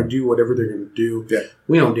 They're going to do whatever they're going to do. Yeah.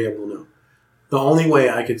 We don't damn well know. The only way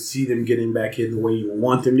I could see them getting back in the way you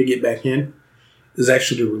want them to get back in is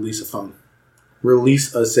actually to release a phone.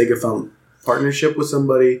 Release a Sega phone. Partnership with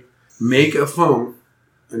somebody. Make a phone,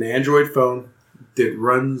 an Android phone, that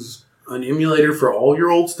runs an emulator for all your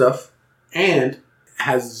old stuff and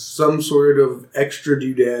has some sort of extra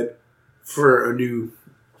doodad for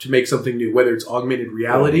to make something new, whether it's augmented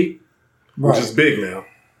reality. Which is big now.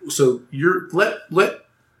 So let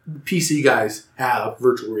PC guys have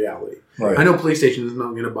virtual reality. Right. I know PlayStation is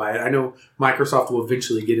not going to buy it. I know Microsoft will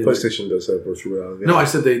eventually get in. PlayStation does have virtual reality. No, I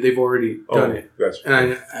said they've already done it. Gotcha.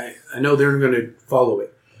 And I know they're going to follow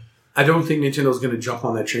it. I don't think Nintendo's going to jump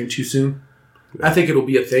on that train too soon. Yeah. I think it'll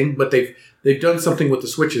be a thing, but they've done something with the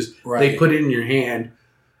Switches. Right. They put it in your hand,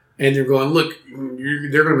 and they're going, look,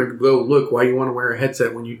 they're going to go, look, why you want to wear a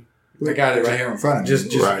headset when you... They got it right here in front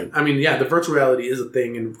of you. Right. I mean, yeah, the virtual reality is a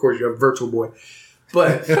thing, and of course you have Virtual Boy.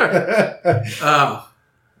 But...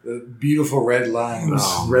 the beautiful red lines.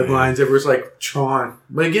 Red lines everywhere. Like, Tron.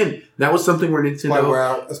 But again, that was something where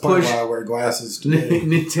Nintendo That's probably why I wear glasses today.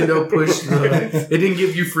 Nintendo pushed it didn't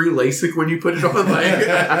give you free LASIK when you put it on.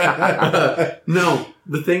 No.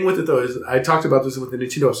 The thing with it, though, is I talked about this with the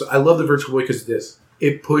Nintendo. So I love the Virtual Boy because of this.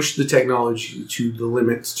 It pushed the technology to the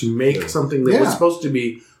limits to make something that was supposed to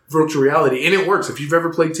be virtual reality. And it works. If you've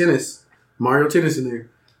ever played tennis, Mario Tennis in there,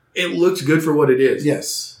 it looks good for what it is.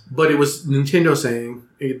 Yes. But it was Nintendo saying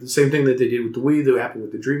the same thing that they did with the Wii, that happened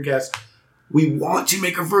with the Dreamcast. We want to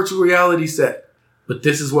make a virtual reality set, but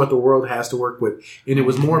this is what the world has to work with. And it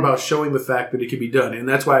was more about showing the fact that it could be done. And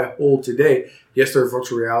that's why I hold today, yes, there are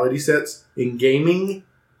virtual reality sets in gaming,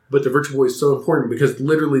 but the Virtual Boy is so important because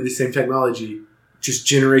literally the same technology, just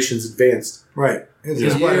generations advanced. Right.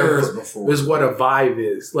 Is what a Vive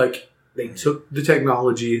is. Like, they took the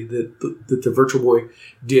technology that the Virtual Boy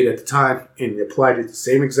did at the time and applied it the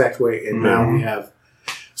same exact way, and now we have.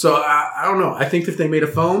 So, I don't know. I think if they made a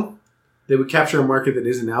phone, they would capture a market that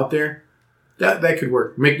isn't out there. That could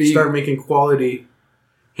work. Start making quality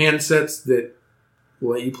handsets that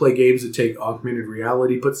will let you play games that take augmented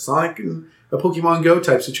reality. Put Sonic in a Pokemon Go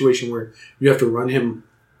type situation where you have to run him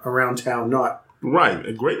around town, not... Right.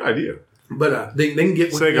 A great idea. But they can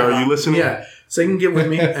get with Sega, are you listening? Yeah. So they can get with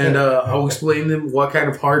me, and I'll explain them what kind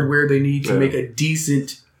of hardware they need to make a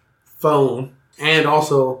decent phone, and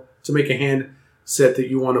also to make a handset that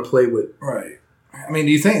you want to play with. Right. I mean,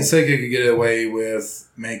 do you think Sega could get away with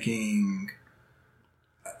making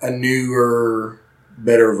a newer,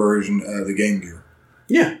 better version of the Game Gear?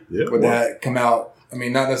 Yeah. Would that come out? I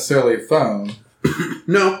mean, not necessarily a phone.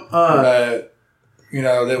 No. But...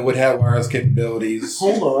 that would have wireless capabilities.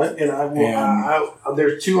 Hold on, and I will.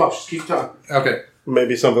 There's two options. Keep talking. Okay.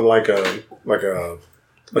 Maybe something like a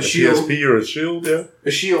shield. PSP or a Shield. Yeah.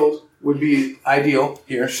 A Shield would be ideal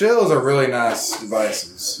here. Shields are really nice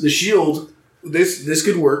devices. The Shield, this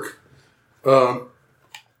could work.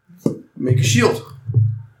 Make a Shield.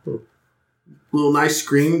 Little nice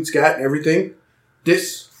screen it's got and everything.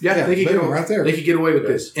 This, they could get right there. They could get away with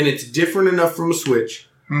this, and it's different enough from a Switch.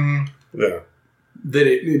 Mm-hmm. Yeah. That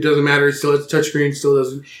it doesn't matter. It still has a touchscreen. Still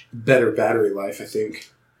doesn't. Better battery life, I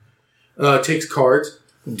think. Takes cards.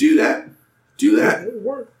 Do that. It would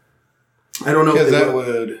work. I don't know because that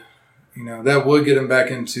would get them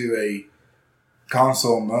back into a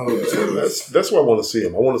console mode. That's where I want to see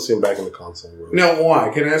them. I want to see them back in the console world. Now,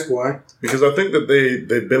 why? Can I ask why? Because I think that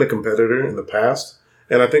they've been a competitor in the past,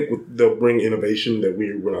 and I think they'll bring innovation that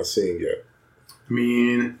we're not seeing yet. I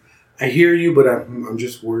mean, I hear you, but I'm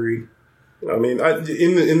just worried. I mean,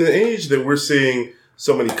 in the age that we're seeing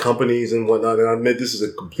so many companies and whatnot, and I admit this is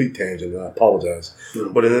a complete tangent, and I apologize,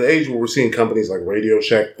 but in an age where we're seeing companies like Radio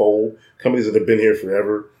Shack fold, companies that have been here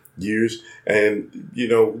forever, years, and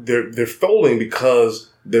they're folding because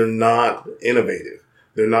they're not innovative.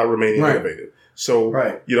 They're not remaining innovative. So,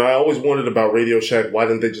 I always wondered about Radio Shack. Why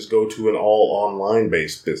didn't they just go to an all online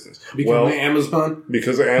based business? Because of Amazon?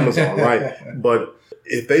 Because of Amazon, right. But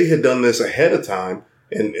if they had done this ahead of time,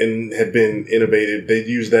 and had been innovative, they'd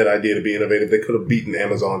used that idea to be innovative. They could have beaten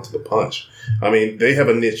Amazon to the punch. I mean, they have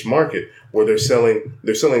a niche market where they're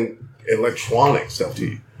selling electronic stuff to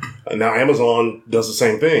you. Now Amazon does the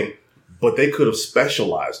same thing, but they could have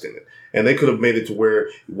specialized in it. And they could have made it to where,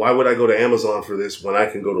 why would I go to Amazon for this when I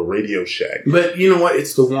can go to Radio Shack? But you know what?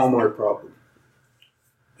 It's the Walmart problem.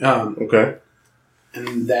 Okay.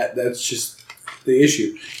 And that's just the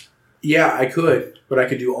issue. Yeah, I could, but I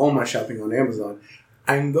could do all my shopping on Amazon.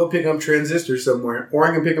 I can go pick up transistors somewhere, or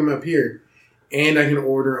I can pick them up here, and I can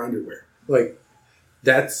order underwear. Like,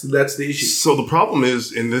 that's the issue. So the problem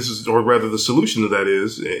is, and this is, or rather the solution to that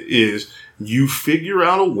is you figure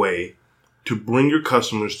out a way to bring your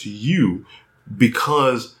customers to you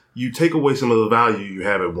because you take away some of the value you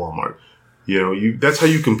have at Walmart. That's how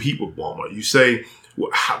you compete with Walmart. You say,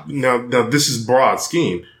 now this is broad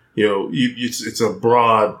scheme. It's a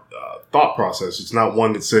broad thought process. It's not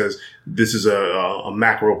one that says this is a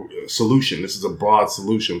macro solution. This is a broad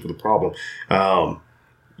solution for the problem.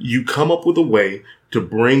 You come up with a way to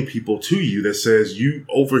bring people to you that says, you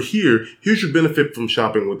over here, here's your benefit from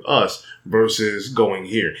shopping with us versus going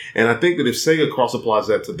here. And I think that if Sega cross applies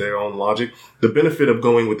that to their own logic, the benefit of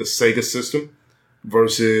going with the Sega system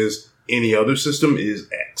versus any other system is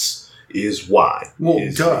X, is Y. Well,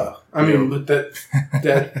 duh. I mean, but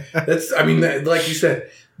that's, I mean, like you said,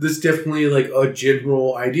 this is definitely like a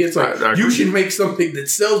general idea. It's like you should make something that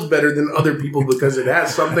sells better than other people because it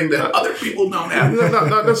has something that other people don't have.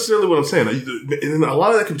 Not necessarily what I'm saying. And a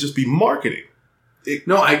lot of that could just be marketing.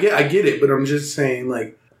 I get it, but I'm just saying,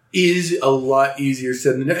 like, is a lot easier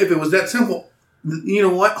said than done. If it was that simple, you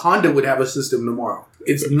know what? Honda would have a system tomorrow.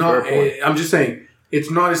 It's not. I'm just saying, it's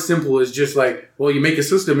not as simple as just like, well, you make a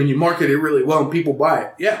system and you market it really well and people buy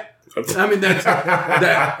it. Yeah. I mean, that's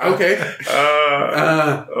that. Okay.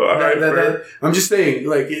 I'm just saying,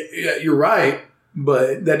 like, you're right,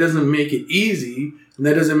 but that doesn't make it easy, and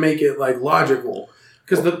that doesn't make it like logical.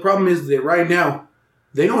 Because the problem is that right now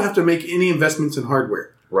they don't have to make any investments in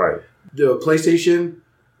hardware. Right. The PlayStation,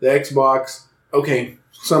 the Xbox, okay,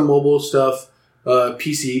 some mobile stuff,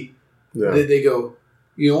 PC. Yeah. They go,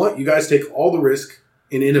 you know what? You guys take all the risk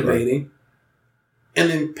in innovating, and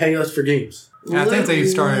then pay us for games. I think they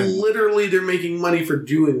started... Literally, they're making money for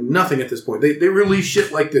doing nothing at this point. They release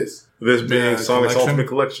shit like this. This being Sonic's Ultimate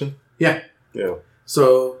Collection? Yeah. Yeah.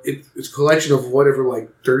 So, it's a collection of whatever,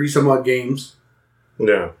 like, 30-some-odd games.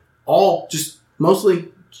 Yeah. All just mostly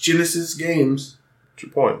Genesis games. What's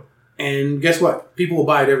your point? And guess what? People will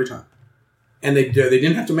buy it every time. And they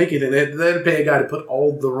didn't have to make it. They had to pay a guy to put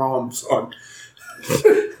all the ROMs on.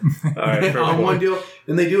 On one deal.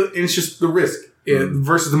 And they do it, and it's just the risk.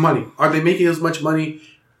 Versus the money. Are they making as much money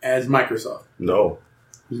as Microsoft? No.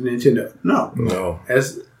 As Nintendo? No.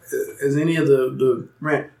 As any of the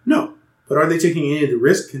brand? No. But are they taking any of the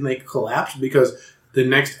risk? Can they collapse because the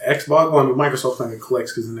next Xbox? Well, I mean, Microsoft's not going to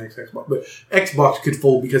collapse because of the next Xbox, but Xbox could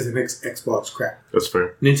fold because the next Xbox crap. That's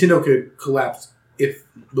fair. Nintendo could collapse if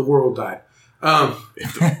the world died.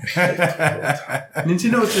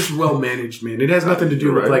 Nintendo is just well managed, man. It has nothing to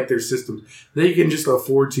do with like their systems. They can just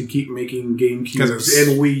afford to keep making GameCubes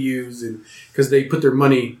and Wii U's, and because they put their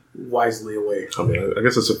money wisely away. I mean, I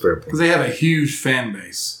guess that's a fair point. Because they have a huge fan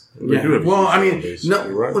base. Well, I mean, not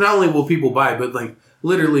only will people buy, but like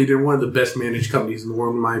literally, they're one of the best managed companies in the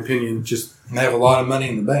world, in my opinion. Just they have a lot of money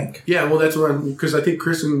in the bank. Yeah, well, that's what because I think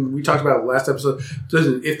Chris and we talked about it last episode.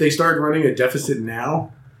 If they started running a deficit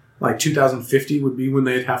now. Like 2050 would be when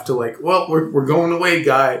they'd have to like, well, we're going away,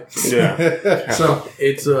 guy. Yeah. So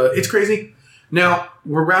it's crazy. Now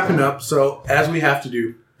we're wrapping up. So as we have to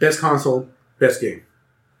do, best console, best game,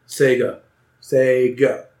 Sega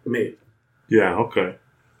made. Yeah. Okay.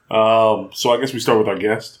 So I guess we start with our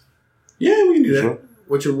guest. Yeah, we can do that. Sure.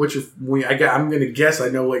 I'm going to guess I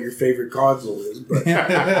know what your favorite console is, but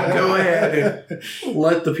go ahead and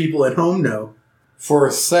let the people at home know. For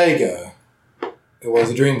Sega. It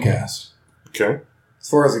was a Dreamcast. Okay. As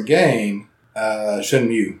far as a game,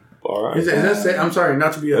 Shenmue. All right. Is that, I'm sorry,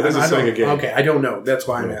 not to be a... That is a Sega game. Okay, I don't know. That's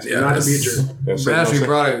why I'm asking. Not to be a jerk. I actually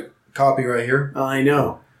brought a copy right here. I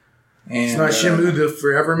know. And, it's not Shenmue the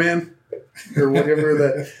Forever Man? Or whatever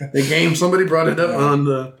the game. Somebody brought it up on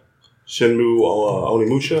the... Shenmue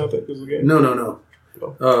Onimusha, I think is the game. No.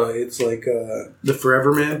 It's like the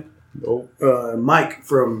Forever Man. Nope. Mike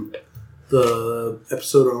from... the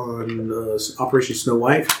episode on Operation Snow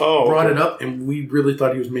White brought it up, and we really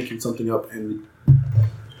thought he was making something up. And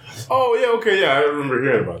I remember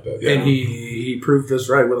hearing about that. Yeah. And he proved us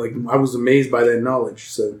right. Like I was amazed by that knowledge.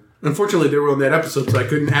 So unfortunately, they were on that episode, so I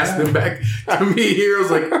couldn't ask them back to me here. I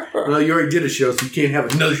was like, "Well, you already did a show, so you can't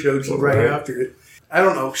have another show right after it." I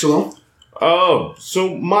don't know, Shalom.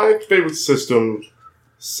 So my favorite system.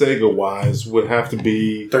 Sega-wise, would have to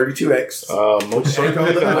be 32X.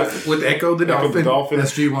 With Echo the Dolphin.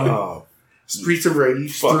 SG-1. Streets of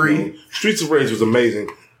Rage 3. Streets of Rage was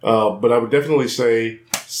amazing. But I would definitely say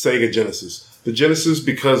Sega Genesis. The Genesis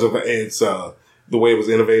because of its the way it was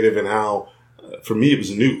innovative and how, for me, it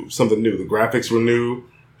was new. Something new. The graphics were new.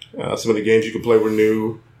 Some of the games you could play were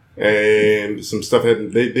new. And some stuff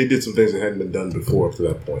they did some things that hadn't been done before up to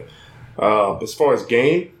that point. As far as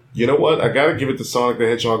game... You know what? I gotta give it to Sonic the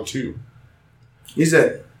Hedgehog 2. You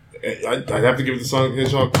said I'd have to give it to Sonic the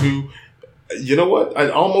Hedgehog 2. You know what? I'd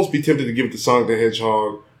almost be tempted to give it to Sonic the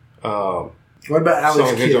Hedgehog. What about Alex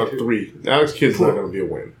Sonic the Hedgehog 3? Alex Kidd's not gonna be a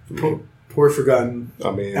win. Poor forgotten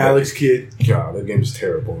I mean, Alex Kidd, God, that game is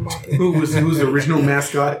terrible in my opinion. who was the original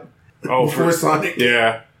mascot before Sonic.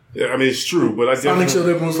 Yeah. Yeah, I mean, it's true, but Sonic showed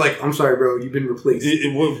up and was like, "I'm sorry, bro, you've been replaced."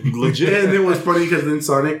 It was legit. And it was funny because then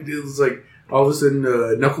Sonic, it was like all of a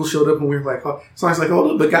sudden Knuckles showed up and we were like, oh, Sonic's like,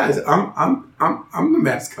 "Hold up, but guys, I'm the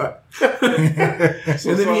mascot."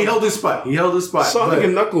 And then he held his spot. Sonic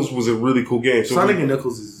and Knuckles was a really cool game. So Sonic and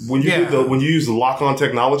Knuckles is when you use the lock-on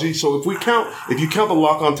technology. So if you count the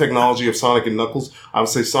lock-on technology of Sonic and Knuckles, I would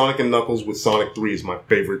say Sonic and Knuckles with Sonic 3 is my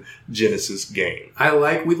favorite Genesis game.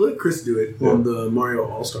 we let Chris do it on the Mario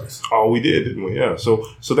All Stars. Oh, we did, didn't we? Yeah. So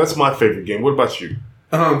that's my favorite game. What about you?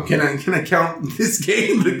 Can I count this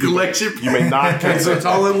game, the collection? You may not count. So it's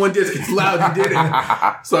all in one disc. It's loud. You did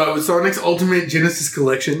it. So Sonic's Ultimate Genesis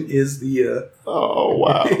Collection is the oh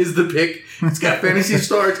wow is the pick. It's got Phantasy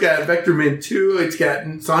Star. It's got Vector Man 2. It's got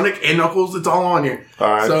Sonic and Knuckles. It's all on here. All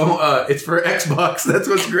right. So it's for Xbox. That's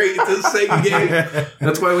what's great. It's a Sega game.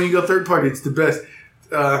 That's why when you go third party, it's the best.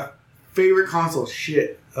 Favorite console?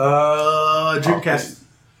 Shit. Dreamcast.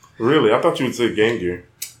 Really? I thought you would say Game Gear.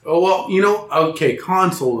 Oh, well, okay,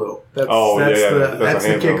 console, though. That's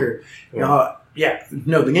the kicker. No,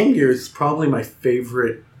 the Game Gear is probably my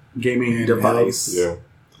favorite gaming device. Yeah.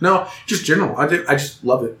 No, just general. I just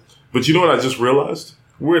love it. But you know what I just realized?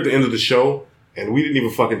 We're at the end of the show, and we didn't even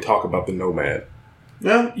fucking talk about the Nomad.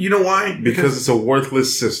 Well, you know why? Because it's a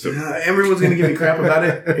worthless system. Everyone's going to give me crap about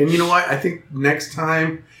it. And you know what? I think next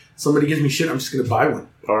time somebody gives me shit, I'm just going to buy one.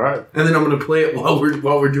 All right. And then I'm going to play it while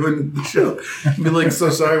we're doing the show. Be like,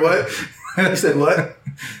 so sorry, what? You said what?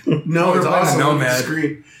 No, it's awesome. Nomad. On the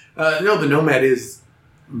screen. No, the Nomad is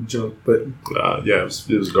junk, but yeah,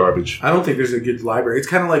 it was garbage. I don't think there's a good library. It's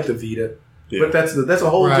kind of like the Vita, but that's a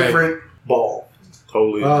whole different ball.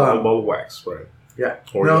 Totally, a ball of wax, right? Yeah.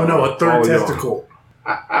 Or a third testicle.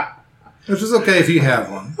 Which is okay if you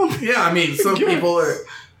have one. Yeah, I mean, some people are.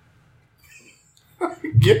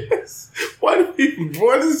 Yes. Why does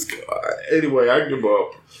anyway? I give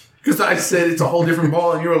up. Because I said it's a whole different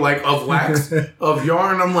ball, and you were like, of wax, of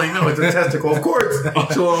yarn. I'm like, no, it's a testicle. Of course.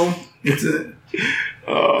 So it's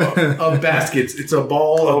of baskets. It's a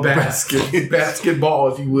ball of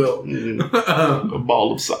basketball, if you will. A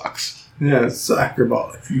ball of socks. Yeah, soccer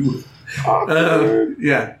ball, if you will.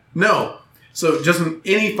 Yeah. No. So, just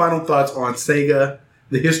any final thoughts on Sega,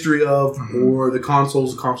 the history of, or the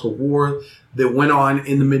console war that went on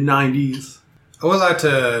in the mid-90s? I would like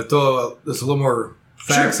to throw just a little more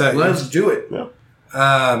facts at you. Let's do it. Yeah.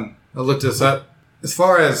 I looked this up. As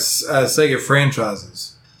far as Sega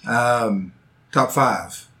franchises, top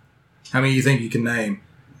 5. How many you think you can name?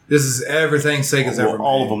 This is everything Sega's ever made.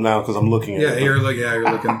 All of them now because I'm looking at it. You're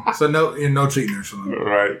looking. So no cheating there, Shalom.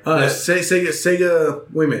 Right.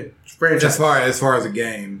 Sega. Wait a minute. Franchise. As far as a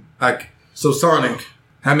game, like so, Sonic.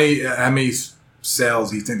 How many sales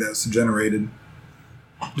do you think that's generated?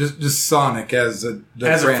 Just Sonic as a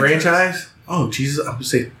franchise? Oh, Jesus! I would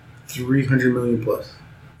say 300 million plus.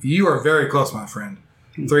 You are very close, my friend.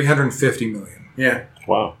 350 million. Yeah.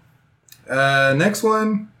 Wow. Next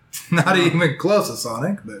one, not even close to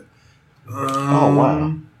Sonic, but oh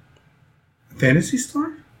wow. Phantasy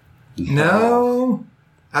Star? No,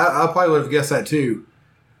 I probably would have guessed that too.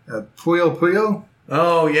 Puyo.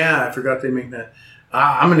 Oh yeah, I forgot they make that.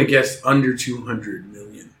 I'm going to guess under 200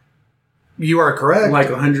 million. You are correct. Like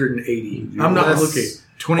 180. I'm not looking.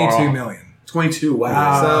 22 million. 22.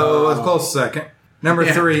 Wow. So it's close second. Number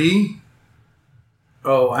 3.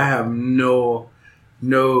 Oh, I have no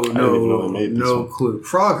clue.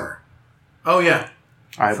 Frogger. Oh yeah.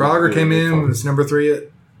 Frogger came in. It's number 3 at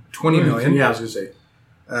 20 million. Yeah, I was going to say.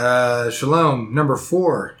 Shalom, number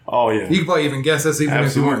 4. Oh yeah. You could probably even guess this even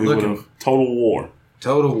if you weren't looking. Total War. Yeah.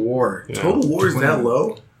 Total War is that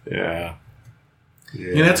low? Yeah.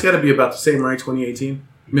 And that's got to be about the same, right? 2018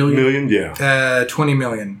 million. Yeah. 20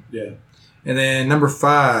 million. Yeah. And then number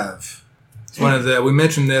 5. It's one of the. We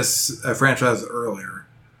mentioned this franchise earlier.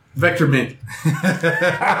 Vector Man.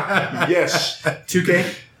 Yes.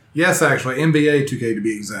 2K. Yes, actually, NBA 2K to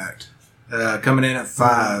be exact. Coming in at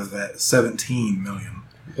 5 at 17 million.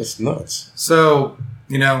 That's nuts. So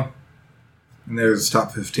and there's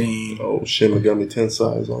top 15. Oh, Shin Megami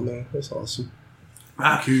Tensei is on there. That's awesome.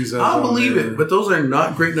 I'll believe it, but those are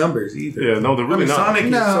not great numbers either. Yeah, no, they're really not. Sonic.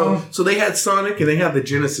 No. So they had Sonic and they have the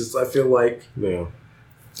Genesis. I feel like. Yeah.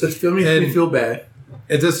 That makes me feel bad.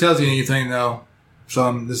 If this tells you anything, though,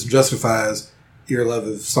 this justifies your love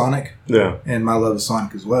of Sonic. Yeah. And my love of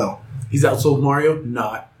Sonic as well. He's outsold Mario?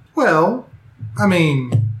 Not. Well, I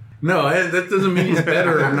mean. No, that doesn't mean he's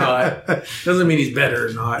better or not. Doesn't mean he's better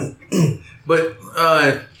or not. But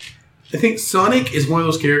I think Sonic is one of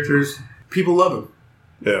those characters, people love him.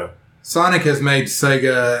 Yeah. Sonic has made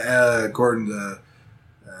Sega, according to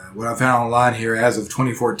what I found online here, as of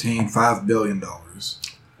 2014, $5 billion.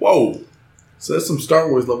 Whoa. So that's some Star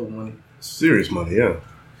Wars level money. Serious money, yeah.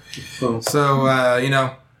 So,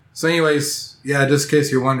 So anyways, yeah, just in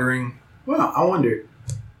case you're wondering. Well, I wondered.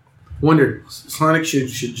 Sonic should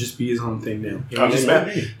just be his own thing now.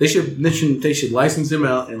 They should license him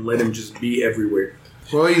out and let him just be everywhere.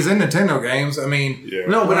 Well, he's in Nintendo games. I mean,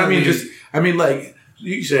 no, but like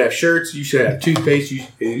you should have shirts, you should have toothpaste,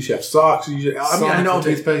 you should have socks. I know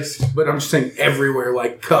toothpaste, but I'm just saying everywhere,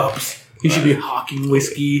 like cups. He should be hawking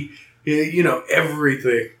whiskey.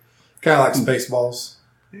 Everything. Kind of like Spaceballs.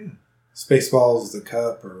 Yeah, Spaceballs is the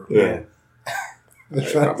cup, or yeah.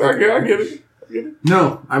 I get it.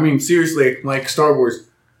 No, I mean seriously, like Star Wars.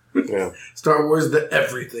 Yeah. Star Wars, the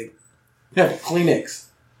everything. Have Kleenex.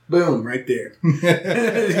 Boom, right there.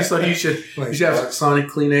 So you should have Sonic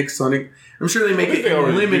Kleenex, Sonic. I'm sure they make it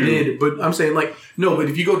limited, but I'm saying but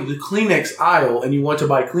if you go to the Kleenex aisle and you want to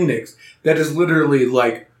buy Kleenex, that is literally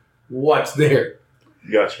like what's there.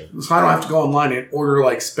 Gotcha. So I don't have to go online and order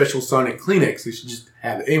like special Sonic Kleenex. They should just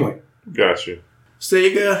have it. Anyway. Gotcha.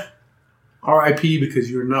 Sega, RIP because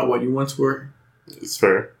you're not what you once were. It's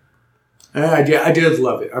fair. I did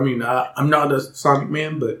love it. I mean, I'm not a Sonic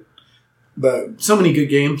man, but so many good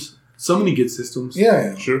games, so many good systems.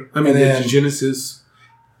 Yeah. Sure. I mean, the Genesis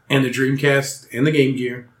and the Dreamcast and the Game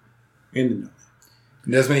Gear and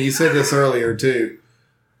the Desmond, you said this earlier too.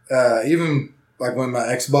 Even like when my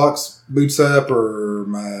Xbox boots up or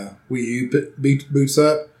my Wii U boots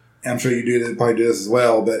up, I'm sure you probably do this as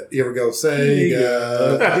well. But you ever go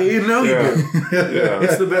Sega? You do. Yeah.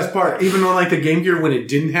 It's the best part. Even on like the Game Gear when it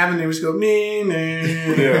didn't happen, they just go yeah.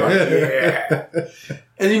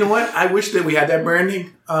 And you know what? I wish that we had that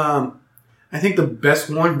branding. I think the best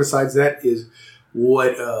one besides that is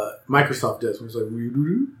what Microsoft does. When it's like,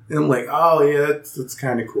 and I'm like, oh yeah, that's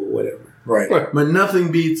kind of cool. Whatever. Right. But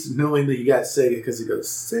nothing beats knowing that you got Sega because it goes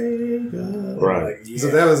Sega. Right. Like, yeah.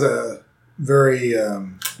 So that was a very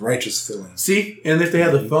righteous feeling. See, and if they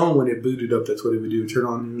had the phone when it booted up, that's what it would do. Turn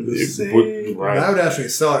on and go Sega. Right. I would actually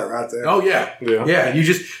sell it right there. Oh yeah.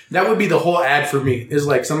 That would be the whole ad for me. Is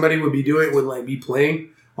like somebody would be playing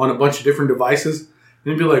on a bunch of different devices,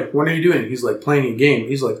 and he'd be like, "What are you doing?" He's like playing a game.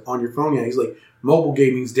 He's like on your phone. Yeah. He's like mobile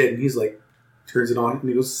gaming's dead, and he's like turns it on and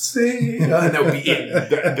he goes Sega, and that would be it.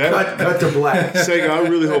 Cut to black. Sega, I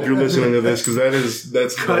really hope you're listening to this because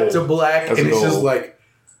that's cut to black, and it's just like,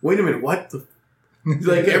 wait a minute, what the?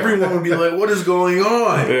 Like everyone would be like, what is going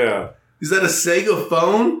on? Yeah. Is that a Sega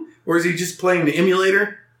phone? Or is he just playing the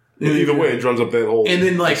emulator? And either way, it drums up that whole and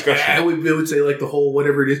then like discussion. it would say like the whole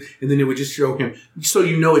whatever it is, and then it would just show him. So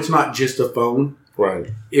it's not just a phone.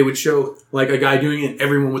 Right. It would show like a guy doing it, and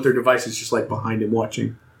everyone with their devices just like behind him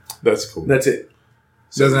watching. That's cool. That's it.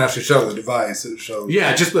 It doesn't actually show the device. It shows.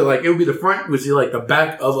 Yeah, just like it would be the front would see like the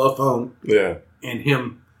back of a phone. Yeah. And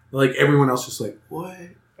him, like everyone else, just like what?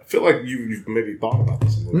 I feel like you've maybe thought about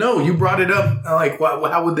this a little. No, you brought it up. Like,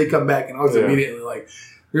 how would they come back? And I was immediately like,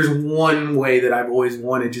 there's one way that I've always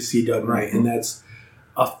wanted to see done right, and that's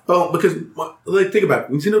a phone. Because, like, think about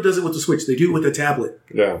it. Nintendo does it with the Switch. They do it with a tablet.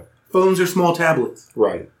 Yeah. Phones are small tablets.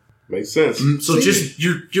 Right. Makes sense. So just,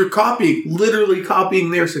 you're literally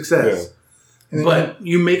copying their success. Yeah. But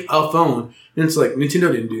you make a phone, and it's like,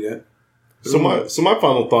 Nintendo didn't do that. So my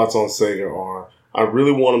final thoughts on Sega are, I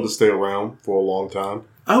really want them to stay around for a long time.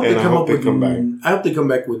 I hope they come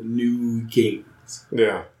back with new games.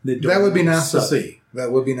 Yeah. That would be nice to see.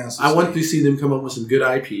 That would be nice to see. I want to see them come up with some good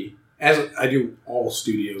IP, as I do all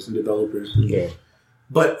studios and developers. Yeah.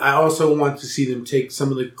 But I also want to see them take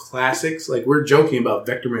some of the classics. Like, we're joking about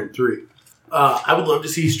Vector Man 3. I would love to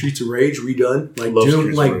see Streets of Rage redone.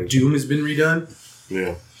 Doom has been redone.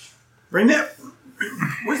 Yeah. Bring that.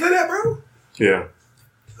 Where's that at, bro?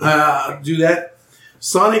 Yeah. Do that.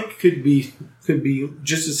 Sonic could be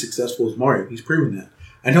just as successful as Mario. He's proven that.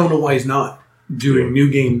 I don't know why he's not doing new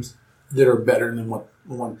games that are better than what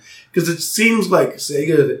one. Because it seems like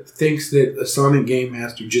Sega thinks that a Sonic game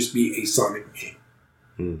has to just be a Sonic game.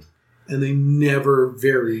 And they never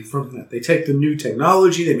vary from that. They take the new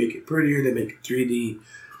technology, they make it prettier, they make it 3D,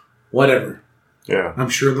 whatever. Yeah. I'm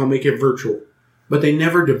sure they'll make it virtual. But they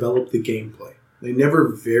never develop the gameplay. They never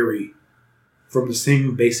vary from the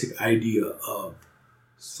same basic idea of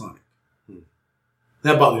Sonic.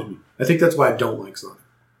 That bothers me. I think that's why I don't like Sonic.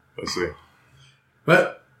 I see.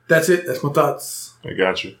 But that's it. That's my thoughts. I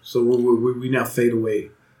got you. So we now fade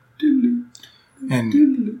away. And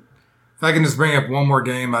if I can just bring up one more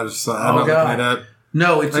game, I'm looking it up.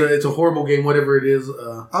 No, it's a horrible game. Whatever it is. It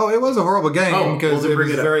was a horrible game because well,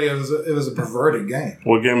 it was a perverted game.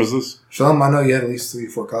 What game is this? Shalom, I know you had at least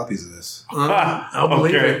 3-4 copies of this. I'll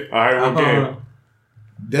believe it. All right, what game?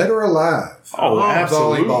 Dead or Alive?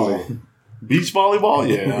 Absolutely. Volleyball. Beach volleyball?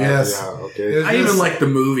 Yeah. Yes. Yeah, okay. I even like the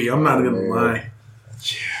movie. I'm not going to lie.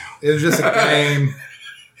 It was just a game.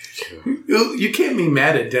 You can't be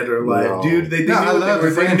mad at Dead or Alive, No. dude. They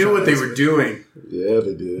knew what they were doing. Yeah,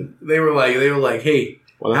 they did. They were like, hey,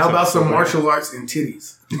 how about some martial arts and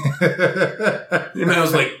titties? And I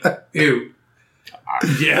was like, ew.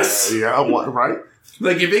 Yes. Yeah, right?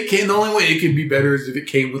 Like, if it came, the only way it could be better is if it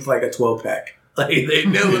came with like a 12-pack. Like, they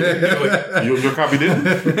know what they're doing. Your copy didn't?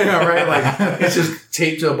 Yeah, right? Like, it's just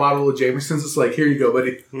taped to a bottle of Jameson's. It's like, here you go,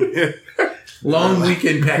 buddy. Long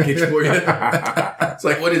weekend package for you. It's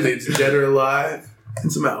like, what is it? It's Dead or Alive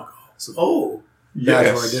and some alcohol.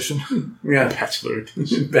 Bachelor edition. Yeah. Bachelor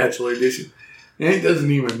edition. Bachelor edition. And it doesn't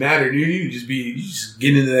even matter, dude. You just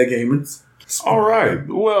get into that game. All right.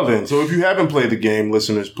 Well, then. So if you haven't played the game,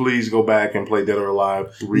 listeners, please go back and play Dead or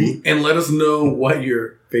Alive 3. And let us know what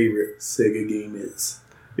your favorite Sega game is.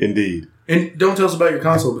 Indeed. And don't tell us about your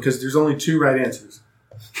console because there's only 2 right answers.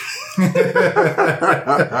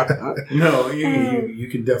 No, you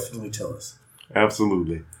can definitely tell us.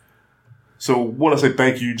 Absolutely. So, want to say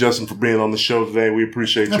thank you, Justin, for being on the show today. We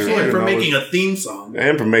appreciate you. And for making a theme song.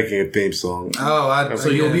 And for making a theme song. So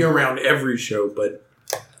you'll be around every show, but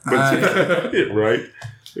right?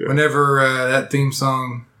 Yeah. Whenever that theme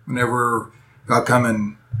song, whenever I'll come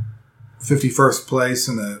in 51st place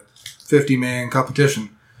in the 50-man competition,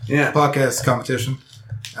 podcast competition,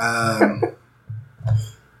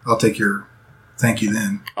 I'll take your thank you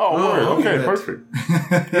then. Okay, perfect.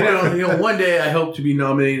 you know, one day I hope to be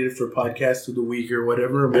nominated for Podcast of the Week or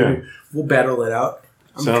whatever. Maybe we'll battle it out.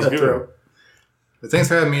 Sounds good. But thanks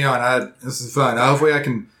for having me on. This is fun. Hopefully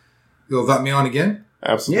you'll invite me on again.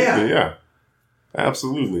 Absolutely, yeah.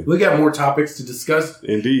 Absolutely. We got more topics to discuss.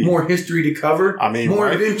 Indeed. More history to cover. More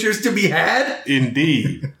adventures to be had.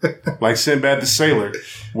 Indeed. Like Sinbad the Sailor,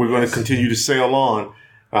 we're going to continue to sail on.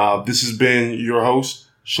 This has been your host,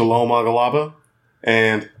 Shalom Agalaba.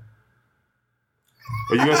 And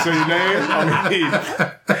are you going to say your name?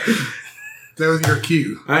 That was your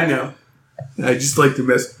cue. I know. I just like to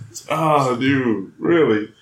mess. Oh, dude. Really?